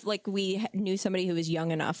 if we knew somebody who was young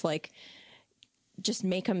enough, like, just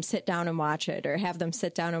make them sit down and watch it, or have them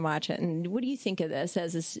sit down and watch it. And what do you think of this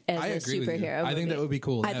as a superhero? I think that would be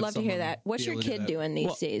cool. I'd love to hear that. What's your kid doing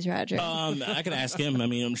these days, Roger? I can ask him. I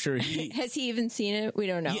mean, I'm sure has he even seen it? We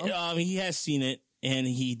don't know. He has seen it, and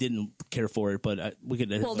he didn't care for it. But we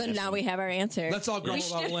could. Well, then now we have our answer. Let's all grumble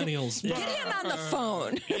about millennials. Get him on the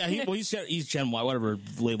phone. Yeah, he's Gen Y, whatever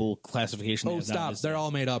label classification. Oh, stop! They're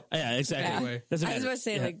all made up. Yeah, exactly. Yeah. I was about to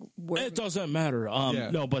say it doesn't matter.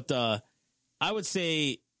 No, but. I would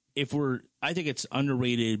say I think it's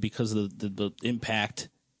underrated because of the impact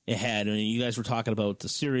it had. I mean, you guys were talking about the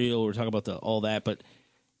cereal, we're talking about all that, but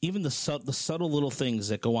even the subtle little things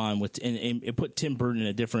that go on with, and it put Tim Burton in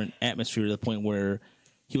a different atmosphere to the point where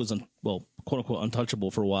he was, quote unquote,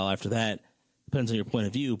 untouchable for a while after that. Depends on your point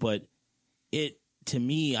of view, but to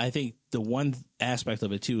me, I think the one aspect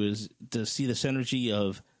of it too is to see the synergy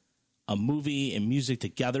of a movie and music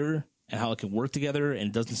together and how it can work together, and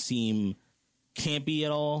it doesn't seem campy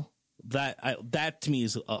at all. That to me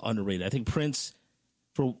is underrated. I think Prince,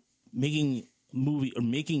 for making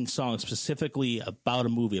songs specifically about a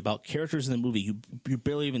movie, about characters in the movie you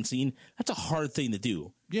barely even seen, that's a hard thing to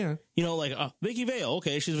do. Yeah, like Vicky Vale.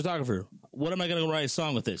 Okay, she's a photographer. What am I going to write a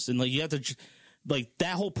song with this? And like you have to like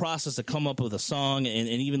that whole process to come up with a song and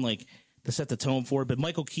even like to set the tone for it. But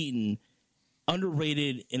Michael Keaton,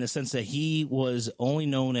 underrated in a sense that he was only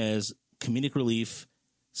known as comedic relief,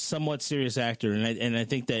 somewhat serious actor, and I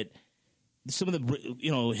think that some of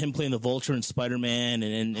the him playing the Vulture in Spider-Man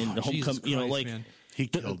and the Homecoming, man. He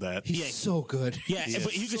killed that. He's so good. Yeah,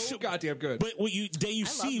 but he was so goddamn good. But you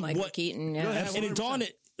see what Keaton, and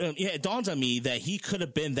it dawns on me that he could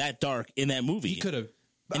have been that dark in that movie. He could have.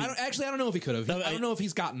 But I don't know if he could have. I don't know if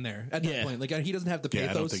he's gotten there at that point. Like, he doesn't have the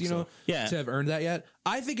pathos, to have earned that yet.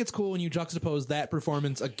 I think it's cool when you juxtapose that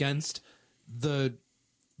performance against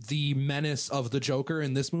the menace of the Joker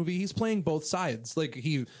in this movie. He's playing both sides. Like,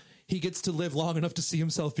 he gets to live long enough to see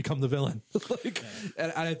himself become the villain.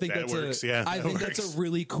 And I think that's a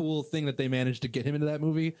really cool thing that they managed to get him into that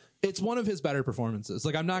movie. It's one of his better performances.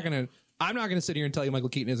 Like, I'm not gonna sit here and tell you Michael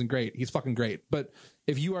Keaton isn't great. He's fucking great. But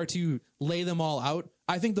if you are to lay them all out,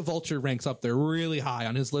 I think the Vulture ranks up there really high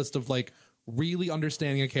on his list of like really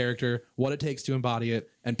understanding a character, what it takes to embody it,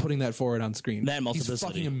 and putting that forward on screen. That multiplicity. He's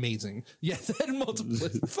fucking amazing. Yeah, that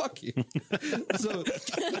multiplicity. Fuck you. So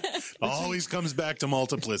always comes back to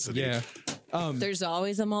multiplicity. Yeah. There's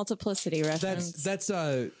always a multiplicity reference. That's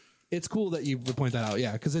it's cool that you would point that out.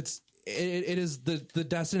 Yeah, because it is the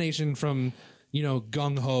destination from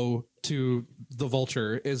gung ho to the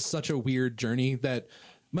Vulture is such a weird journey that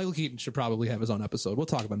Michael Keaton should probably have his own episode. We'll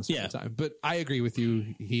talk about this another time. But I agree with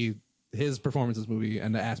you. His performance in this movie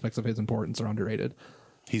and the aspects of his importance are underrated.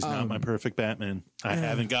 He's not my perfect Batman. I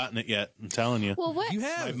haven't gotten it yet. I'm telling you. Well, what? You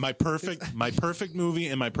have my perfect movie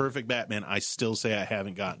and my perfect Batman. I still say I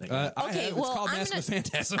haven't gotten it yet. Okay, it's called Mask of the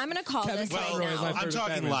Phantasm. I'm going to call this right now. I'm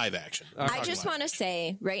talking live action. I just want to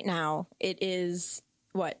say right now, it is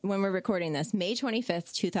when we're recording this, May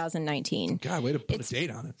 25th, 2019. God, way to put a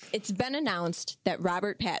date on it. It's been announced that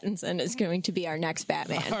Robert Pattinson is going to be our next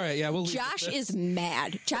Batman. All right, yeah, Josh is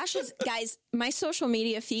mad. Josh is, guys, my social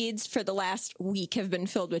media feeds for the last week have been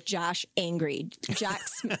filled with Josh angry,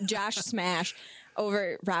 Josh smash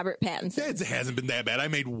over Robert Pattinson. It hasn't been that bad. I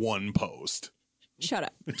made one post. Shut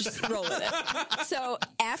up. Just roll with it. So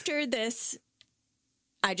after this,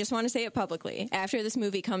 I just want to say it publicly. After this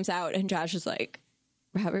movie comes out and Josh is like,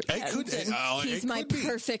 Robert It could- Pattinson. He's it my could be.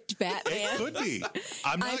 perfect Batman. It could be.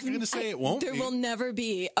 I'm not going to say it won't There be. will never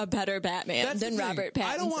be a better Batman That's than the thing. Robert Pattinson.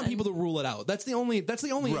 I don't want people to rule it out. That's the only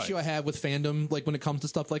Right. issue I have with fandom, like when it comes to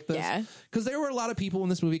stuff like this. Yeah. Because there were a lot of people when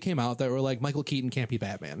this movie came out that were like, Michael Keaton can't be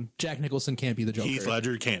Batman, Jack Nicholson can't be the Joker, Heath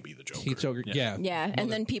Ledger can't be the Joker. Heath Joker, yeah. Yeah,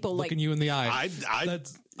 and then people like looking you in the eye.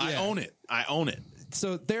 I own it. I own it.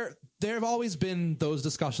 So there have always been those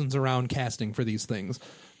discussions around casting for these things,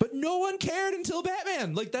 but no one cared until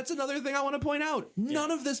Batman. Like, that's another thing I want to point out. None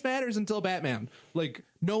of this matters until Batman. Like,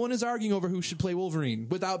 no one is arguing over who should play Wolverine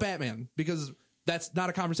without Batman, because that's not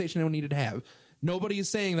a conversation anyone needed to have. Nobody is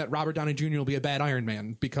saying that Robert Downey Jr. will be a bad Iron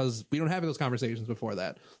Man, because we don't have those conversations before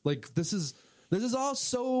that. Like, this is all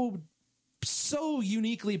so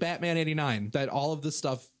uniquely Batman 89 that all of this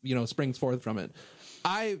stuff, springs forth from it.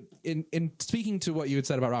 In speaking to what you had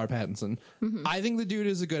said about Robert Pattinson, I think the dude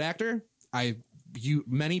is a good actor.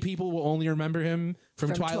 Many people will only remember him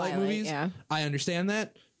from Twilight movies. Yeah. I understand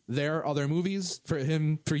that. There are other movies for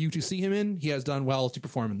you to see him in. He has done well to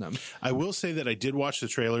perform in them. I will say that I did watch the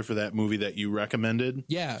trailer for that movie that you recommended.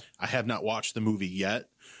 Yeah. I have not watched the movie yet,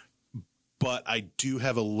 but I do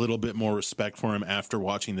have a little bit more respect for him after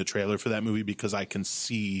watching the trailer for that movie, because I can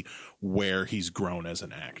see where he's grown as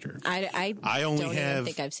an actor. I only don't have, even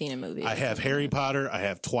think I've seen a movie. I have Harry Potter, I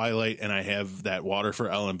have Twilight, and I have that Water for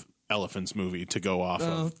Elephants movie to go off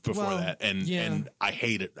of before that. And I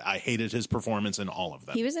hate it. I hated his performance in all of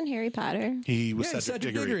them. He was in Harry Potter. He was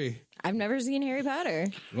Cedric Diggory. I've never seen Harry Potter.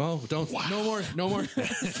 Well, no more.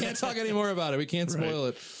 We can't talk any more about it. We can't spoil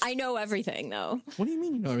it. I know everything, though. What do you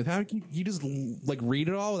mean you know everything? How can you just like read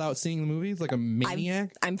it all without seeing the movies like a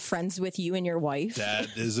maniac? I'm friends with you and your wife. That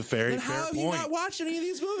is a very fair how have point. you not watched any of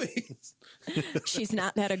these movies? She's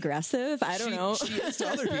not that aggressive. I don't know. She is to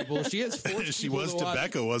other people. She has forced She people was to to watch.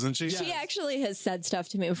 Becca, wasn't she? She actually has said stuff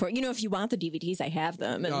to me before. If you want the DVDs, I have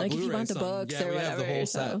them. And if you Blu-ray want the some. books Yeah, or we have whatever. the whole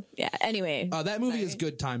set. So, yeah. Anyway. That movie is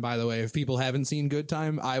Good Time, by the way. If people haven't seen Good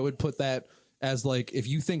Time, I would put that as like, if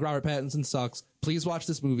you think Robert Pattinson sucks, please watch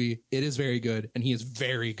this movie. It is very good, and he is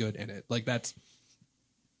very good in it. Like, that's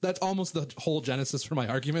almost the whole genesis for my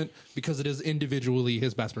argument, because it is individually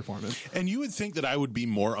his best performance. And you would think that I would be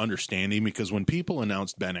more understanding, because when people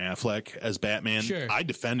announced Ben Affleck as Batman, I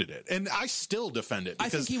defended it. And I still defend it. I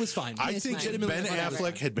think he was fine. I think if Ben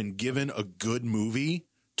Affleck had been given a good movie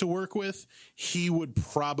to work with, he would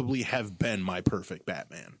probably have been my perfect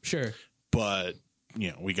Batman. Sure. But,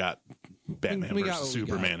 we got Batman We got versus what we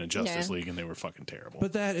Superman got. and Justice League, and they were fucking terrible.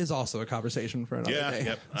 But that is also a conversation for another day.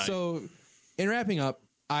 Yep. So, in wrapping up,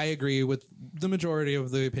 I agree with the majority of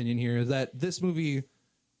the opinion here, is that this movie,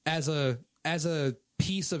 as a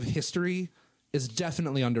piece of history, is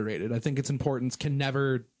definitely underrated. I think its importance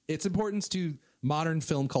to modern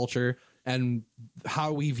film culture and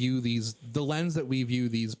how we view the lens that we view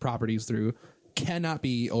these properties through cannot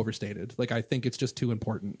be overstated. Like, I think it's just too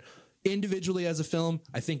important. Individually as a film,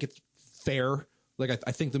 I think it's fair. Like,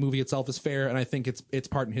 I think the movie itself is fair, and I think its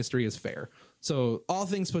part in history is fair. So, all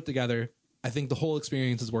things put together, I think the whole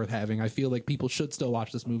experience is worth having. I feel like people should still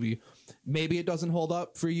watch this movie. Maybe it doesn't hold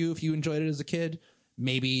up for you if you enjoyed it as a kid.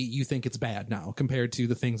 Maybe you think it's bad now compared to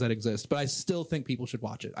the things that exist. But I still think people should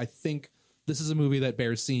watch it. I think this is a movie that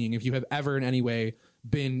bears seeing if you have ever in any way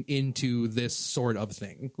been into this sort of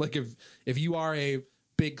thing. Like, if you are a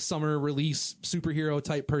big summer release superhero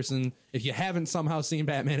type person, if you haven't somehow seen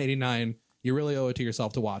Batman 89, you really owe it to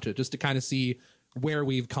yourself to watch it, just to kind of see where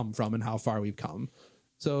we've come from and how far we've come.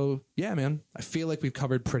 So, yeah, man, I feel like we've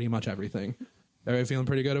covered pretty much everything. Everybody feeling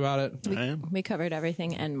pretty good about it? We covered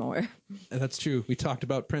everything and more. That's true. We talked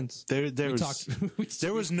about Prince. There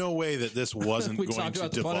was no way that this wasn't going to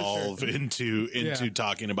devolve into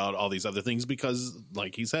talking about all these other things, because,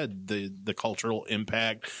 like he said, the cultural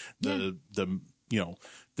impact, the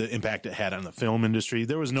impact it had on the film industry.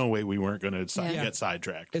 There was no way we weren't going to get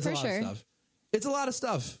sidetracked. It's a lot of stuff. It's a lot of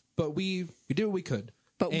stuff, but we did what we could.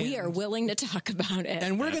 But we are willing to talk about it.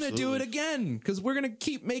 And we're going to do it again, because we're going to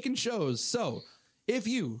keep making shows. So if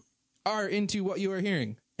you are into what you are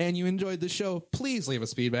hearing and you enjoyed the show, please leave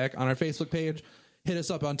us feedback on our Facebook page. Hit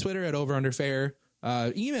us up on Twitter at overunderfair.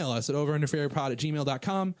 Email us at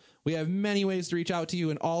overunderfairpod@gmail.com. We have many ways to reach out to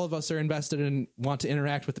you, and all of us are invested and want to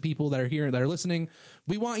interact with the people that are here and that are listening.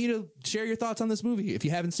 We want you to share your thoughts on this movie. If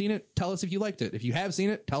you haven't seen it, tell us if you liked it. If you have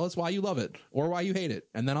seen it, tell us why you love it or why you hate it,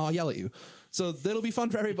 and then I'll yell at you. So that'll be fun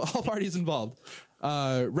for all parties involved.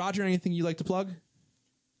 Roger, anything you'd like to plug?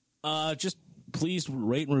 Just please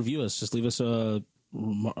rate and review us. Just leave us a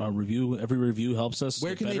review. Every review helps us.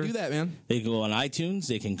 Where can they do that, man? They can go on iTunes.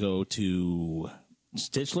 They can go to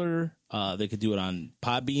Stitcher. They could do it on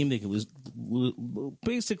Podbeam. They could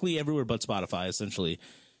basically everywhere but Spotify, essentially.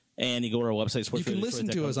 And you go to our website. You can listen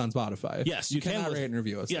to us on Spotify. Yes, you cannot rate and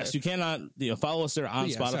review us. Yes, there. you cannot. Follow us there on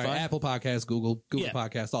Spotify, sorry, Apple Podcasts, Google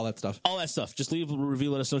Podcasts, all that stuff. All that stuff. Just leave a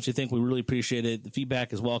review. Let us know what you think. We really appreciate it. The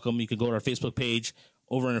feedback is welcome. You can go to our Facebook page,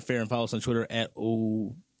 Over Under Fair, and follow us on Twitter at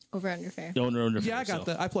Over Under Fair. Yeah, I got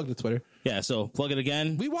that. I plugged the Twitter. Yeah, so plug it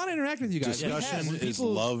again. We want to interact with you guys. Discussion is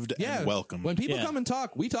loved and welcome. When people come and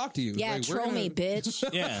talk, we talk to you. Yeah, like, troll me, bitch.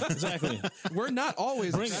 Yeah, exactly. We're not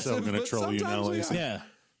always So going to troll you now, Lacey. Yeah.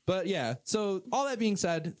 But yeah, so all that being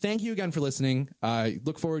said, thank you again for listening.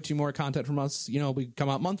 Look forward to more content from us. We come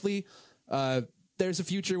out monthly. There's a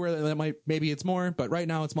future where that maybe it's more, but right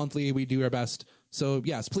now it's monthly. We do our best. So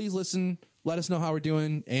yes, please listen. Let us know how we're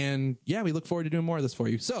doing. And yeah, we look forward to doing more of this for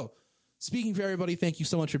you. So speaking for everybody, thank you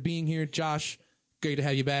so much for being here. Josh, great to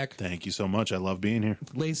have you back. Thank you so much. I love being here.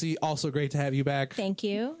 Lacey, also great to have you back. Thank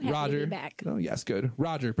you. Happy Roger, to be back. Oh yes, good.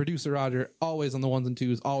 Roger, producer Roger, always on the ones and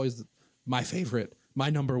twos, always my favorite. My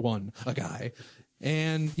number one, a guy.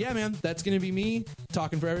 And yeah, man, that's going to be me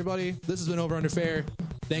talking for everybody. This has been Over Under Fair.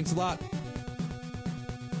 Thanks a lot.